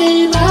don't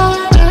leave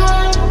out.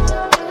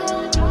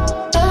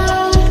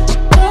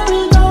 There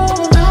is no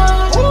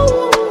lie.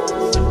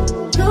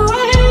 You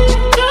ain't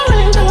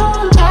no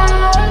lie.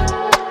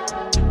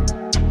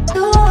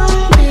 You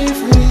ain't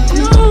different.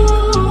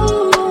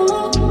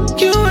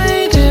 You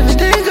ain't different.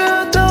 Think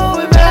I'll throw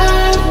it back.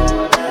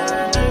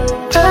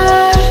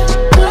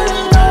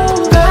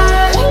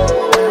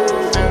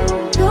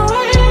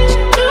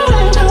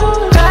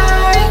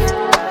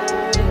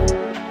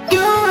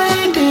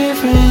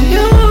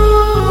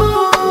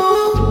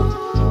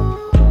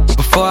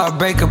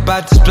 Break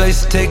about this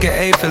place to take an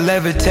A for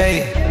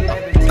levitate.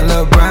 A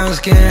little brown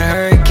skin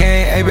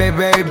hurricane, A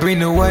baby, bring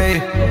the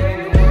weight.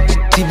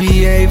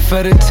 TBA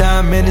for the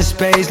time and the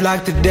space,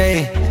 lock the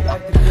day.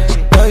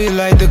 Know you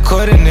like the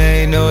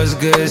coordinate, know it's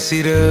good to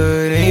see the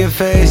hood in your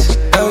face.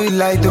 Know you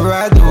like to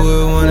ride the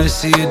wood, wanna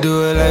see you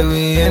do it like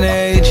we in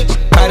age.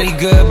 Body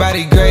good,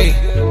 body great,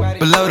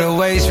 below the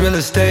waist, real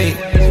estate.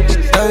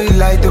 Know you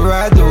like to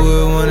ride the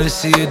wood, wanna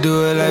see you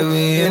do it like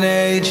we in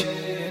age.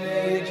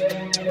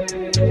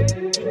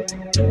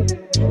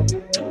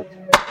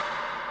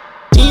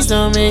 Please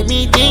don't make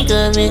me think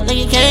of it like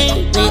you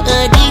can't with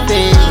a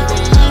defect.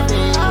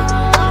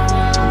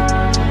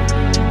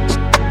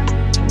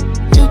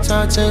 You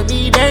talk to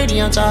me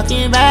dirty, I'm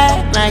talking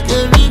back like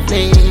a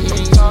replay.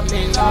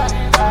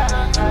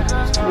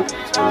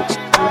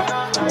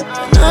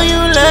 I know you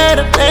love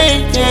to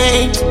play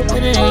games,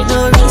 but it ain't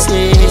no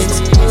reason.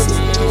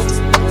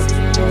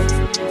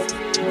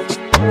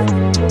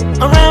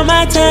 Around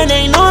my town,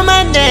 they know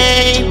my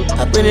name.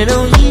 I put it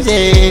on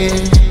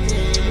easy.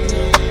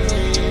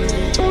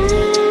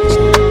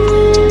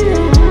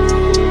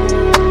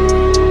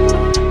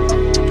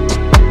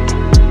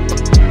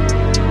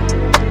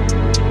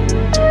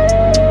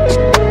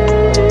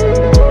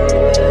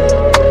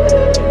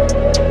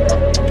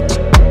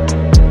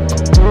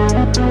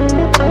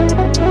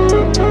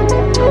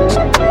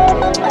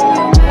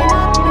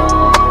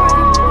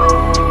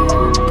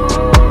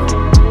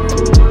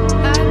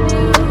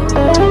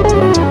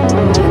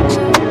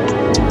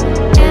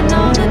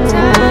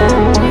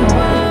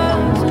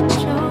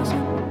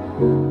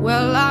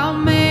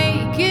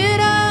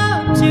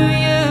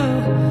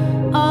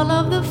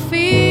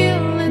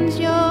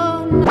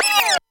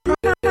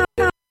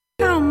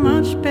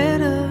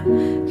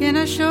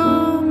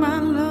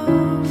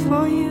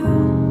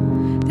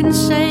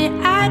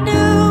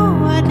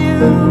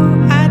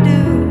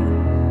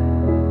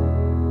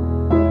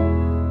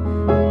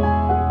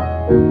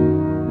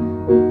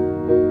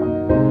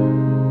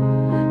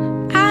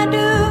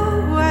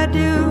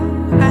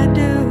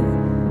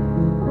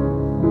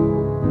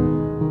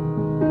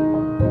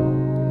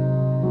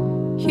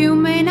 You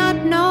may not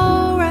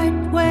know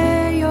right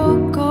where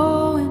you're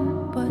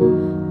going, but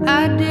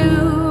I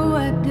do,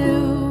 I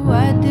do,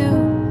 I do.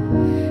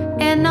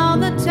 And all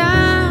the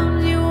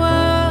times you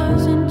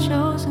wasn't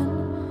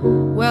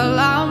chosen, well,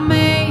 I'll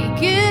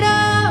make it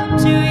up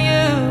to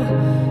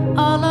you.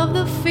 All of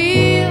the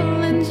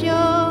feelings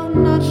you're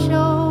not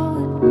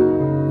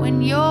showing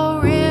when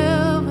your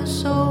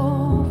river's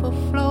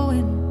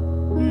overflowing.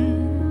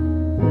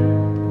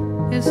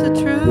 It's the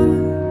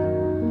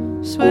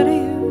truth, swear to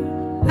you.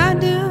 I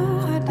do,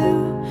 I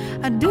do,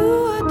 I do,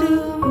 I do,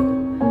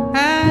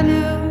 I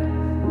do.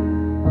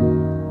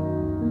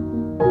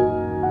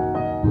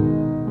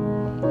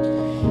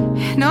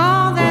 And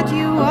all that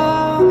you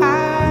are,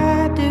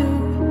 I do.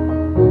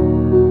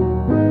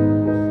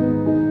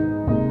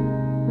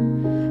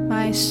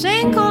 My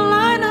single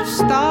line of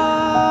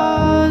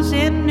stars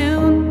in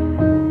noon,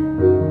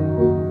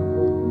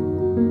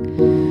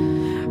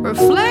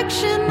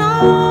 reflection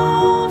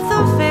of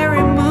the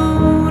very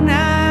moon.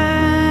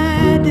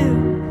 I do.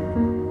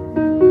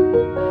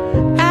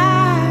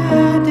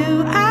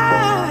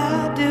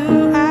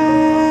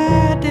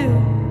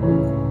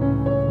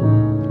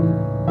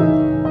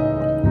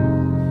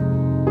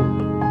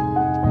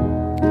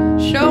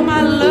 Show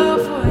my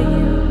love for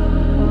you.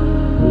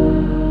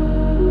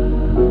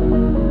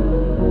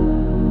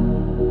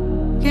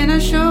 Can I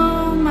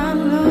show my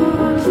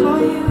love for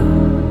you?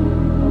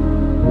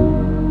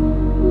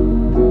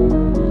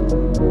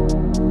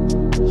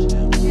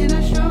 Can I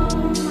show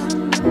my love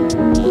for you?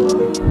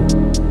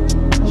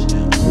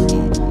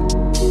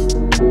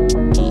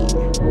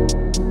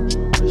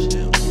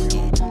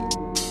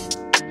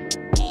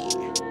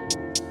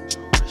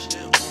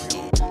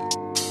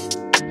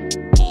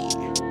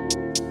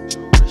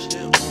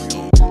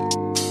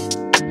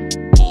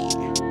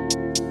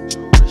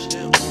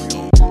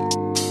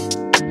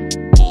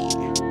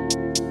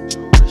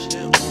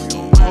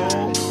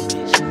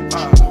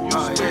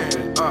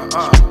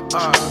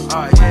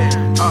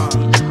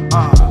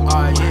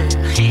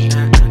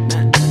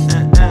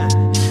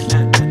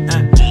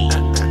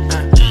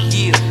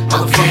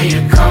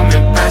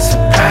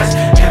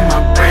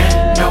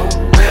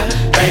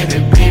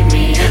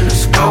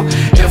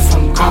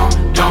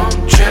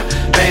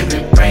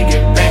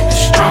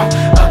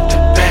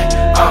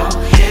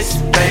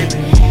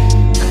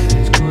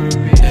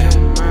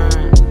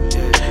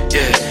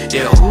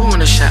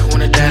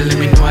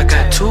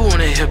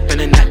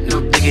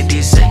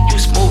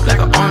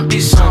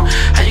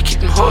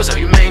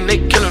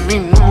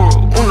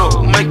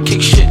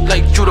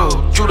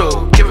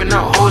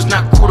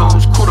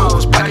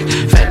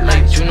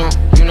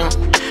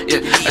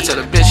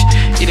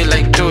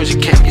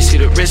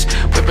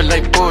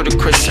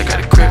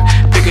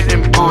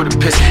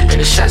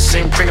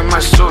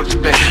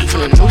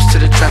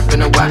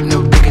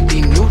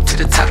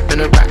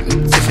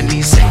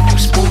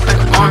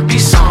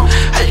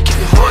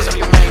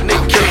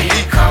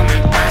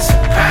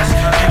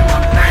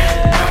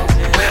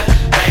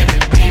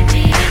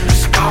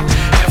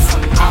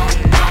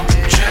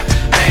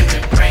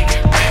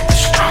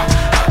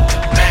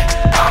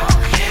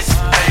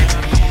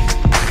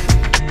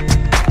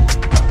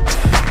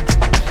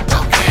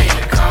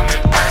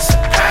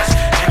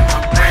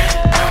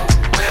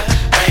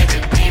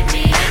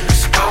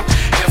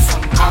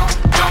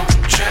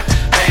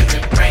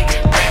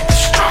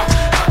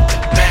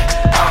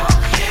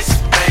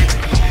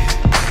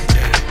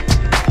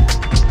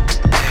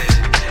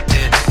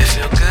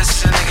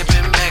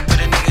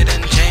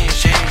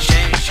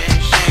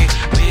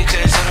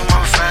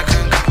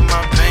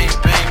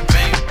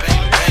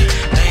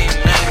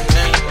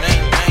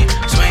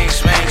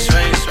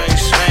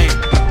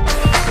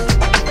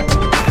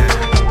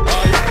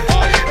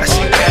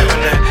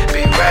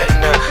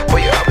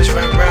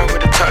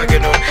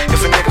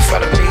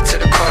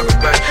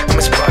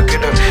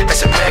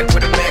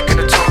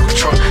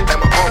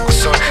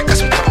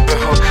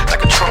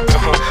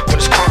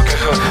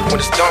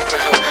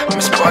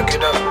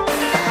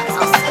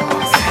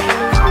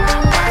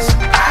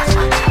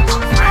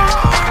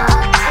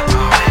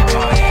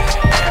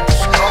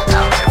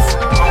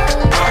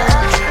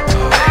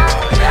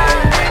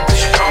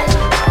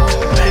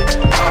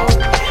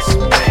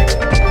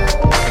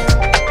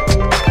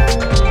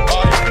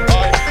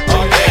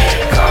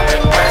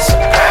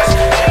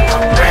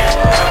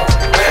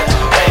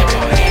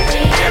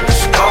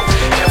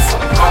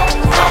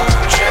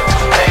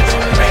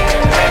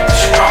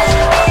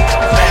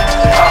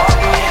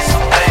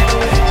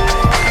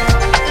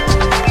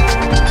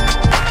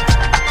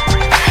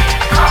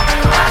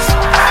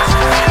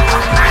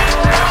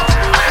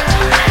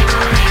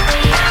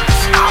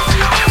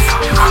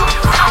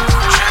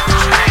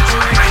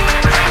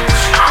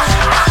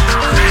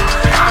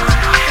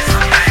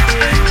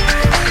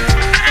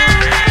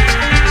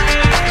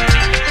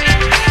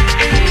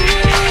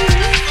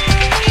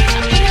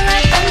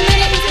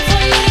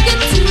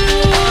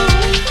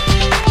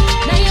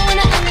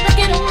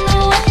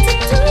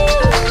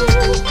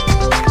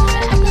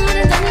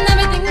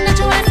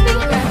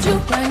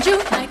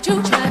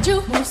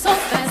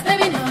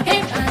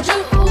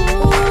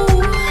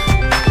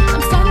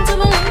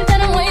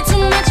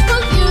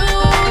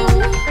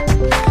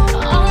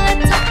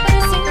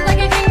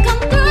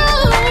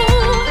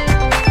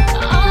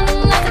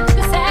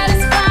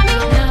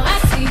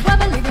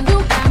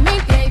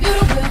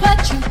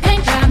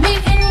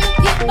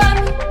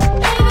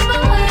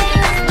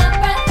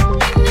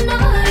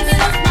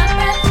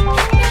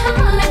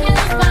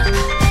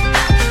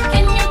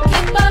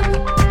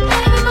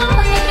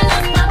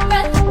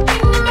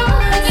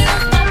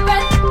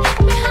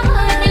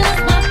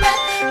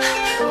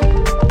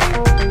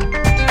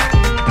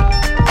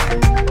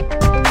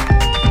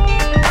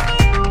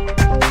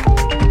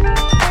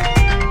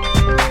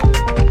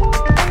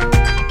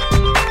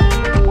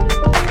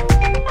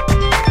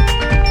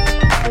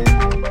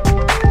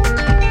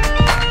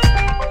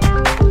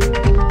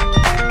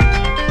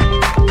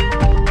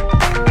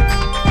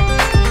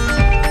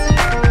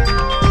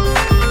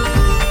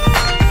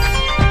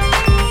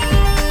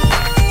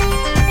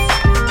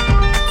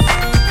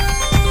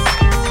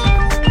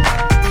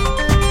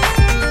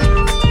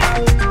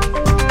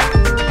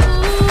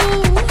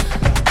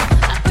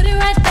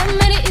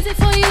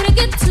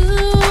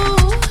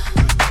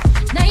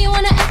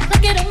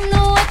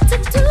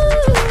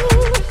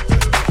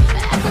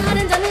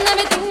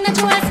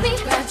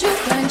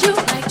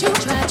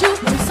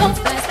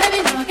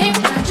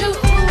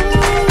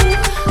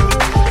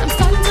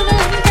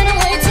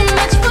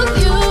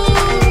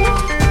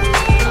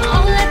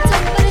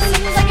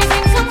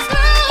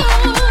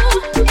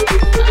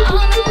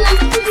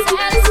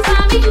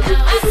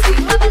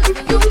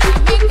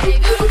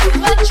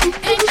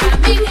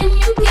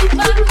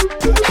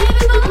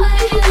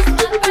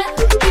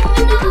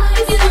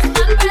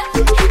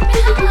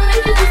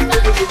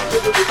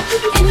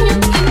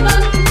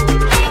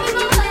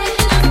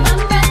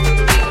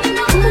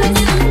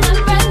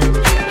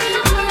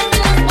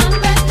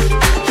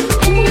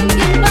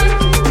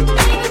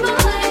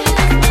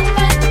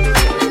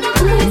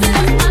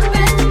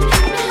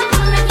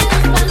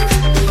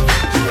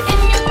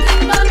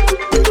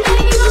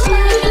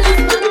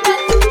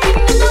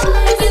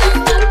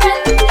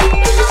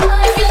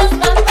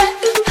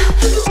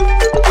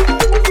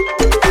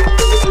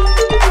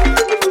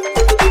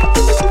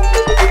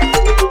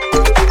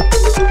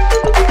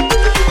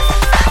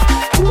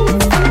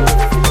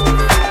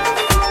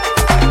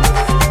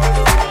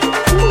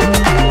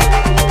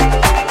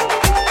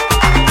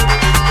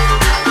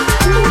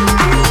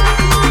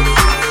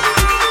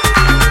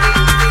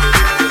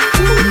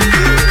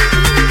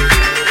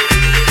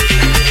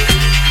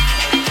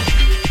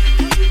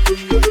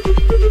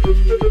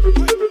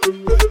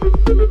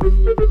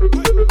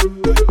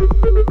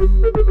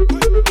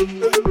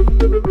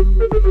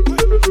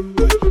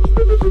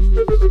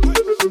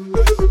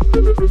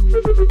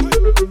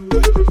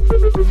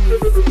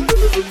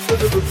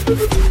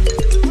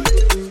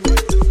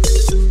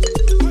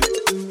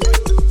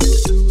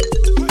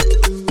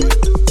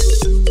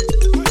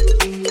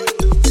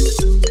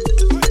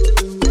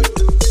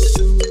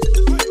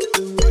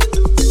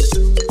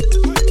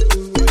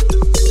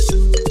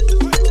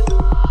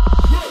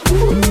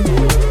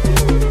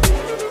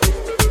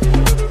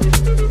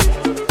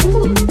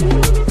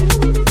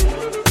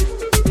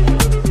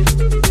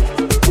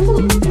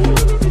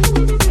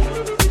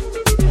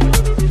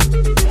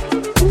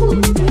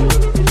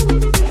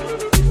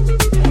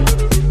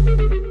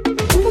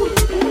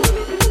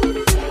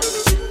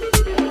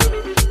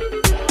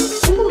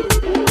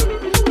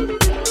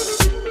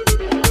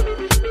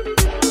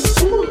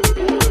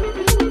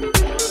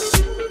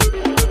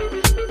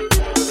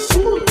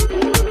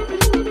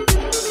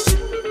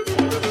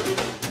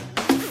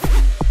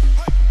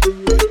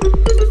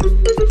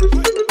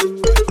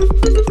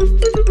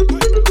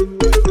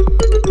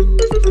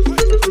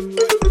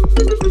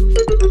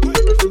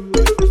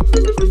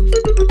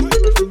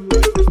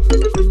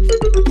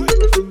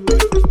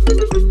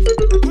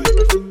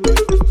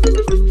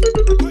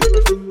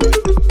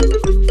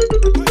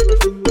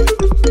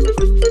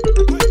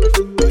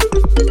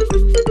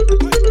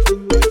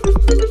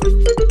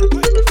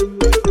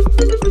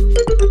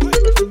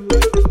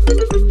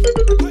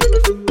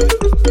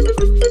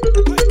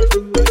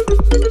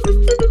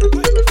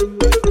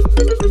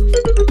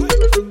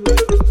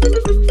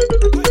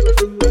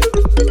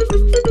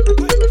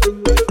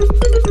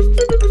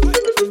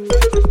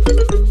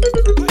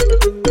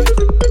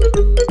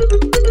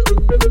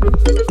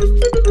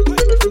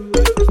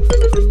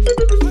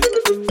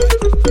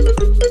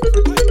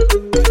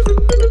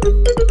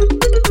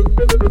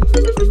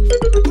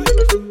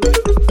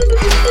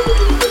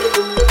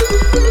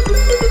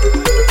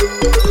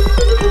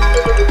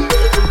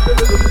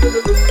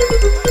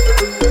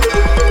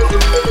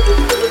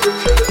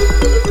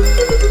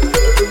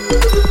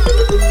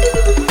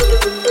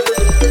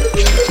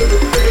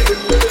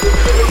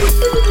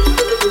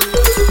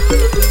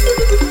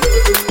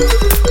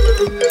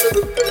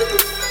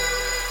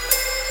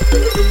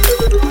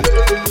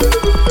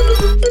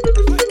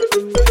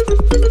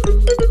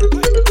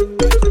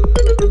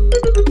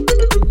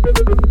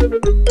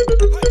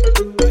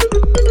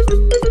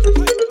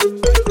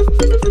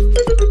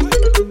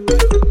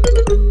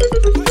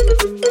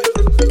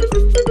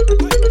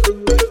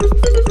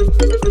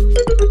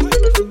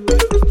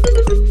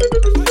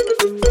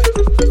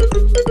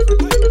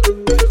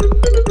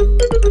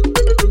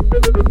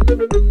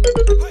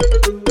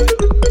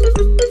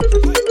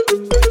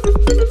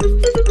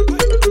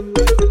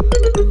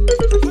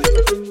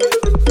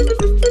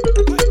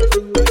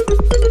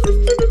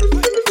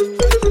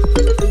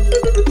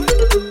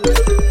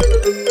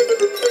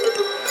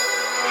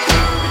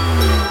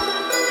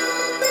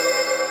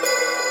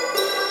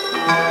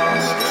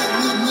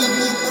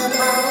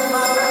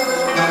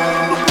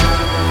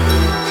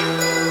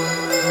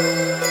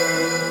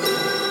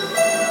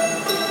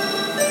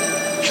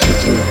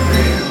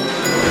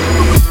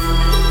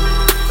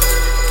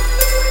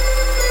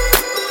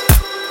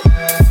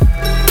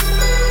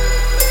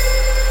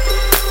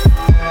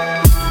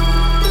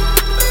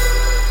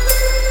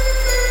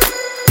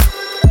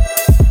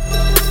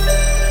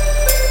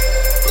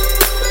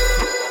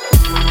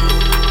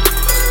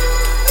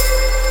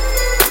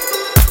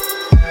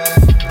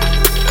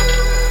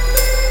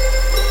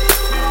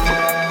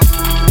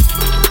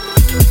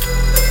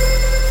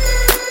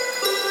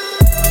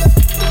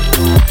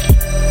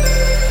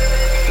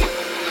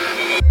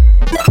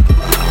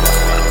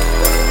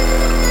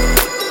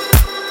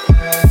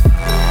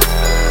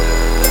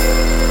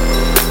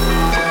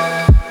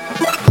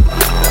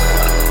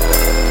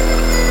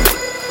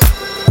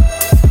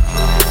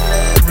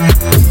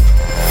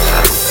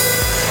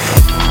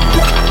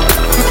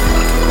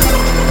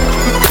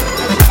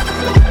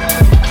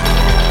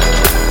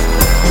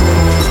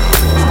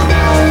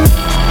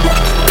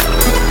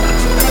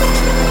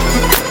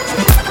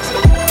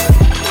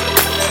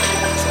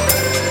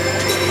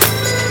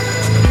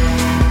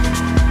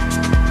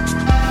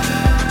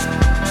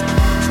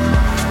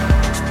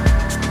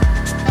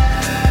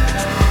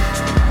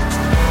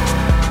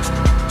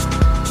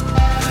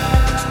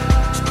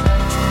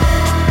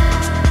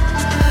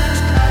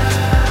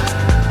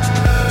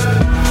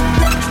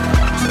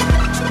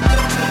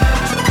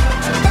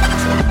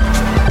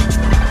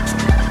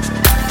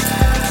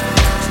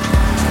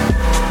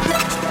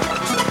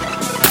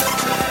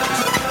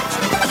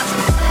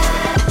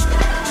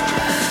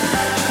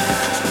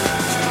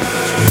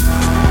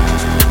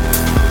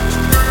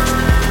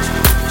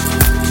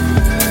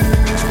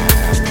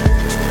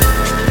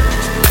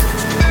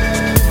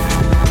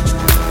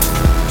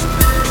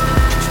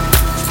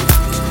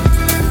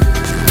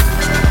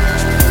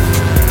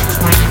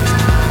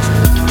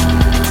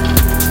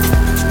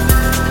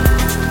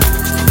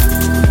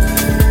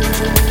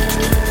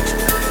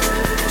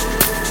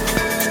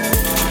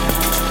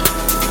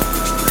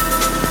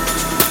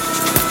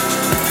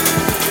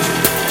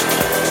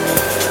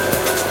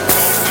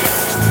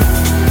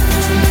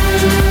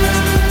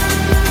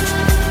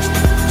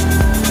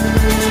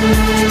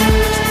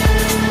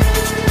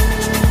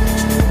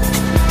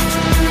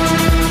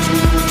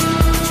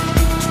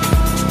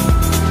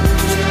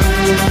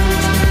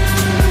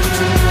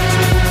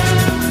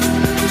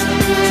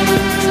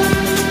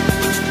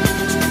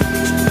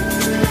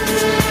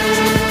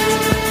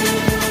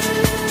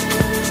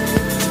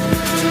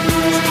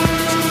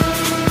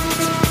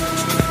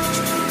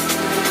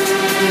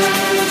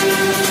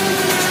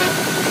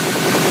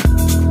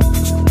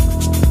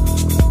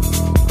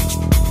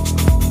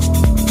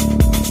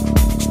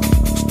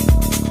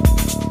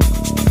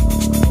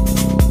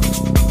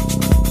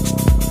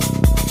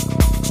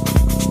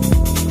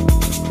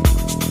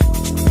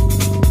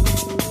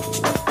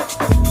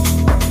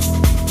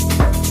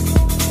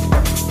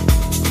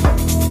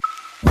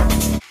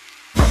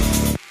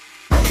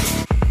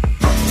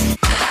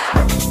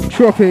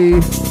 Troppy.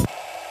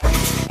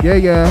 Yeah,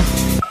 yeah.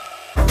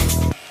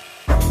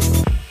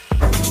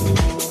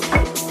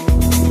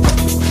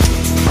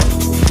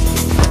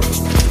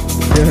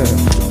 Yeah.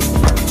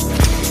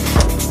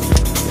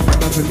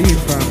 Another lead,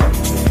 fam.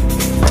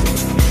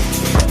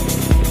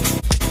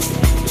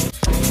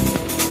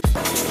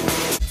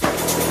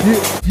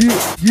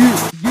 Yeah.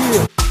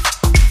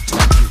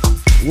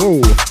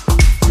 Whoa.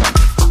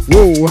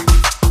 Whoa.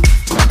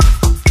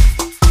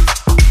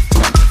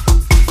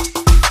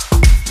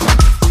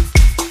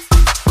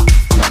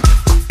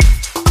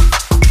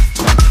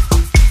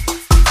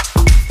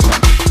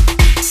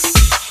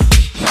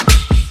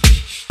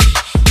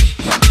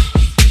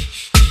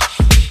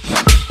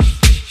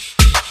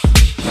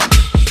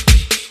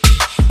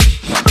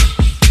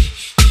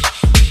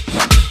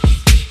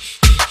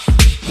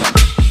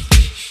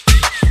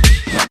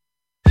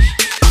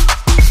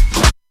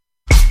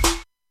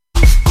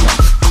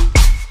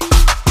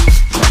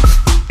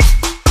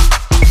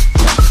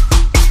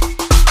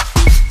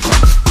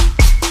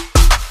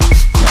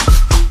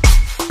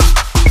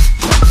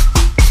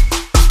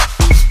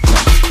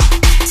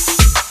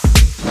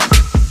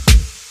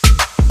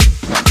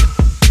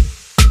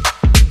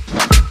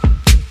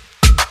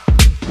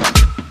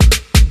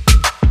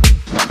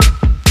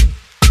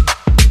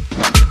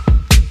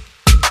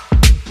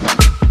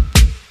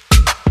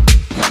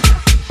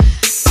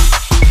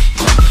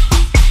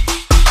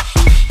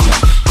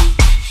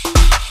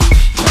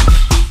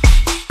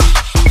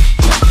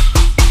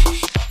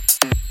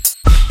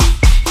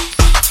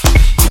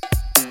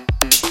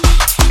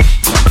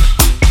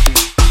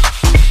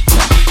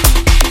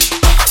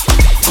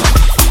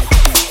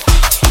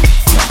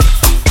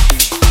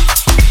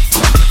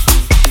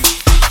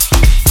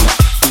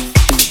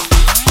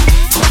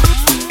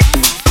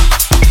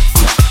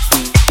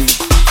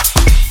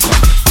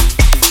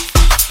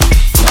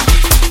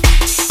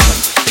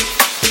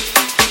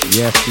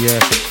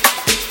 Yes.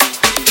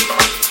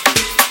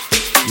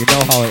 You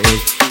know how it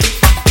is.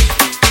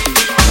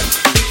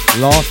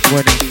 Last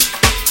 20.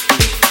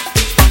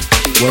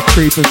 We're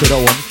creeping to the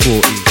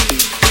 140.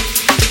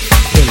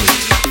 Killing.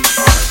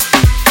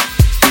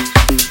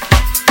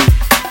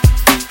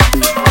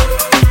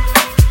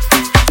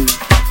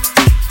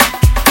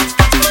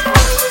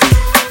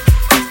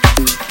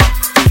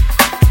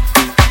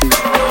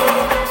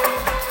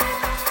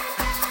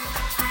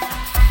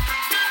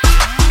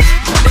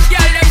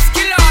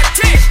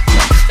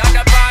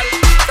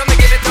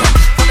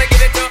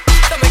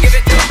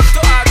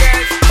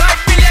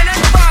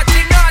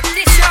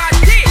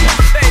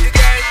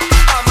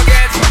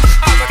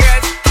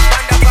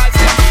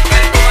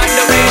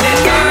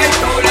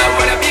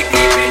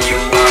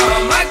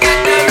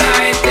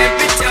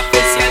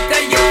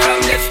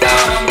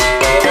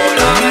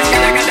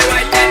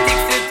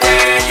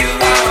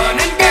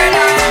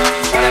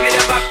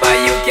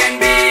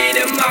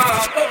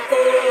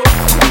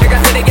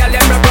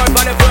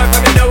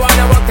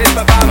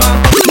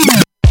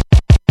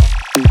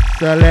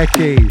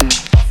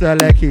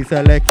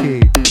 Seleki.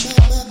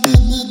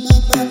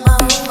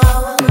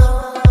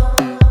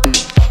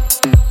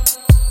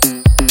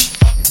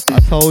 I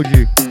told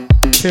you,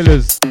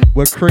 killers,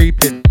 we're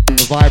creeping,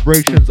 the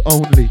vibrations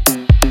only.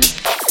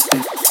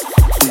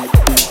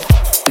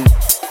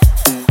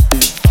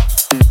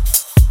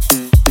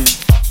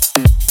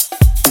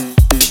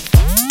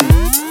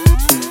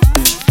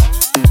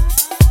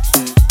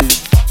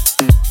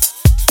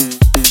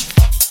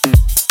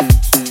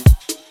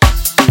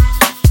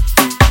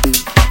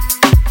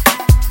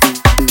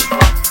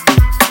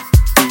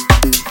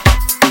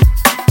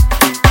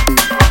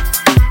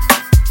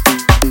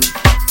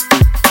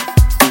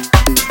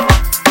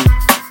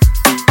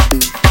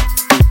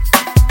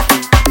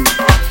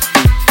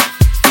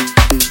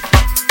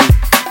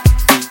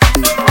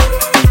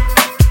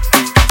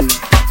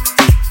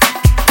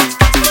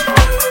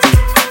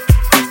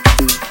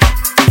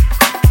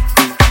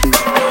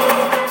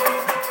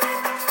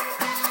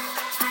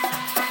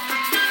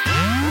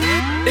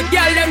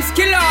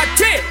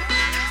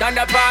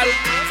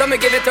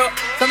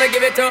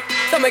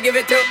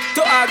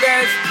 To our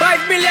girls,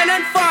 5 million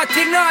and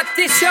 40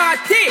 naughty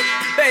shorty.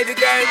 Baby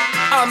girl,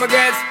 all my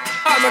girls,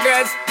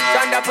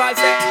 Shonda Paul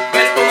say,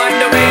 well, I'm on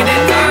the way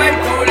this time.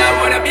 Cool, I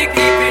wanna be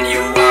keeping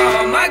you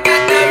warm. I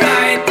got the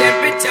right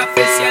temperature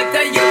for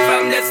shelter you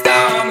from the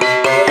storm.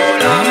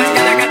 Hold on,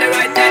 girl, I got the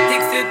right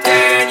tactics to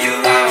turn you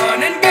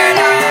on. And girl,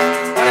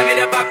 I wanna be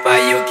the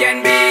papa, you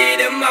can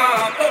be the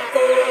mom.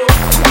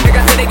 You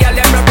can see the girl,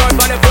 them rock out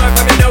on the floor.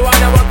 From you don't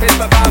wanna walk this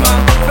performer.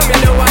 From you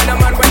don't wanna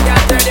man when you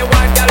turn you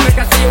on, girl, we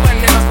can see you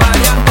when them a fall,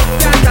 yeah.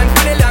 Can't stand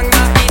for the long,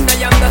 no eat no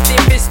yam, no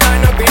steam fish,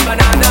 no green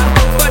banana.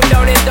 But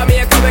down in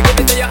Jamaica, we give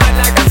it to you hot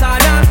like a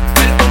sauna.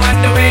 Well, I'm on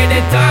the way the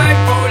time,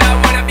 cool, I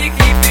wanna be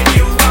keeping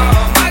you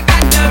warm. I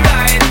got the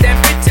right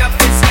temperature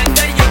for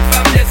shelter you from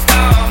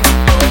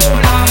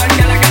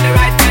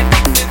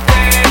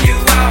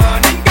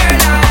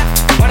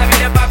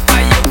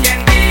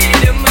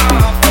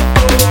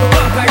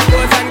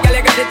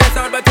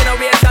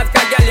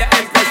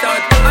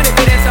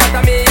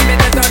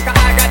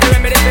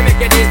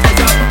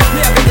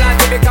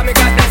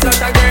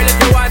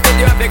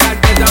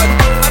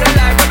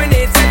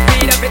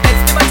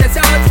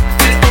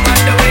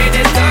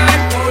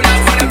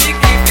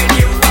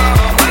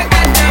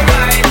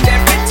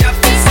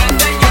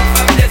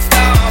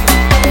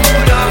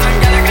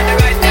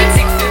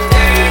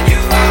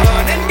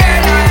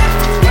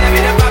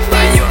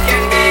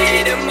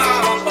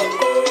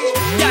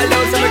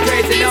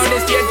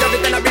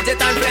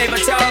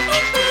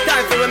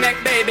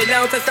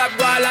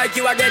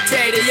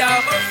yo.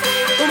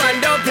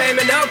 Woman, don't play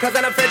me now, cause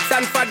I'm a fit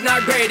and fat,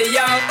 not greedy,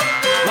 yo.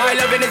 My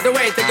loving is the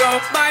way to go,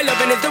 my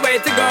loving is the way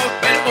to go.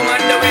 Well, woman,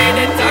 the way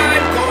the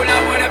time cold, I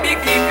wanna be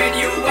keeping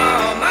you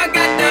warm. I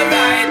got the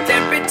right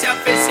temperature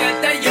for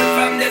shelter you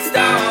from the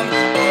storm.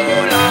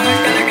 Oh Lord,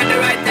 girl, I got the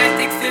right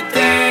tactics to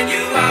turn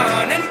you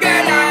on. And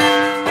girl,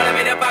 I wanna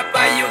be the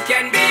papa, you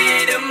can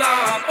be the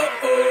mom.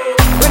 Oh oh.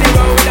 When you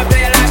roll with a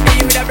player like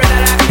me, with a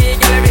brother like me,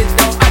 girl, there is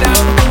no other.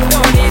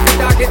 No need to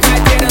talk it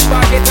right here, the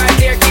spark it right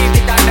here, keep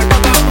it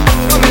undercover.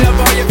 Come in love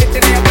how you fit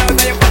in your blouse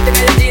and your cut in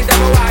your jeans,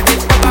 I'm a wild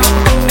discover.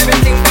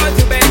 Everything goes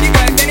to bed, you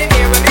guys can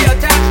hear when me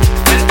attack.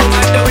 Well,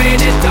 woman, the way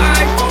this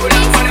time cold,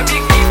 I wanna be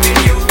keeping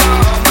you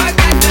warm. I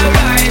got the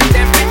right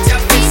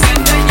temperature to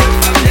shelter you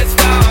from the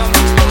storm.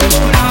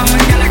 Oh Lord,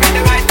 girl, I got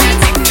the right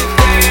tactics to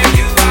turn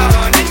you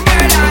on. And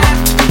girl, I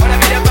wanna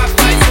be the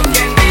papa, you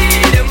can be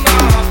the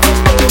mom.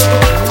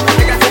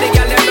 Like I said, the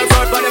girl them look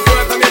out for the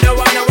floor, from you don't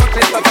wanna work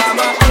with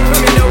performer.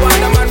 From you don't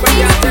want a man when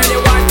can't turn you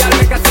on, girl,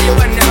 make I see you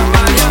and never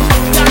call you.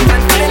 Long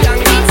and for the long,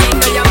 not eat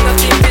no yam, no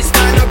steam fish,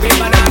 no green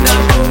banana.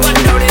 One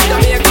down in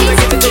Jamaica, we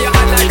give it to your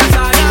hand like a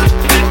sauna.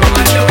 Well,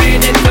 woman, the way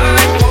the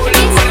time cold,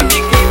 I wanna be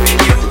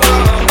keeping you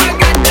warm. I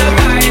got the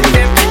right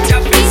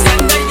temperature to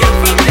shelter you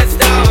from the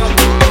storm.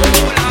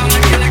 Oh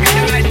Lord, girl, I got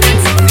the right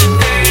tactics to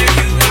turn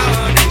you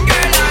on. And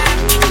girl, I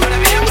wanna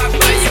be the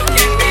papa, you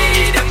can be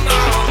the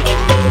mom.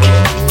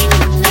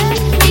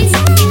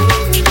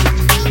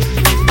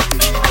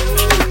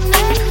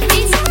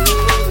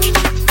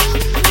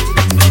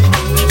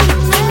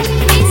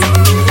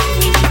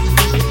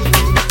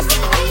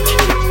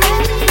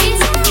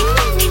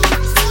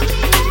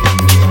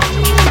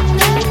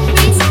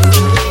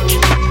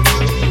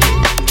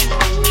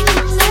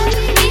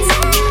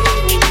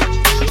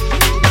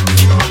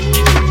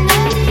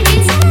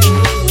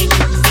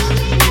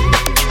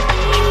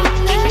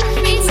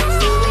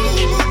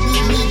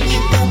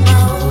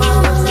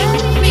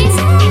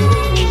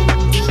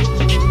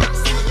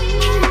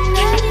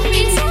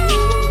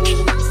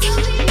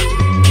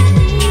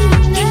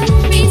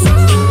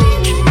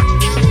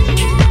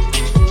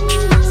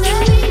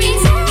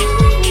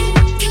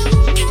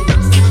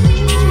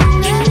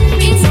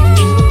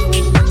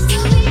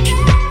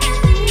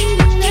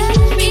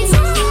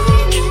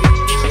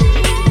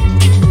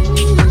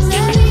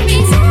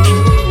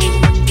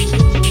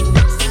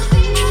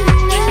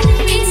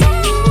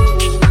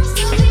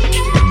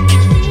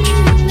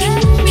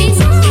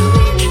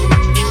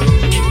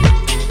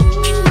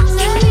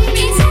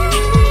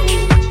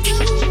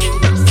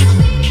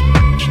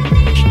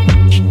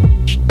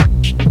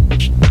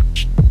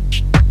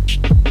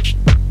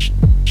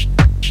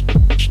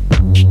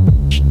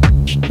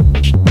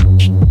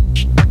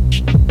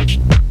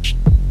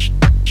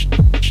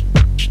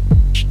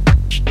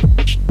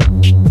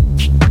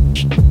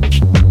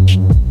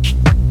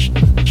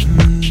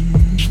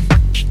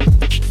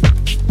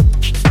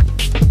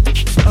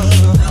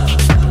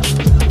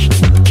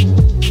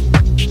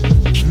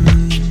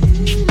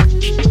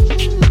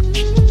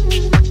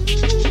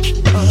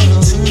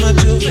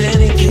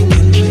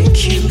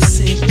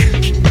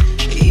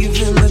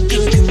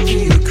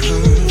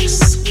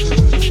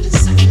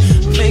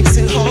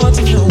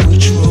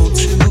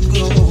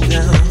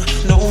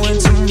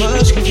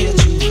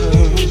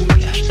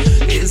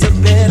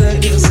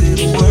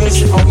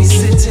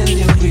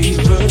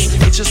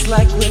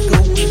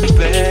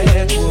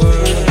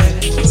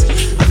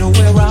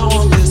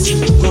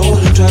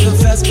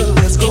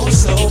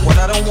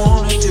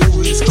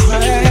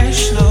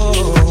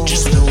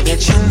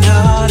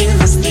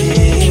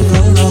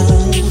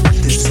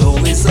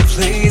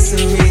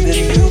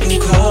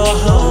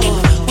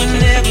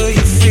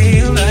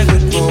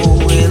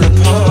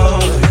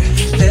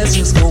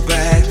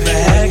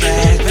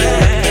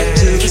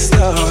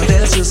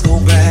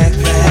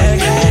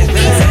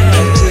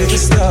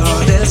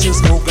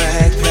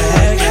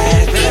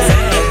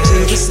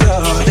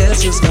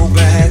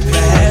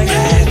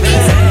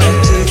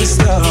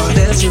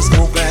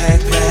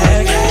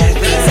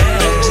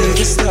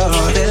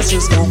 Let's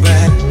just go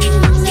back.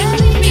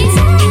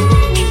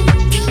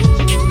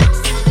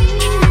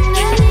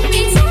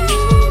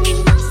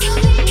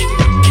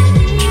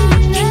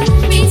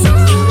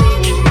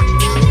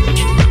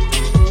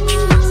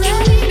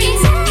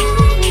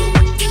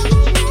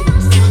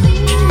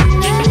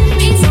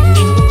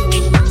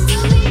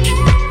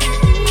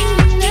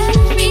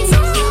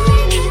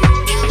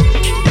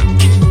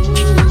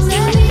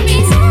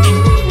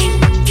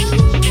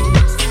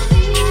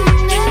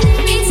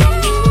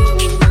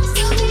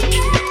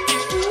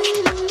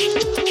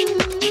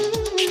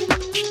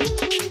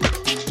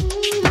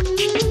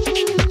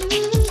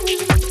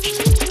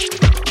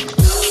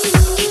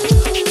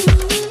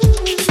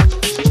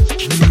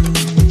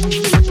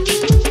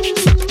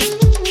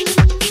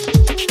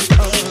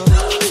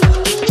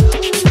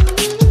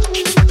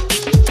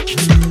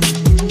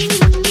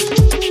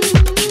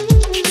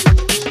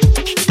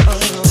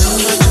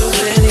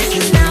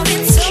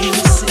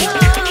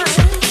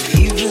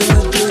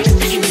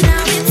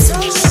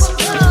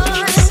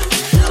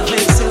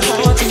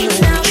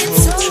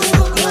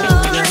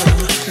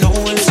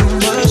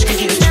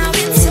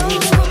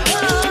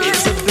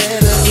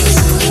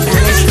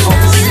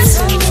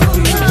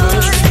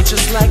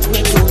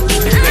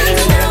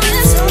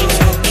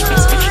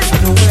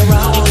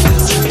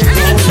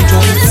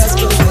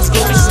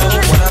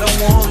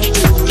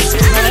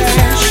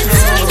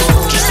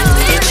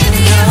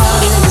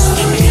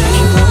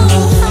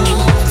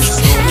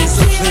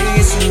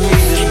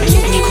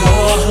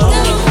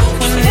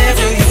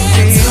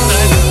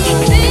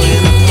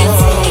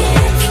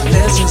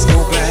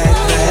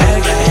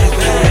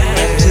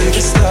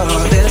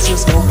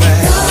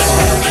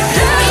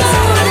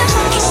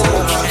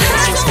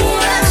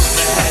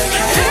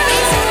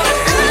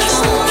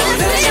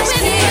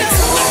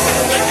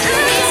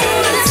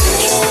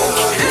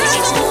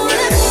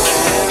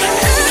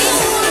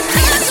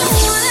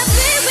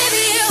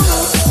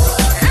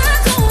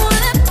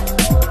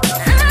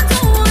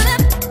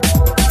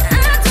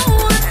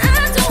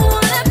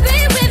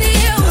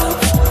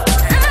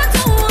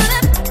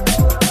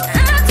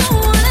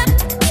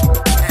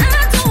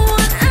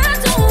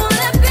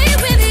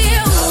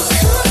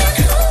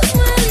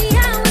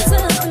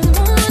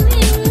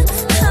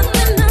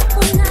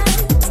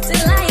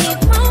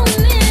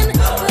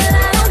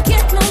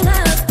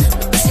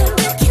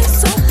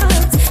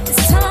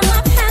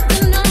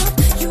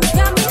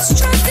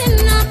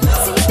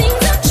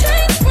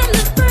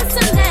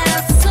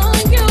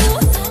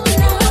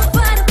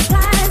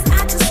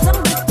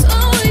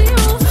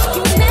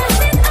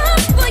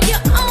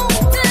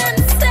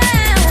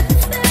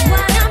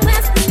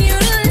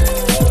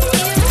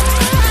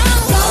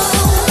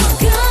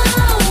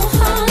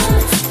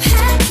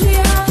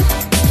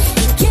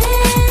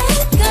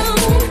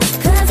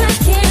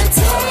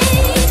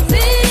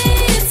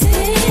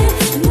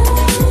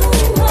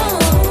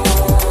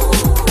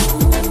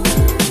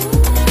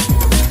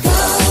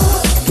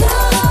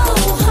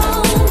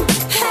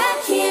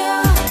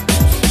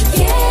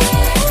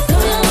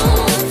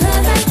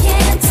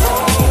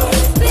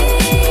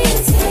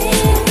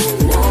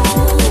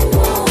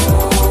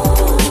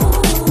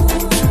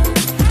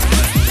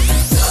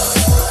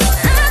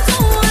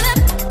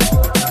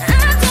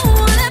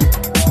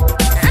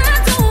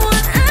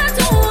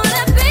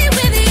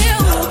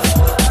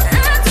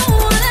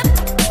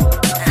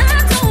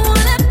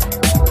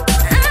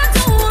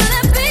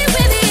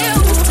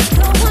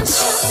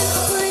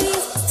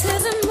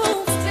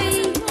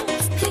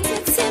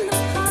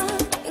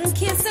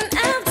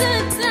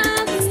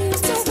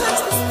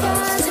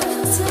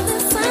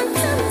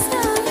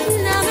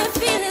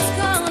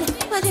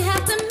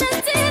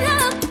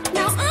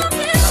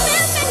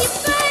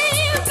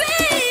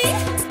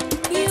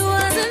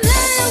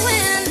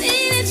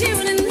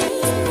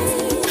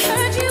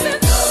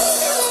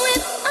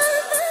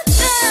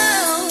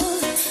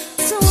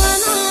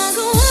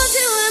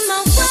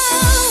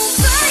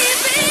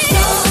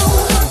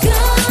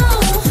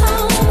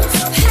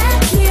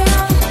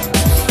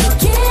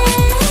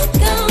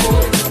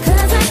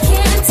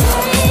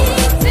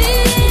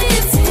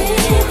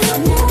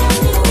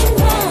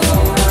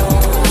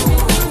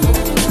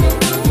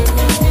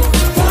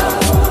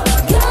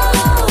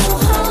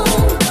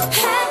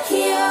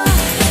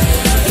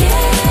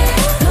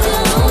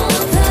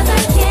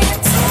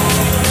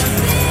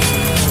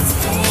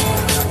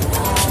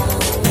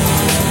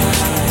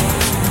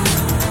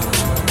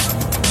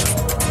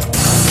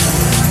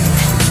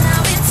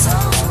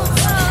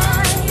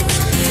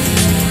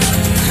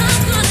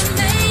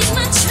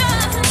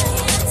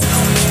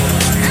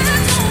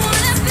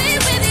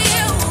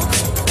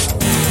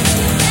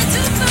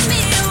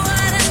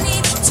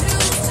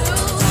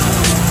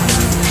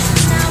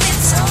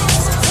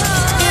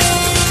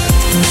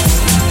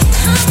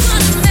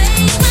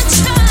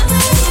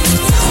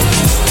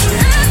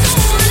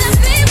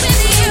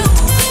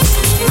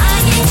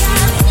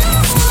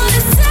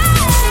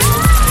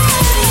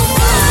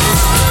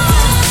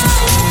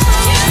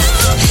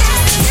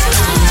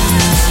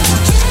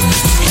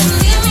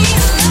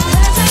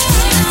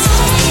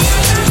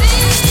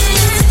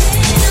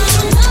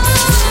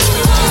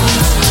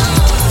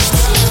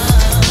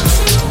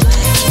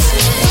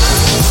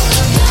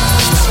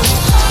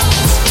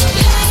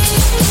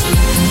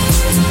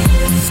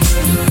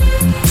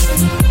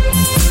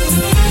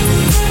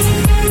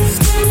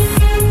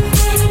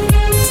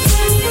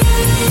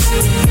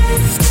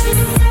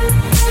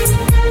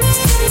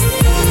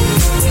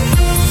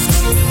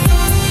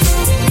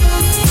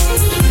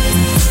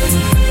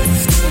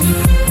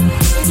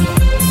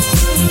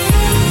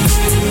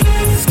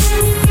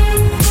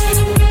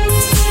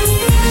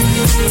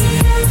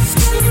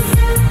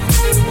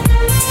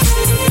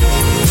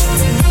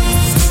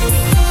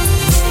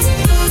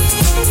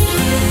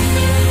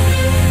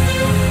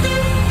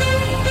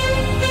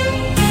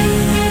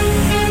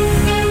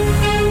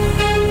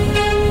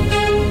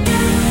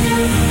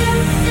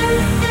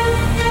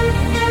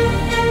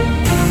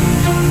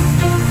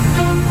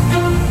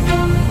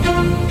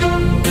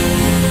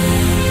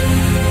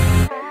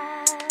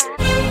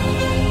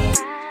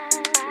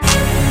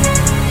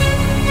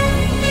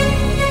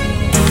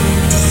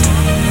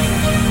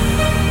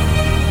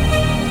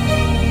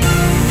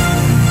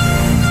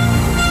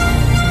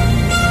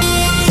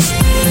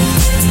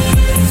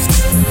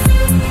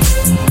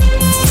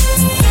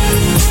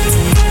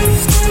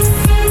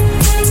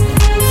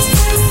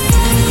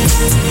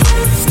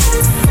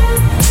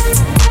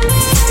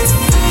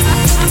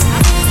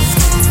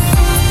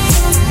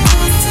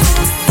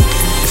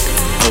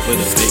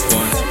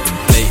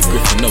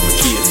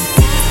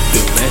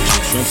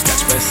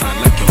 sound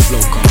like your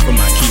flow come from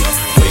IKEA.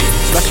 Wait,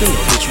 splashing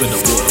your bitch with the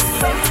water.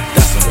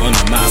 That's some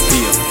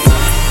onomatopoeia.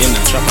 In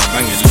the trap, I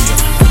bang a Leah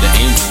with the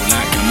angel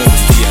like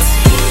Cameron Diaz.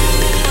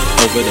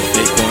 Over the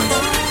big ones,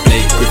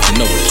 Blake Griffin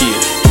over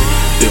Kias.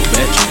 Bill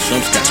Bedrooms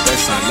from scratch, that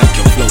sound like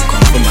your flow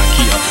come from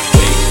IKEA.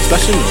 Wait,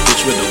 splashing your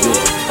bitch with the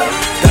water.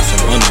 That's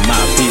some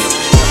onomatopoeia.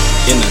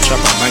 In the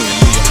trap, I bang a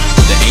Leah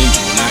with the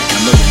angel like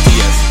Cameron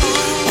Diaz.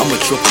 I'ma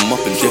chop 'em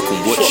up and deck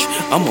and watch.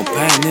 I'm a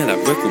pioneer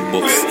like record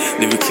box.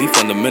 Lyrically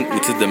fundamental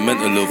to the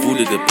mental of all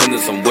the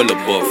dependence I'm well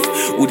above.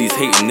 All these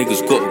hating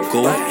niggas gotta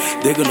go.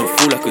 They're gonna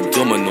fall like a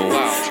domino.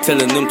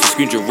 Telling them to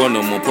screen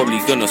Geronimo. Probably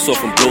gonna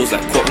soften blows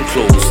like cotton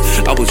clothes.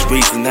 I was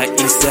raised in that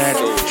east side.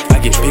 I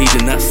get paid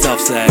in that south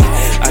side.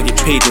 I get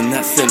paid in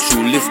that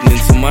central. Listening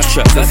to my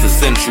tracks, that's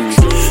essential.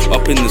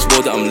 Up in this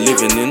world that I'm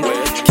living in.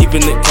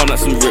 Keeping it calm like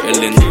some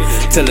Ritalin.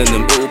 Telling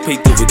them it'll pay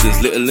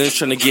dividends. Little Lynch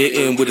trying to get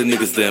in with the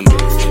niggas them.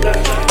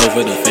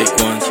 Over the fake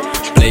ones,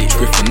 Blake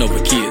Griffin over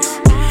Kias.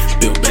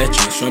 Bill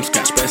Bedrooms from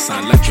scratch, best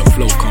sound like your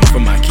flow come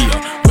from IKEA.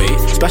 Wait,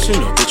 splashing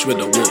your bitch with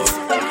the water.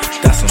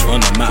 That's some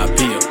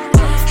onomatopoeia.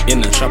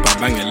 In the trap, I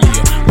bang a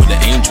Leah with the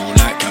angel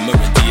like Cameron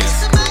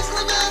Diaz.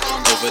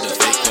 Over the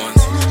fake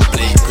ones,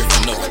 Blake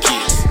Griffin over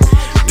Kias.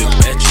 Bill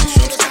Bedrooms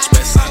from scratch,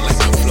 best sound like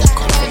your flow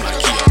come from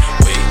IKEA.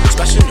 Wait,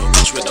 splashing your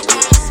bitch with the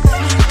water.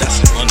 That's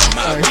some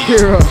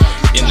onomatopoeia.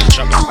 In the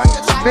trap, I bang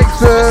a Leah. Mix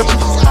them.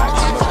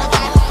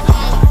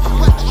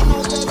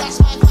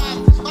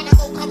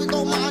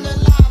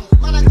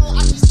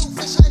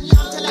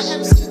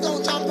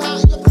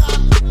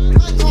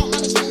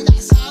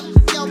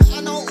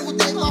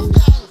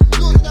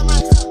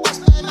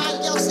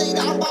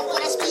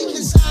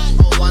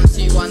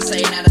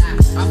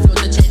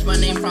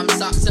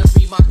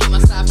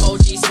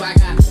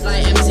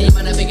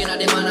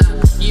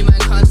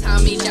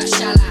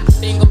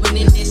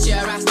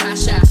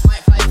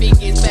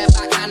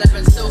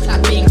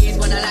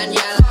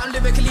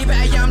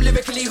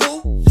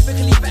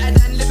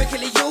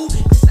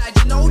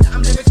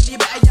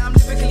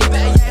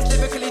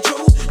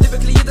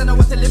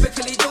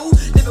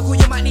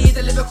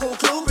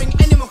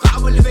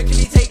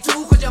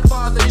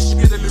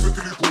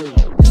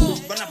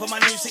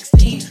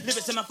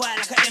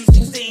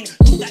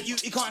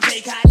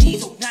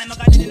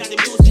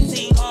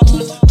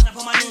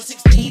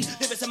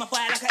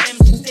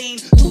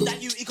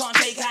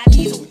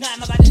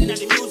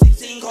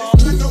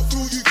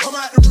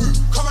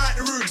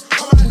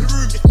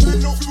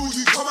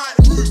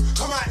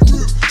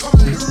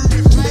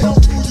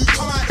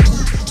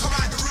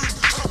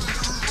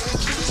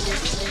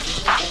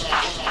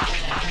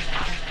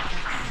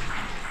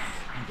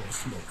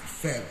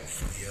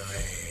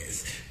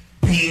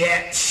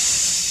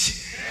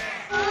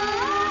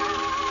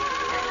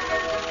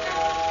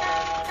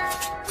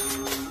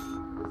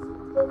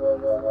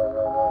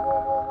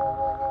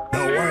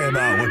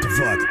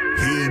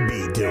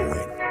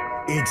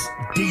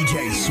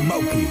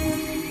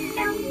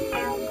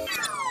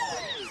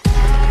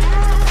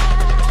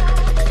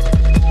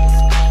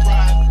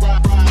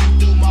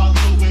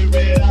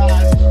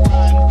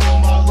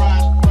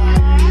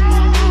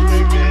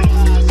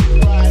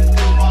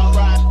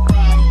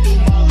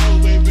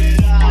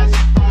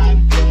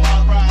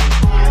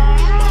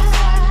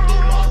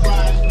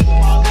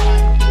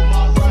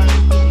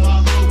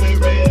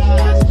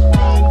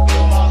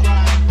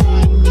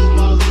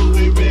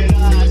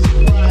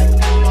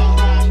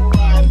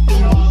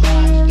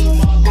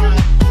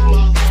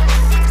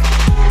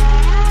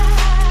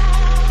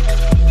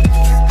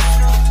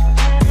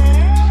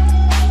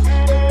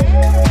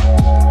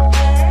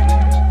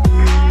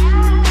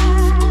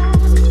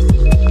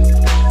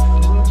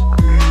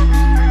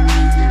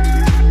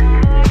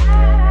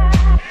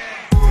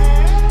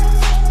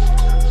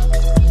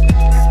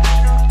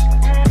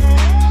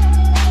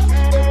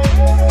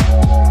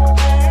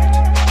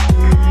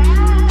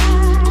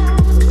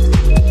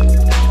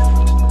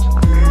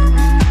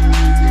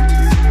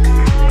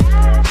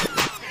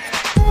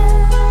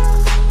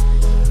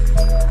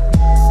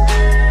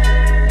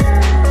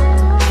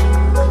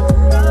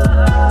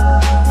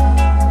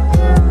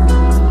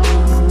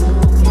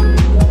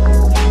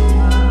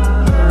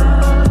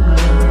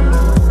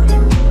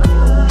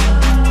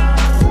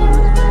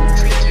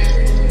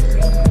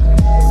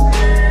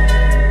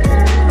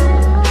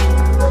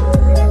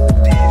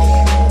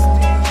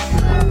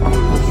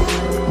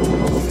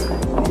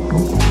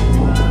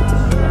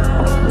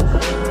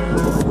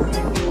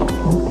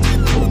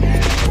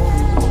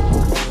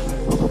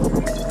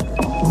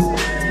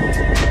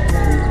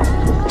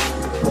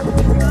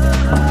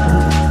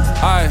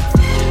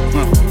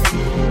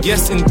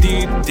 Yes,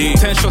 indeed.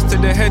 10 shots to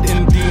the head,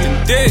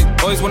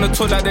 indeed. Always wanna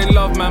talk like they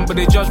love, man, but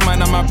they judge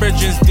mine and my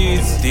brethren's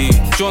deeds.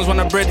 Jones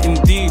wanna bread,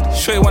 indeed.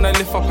 Sure wanna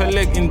lift up her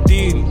leg,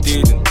 indeed.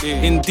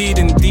 Indeed.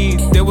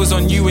 They was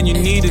on you when you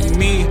needed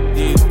me.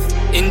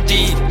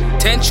 Indeed.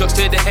 10 shots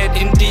to the head,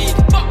 indeed.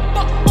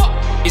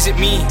 Is it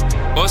me?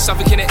 Or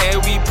something in the air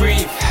we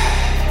breathe?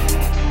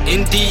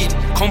 Indeed.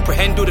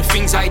 Comprehend all the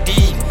things I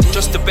did.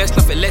 Just the best,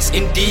 nothing less,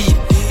 indeed.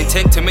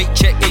 Intent to make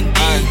check,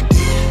 indeed.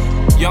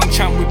 Young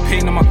champ with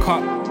pain in my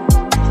cup.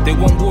 They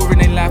want war in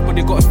their life, but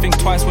they gotta think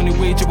twice when they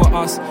wage it with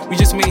us. We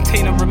just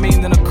maintain and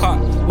remain in the cut.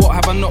 What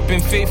have I not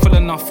been faithful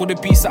enough? For the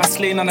beasts that I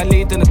slain and I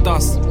laid in the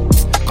dust.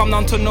 Come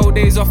down to no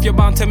days off, you're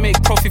bound to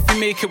make profit if you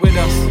make it with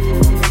us.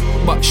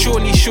 But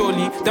surely,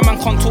 the man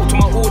can't talk to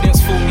my audience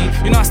for me.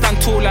 You know I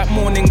stand tall like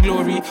morning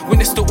glory.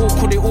 Witness the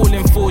awkward, they all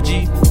in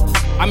 4G.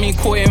 I mean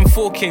caught it in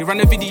 4K. Ran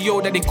a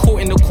video that they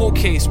caught in the court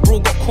case. Bro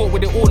got caught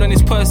with it all on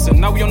his person.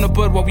 Now we on the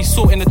bird while we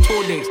sort in the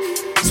tour days.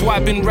 That's why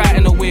I've been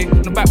writing away.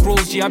 On the back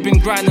roads, G, I've been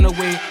grinding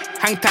away.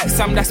 Hang tight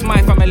Sam, that's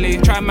my family.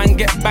 Try man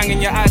get bang in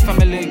your eye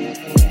family.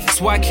 That's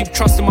why I keep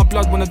trusting my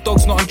blood. When the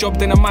dog's not on job,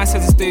 then the man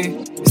says it's day.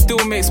 It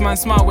still makes man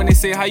smile when they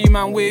say how you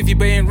man wavy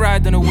but ain't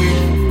riding away.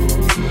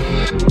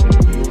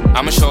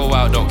 I'ma show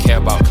out, don't care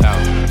about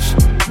cloud.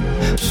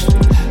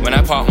 When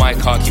I park my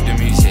car, keep the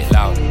music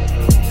loud.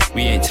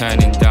 We ain't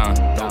turning down.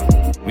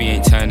 We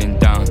ain't turning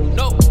down.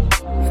 No.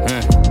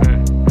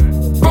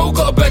 Bro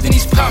got a bird in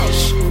his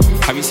pouch.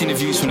 Have you seen the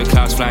views from the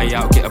clouds flying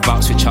out? Get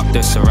about, switch up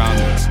the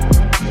surroundings.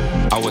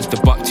 I was the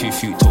buck 2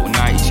 feet tall,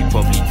 90s, you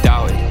probably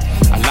doubted.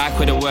 I like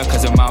where the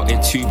workers are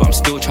mounted too, but I'm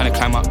still trying to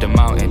climb up the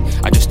mountain.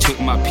 I just took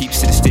my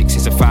peeps to the sticks,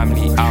 it's a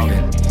family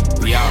outing.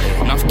 We out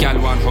here. Enough gal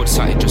one hold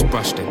something, just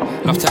brush them.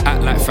 Love to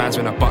act like fans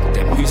when I buck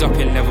them. Who's up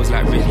in levels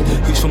like really?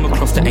 Who's from a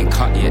cloth that ain't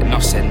cut yet?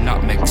 Enough said,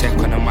 nutmeg tech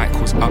when the mic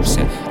cause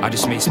upset. I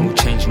just made small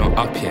change, not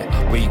up yet.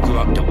 Where you grew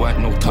up, there weren't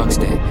no tugs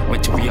there.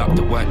 Went to re-up,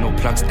 there weren't no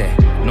plugs there.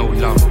 No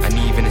love, and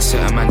even in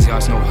certain man's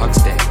yards, no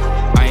hugs there.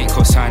 I ain't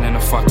co-signing a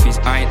fuck fees.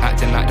 I ain't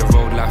acting like the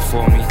road life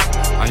for me.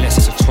 Unless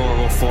it's a tour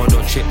or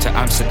 4-door trip to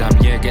Amsterdam,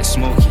 yeah, get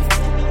smoky.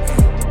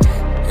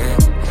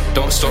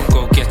 Don't stop,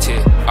 go get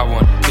it. I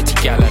want pretty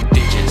gal and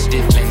digits.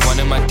 Diddling one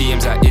of my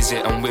DMs like, is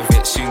it? I'm with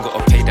it, soon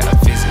gotta pay that a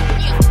visit.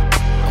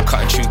 I'm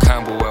cutting through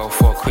Camberwell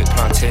for a quick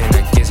plantain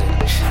and gizzard.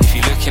 If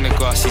you look in the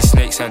grass, see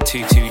snakes and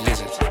two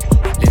lizards.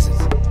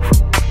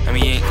 And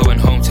we ain't going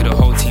home till the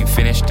whole team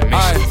finished the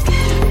mission.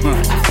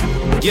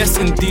 Yes,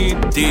 indeed.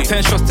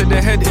 10 shots to the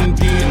head,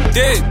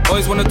 indeed.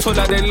 Always wanna talk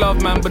like they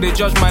love, man, but they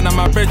judge mine and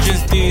my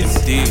brethren's deeds.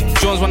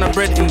 Jones wanna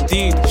bread,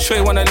 indeed.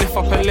 Shay wanna lift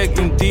up her leg,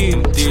 indeed.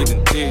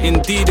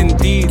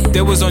 Indeed.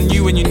 They was on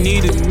you when you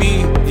needed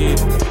me.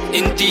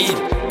 Indeed.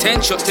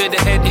 10 shots to the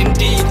head,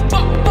 indeed.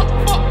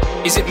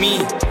 Is it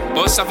me?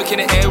 Or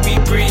suffocating the air we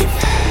breathe?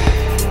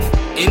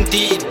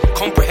 Indeed.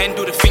 Comprehend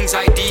all the things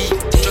I did.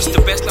 Just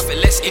the best, nothing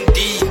less,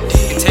 indeed.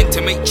 Intent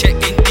to make check,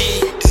 indeed.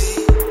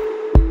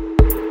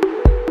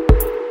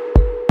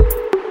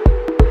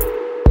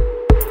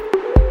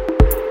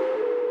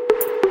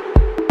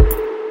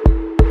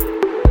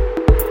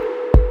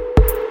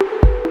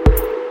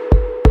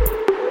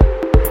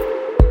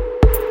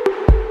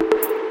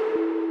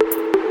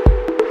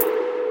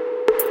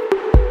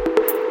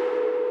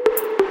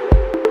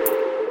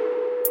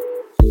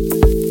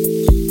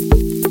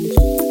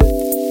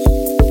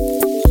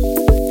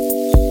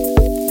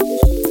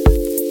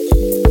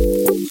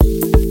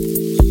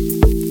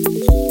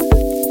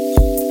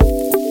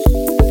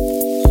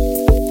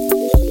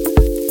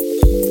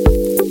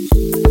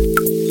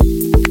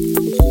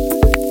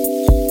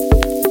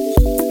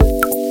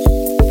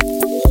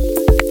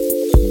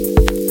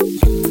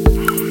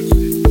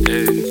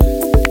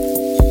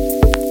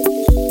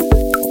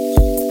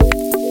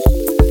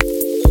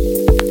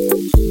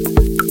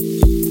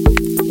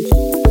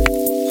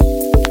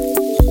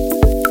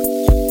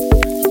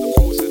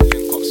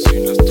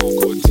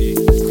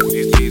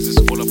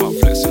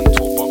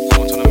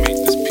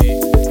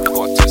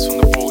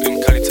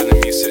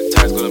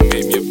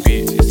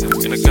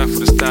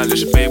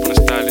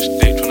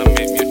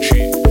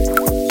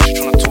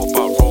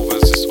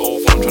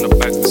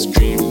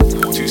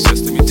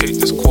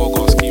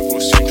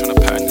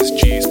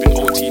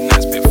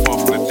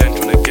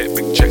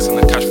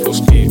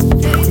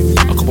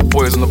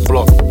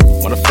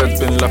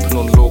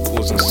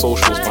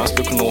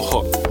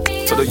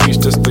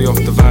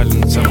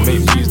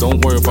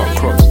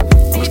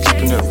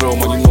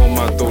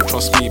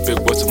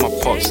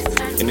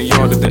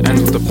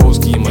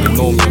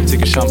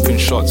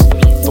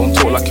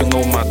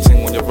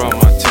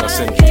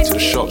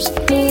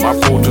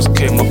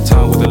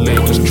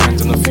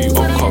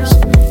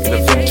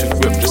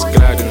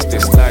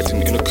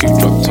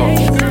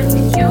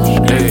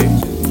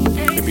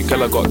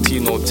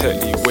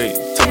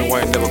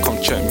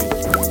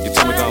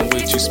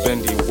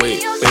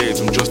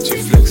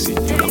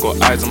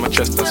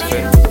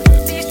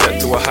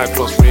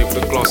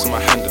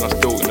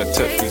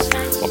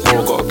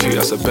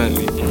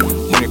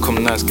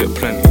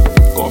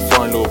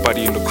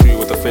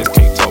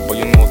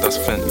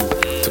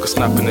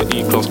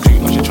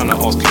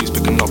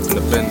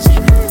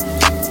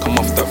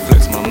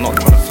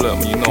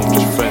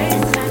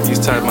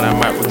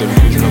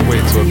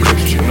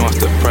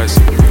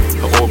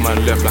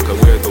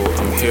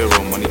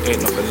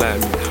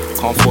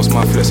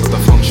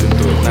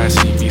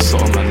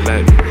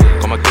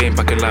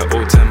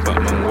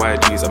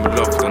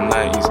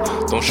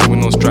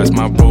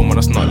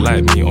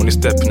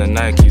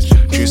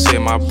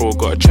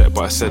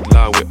 I said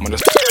lie with man.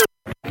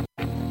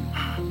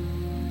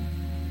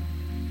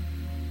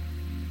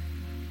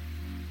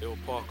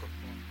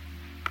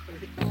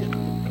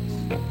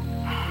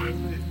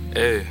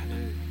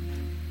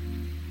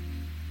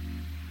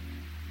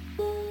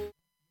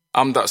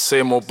 I'm that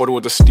same old body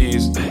with the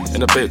steez.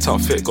 In a baked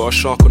outfit, got a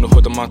shark on the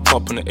hood of my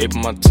top and the ape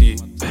on my tee.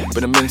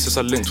 Been a minute since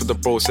I linked with the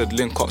bro, said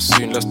link up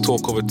soon, let's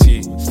talk over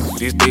tea.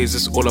 These days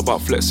it's all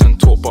about flex and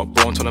talk, but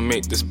bro, I'm tryna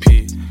make this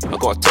pee. I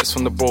got a text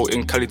from the bro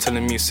in Cali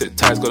telling me sit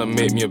tight's gonna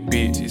make me a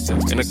beat.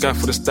 In a guy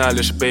for the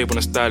stylish babe on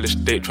a stylish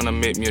date, tryna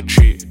make me a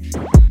treat.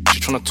 She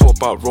tryna talk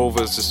about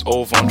rovers, it's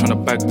over, I'm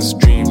tryna bag this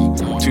dream.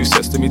 2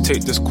 sets, let me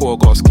take this call,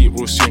 gotta ski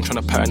real soon,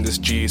 tryna pattern this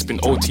G. It's been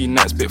OT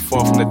nights, bit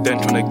far from the den,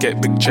 tryna get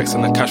big checks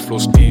and the cash flow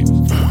speed.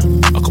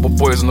 A couple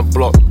boys on the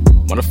block,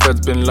 man, the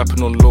feds been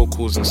lapping on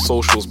locals and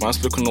socials, man,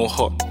 it's looking all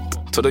hot.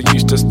 Tell the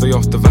youth to stay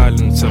off the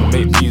violence and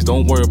make peace,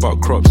 don't worry about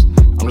crops.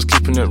 I'm just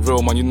keeping it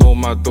real, man, you know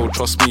my dough,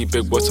 trust me,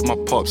 big words to my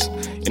pops.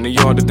 In the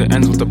yard at the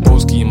ends with the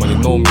broski, man, you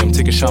know me, I'm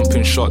taking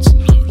champagne shots.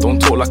 Don't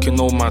talk like you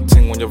know my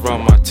ting, when you're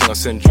around my ting, I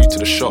send you to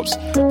the shops.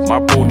 My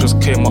bro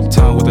just came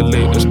uptown with the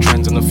latest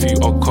trends and a few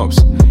odd cops.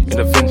 In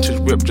a vintage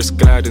whip, just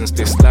gliding,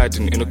 stay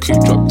sliding in a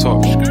coupe drop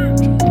top.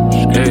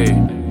 Hey,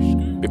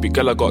 baby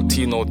girl, I got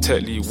Tino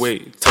Tetley,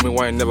 wait, tell me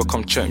why you never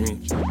come check me.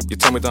 You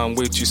tell me that I'm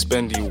way too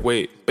spendy,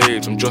 wait,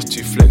 babes, I'm just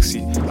too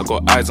flexy. I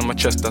got eyes on my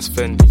chest, that's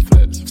Fendi.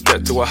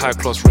 Step to a high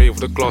class rave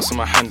with a glass in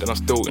my hand and I'm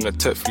still in a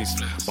tech fleece.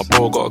 My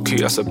bro got a coupe,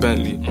 that's a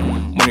Bentley.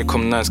 Money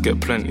come nice, get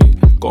plenty.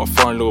 Got a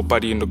foreign little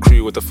baddie in the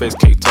crew with the face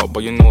caked up,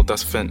 but you know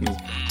that's Fenty.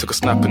 Took a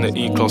snap in the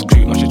E-class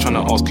coupe, now she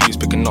tryna ask who's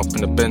picking up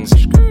in the Benz.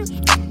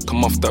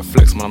 Come off that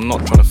flex, man, I'm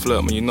not tryna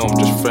flirt, man, you know I'm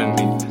just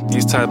friendly.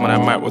 These times, man, I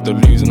might with the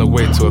losing the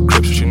way to a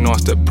crib, so she know I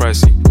step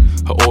pricey.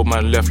 Her old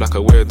man left like a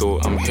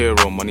weirdo, I'm a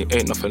hero, money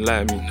ain't nothing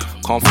like me.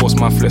 Can't force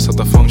my flex at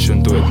the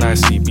function, do it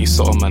nicely, be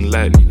subtle, man,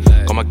 lightly.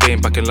 Got my game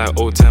back in like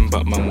 010,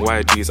 but man,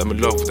 YGs, I'm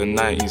in love with the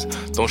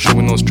 90s. Don't show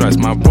me no stripes,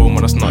 my bro,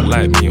 man, that's not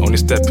like me, only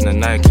step in the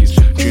Nikes.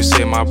 True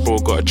say my bro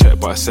got a check,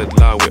 but I said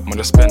lie with, man,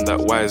 just spend that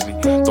wisely.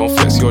 Don't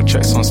flex your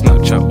checks on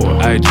Snapchat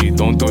or IG,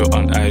 don't do it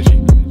on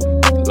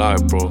IG. Lie,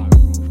 bro,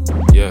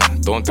 yeah,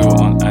 don't do it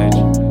on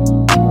IG.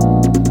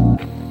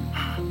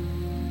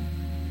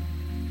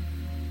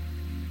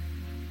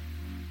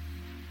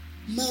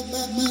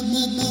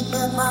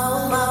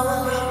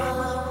 My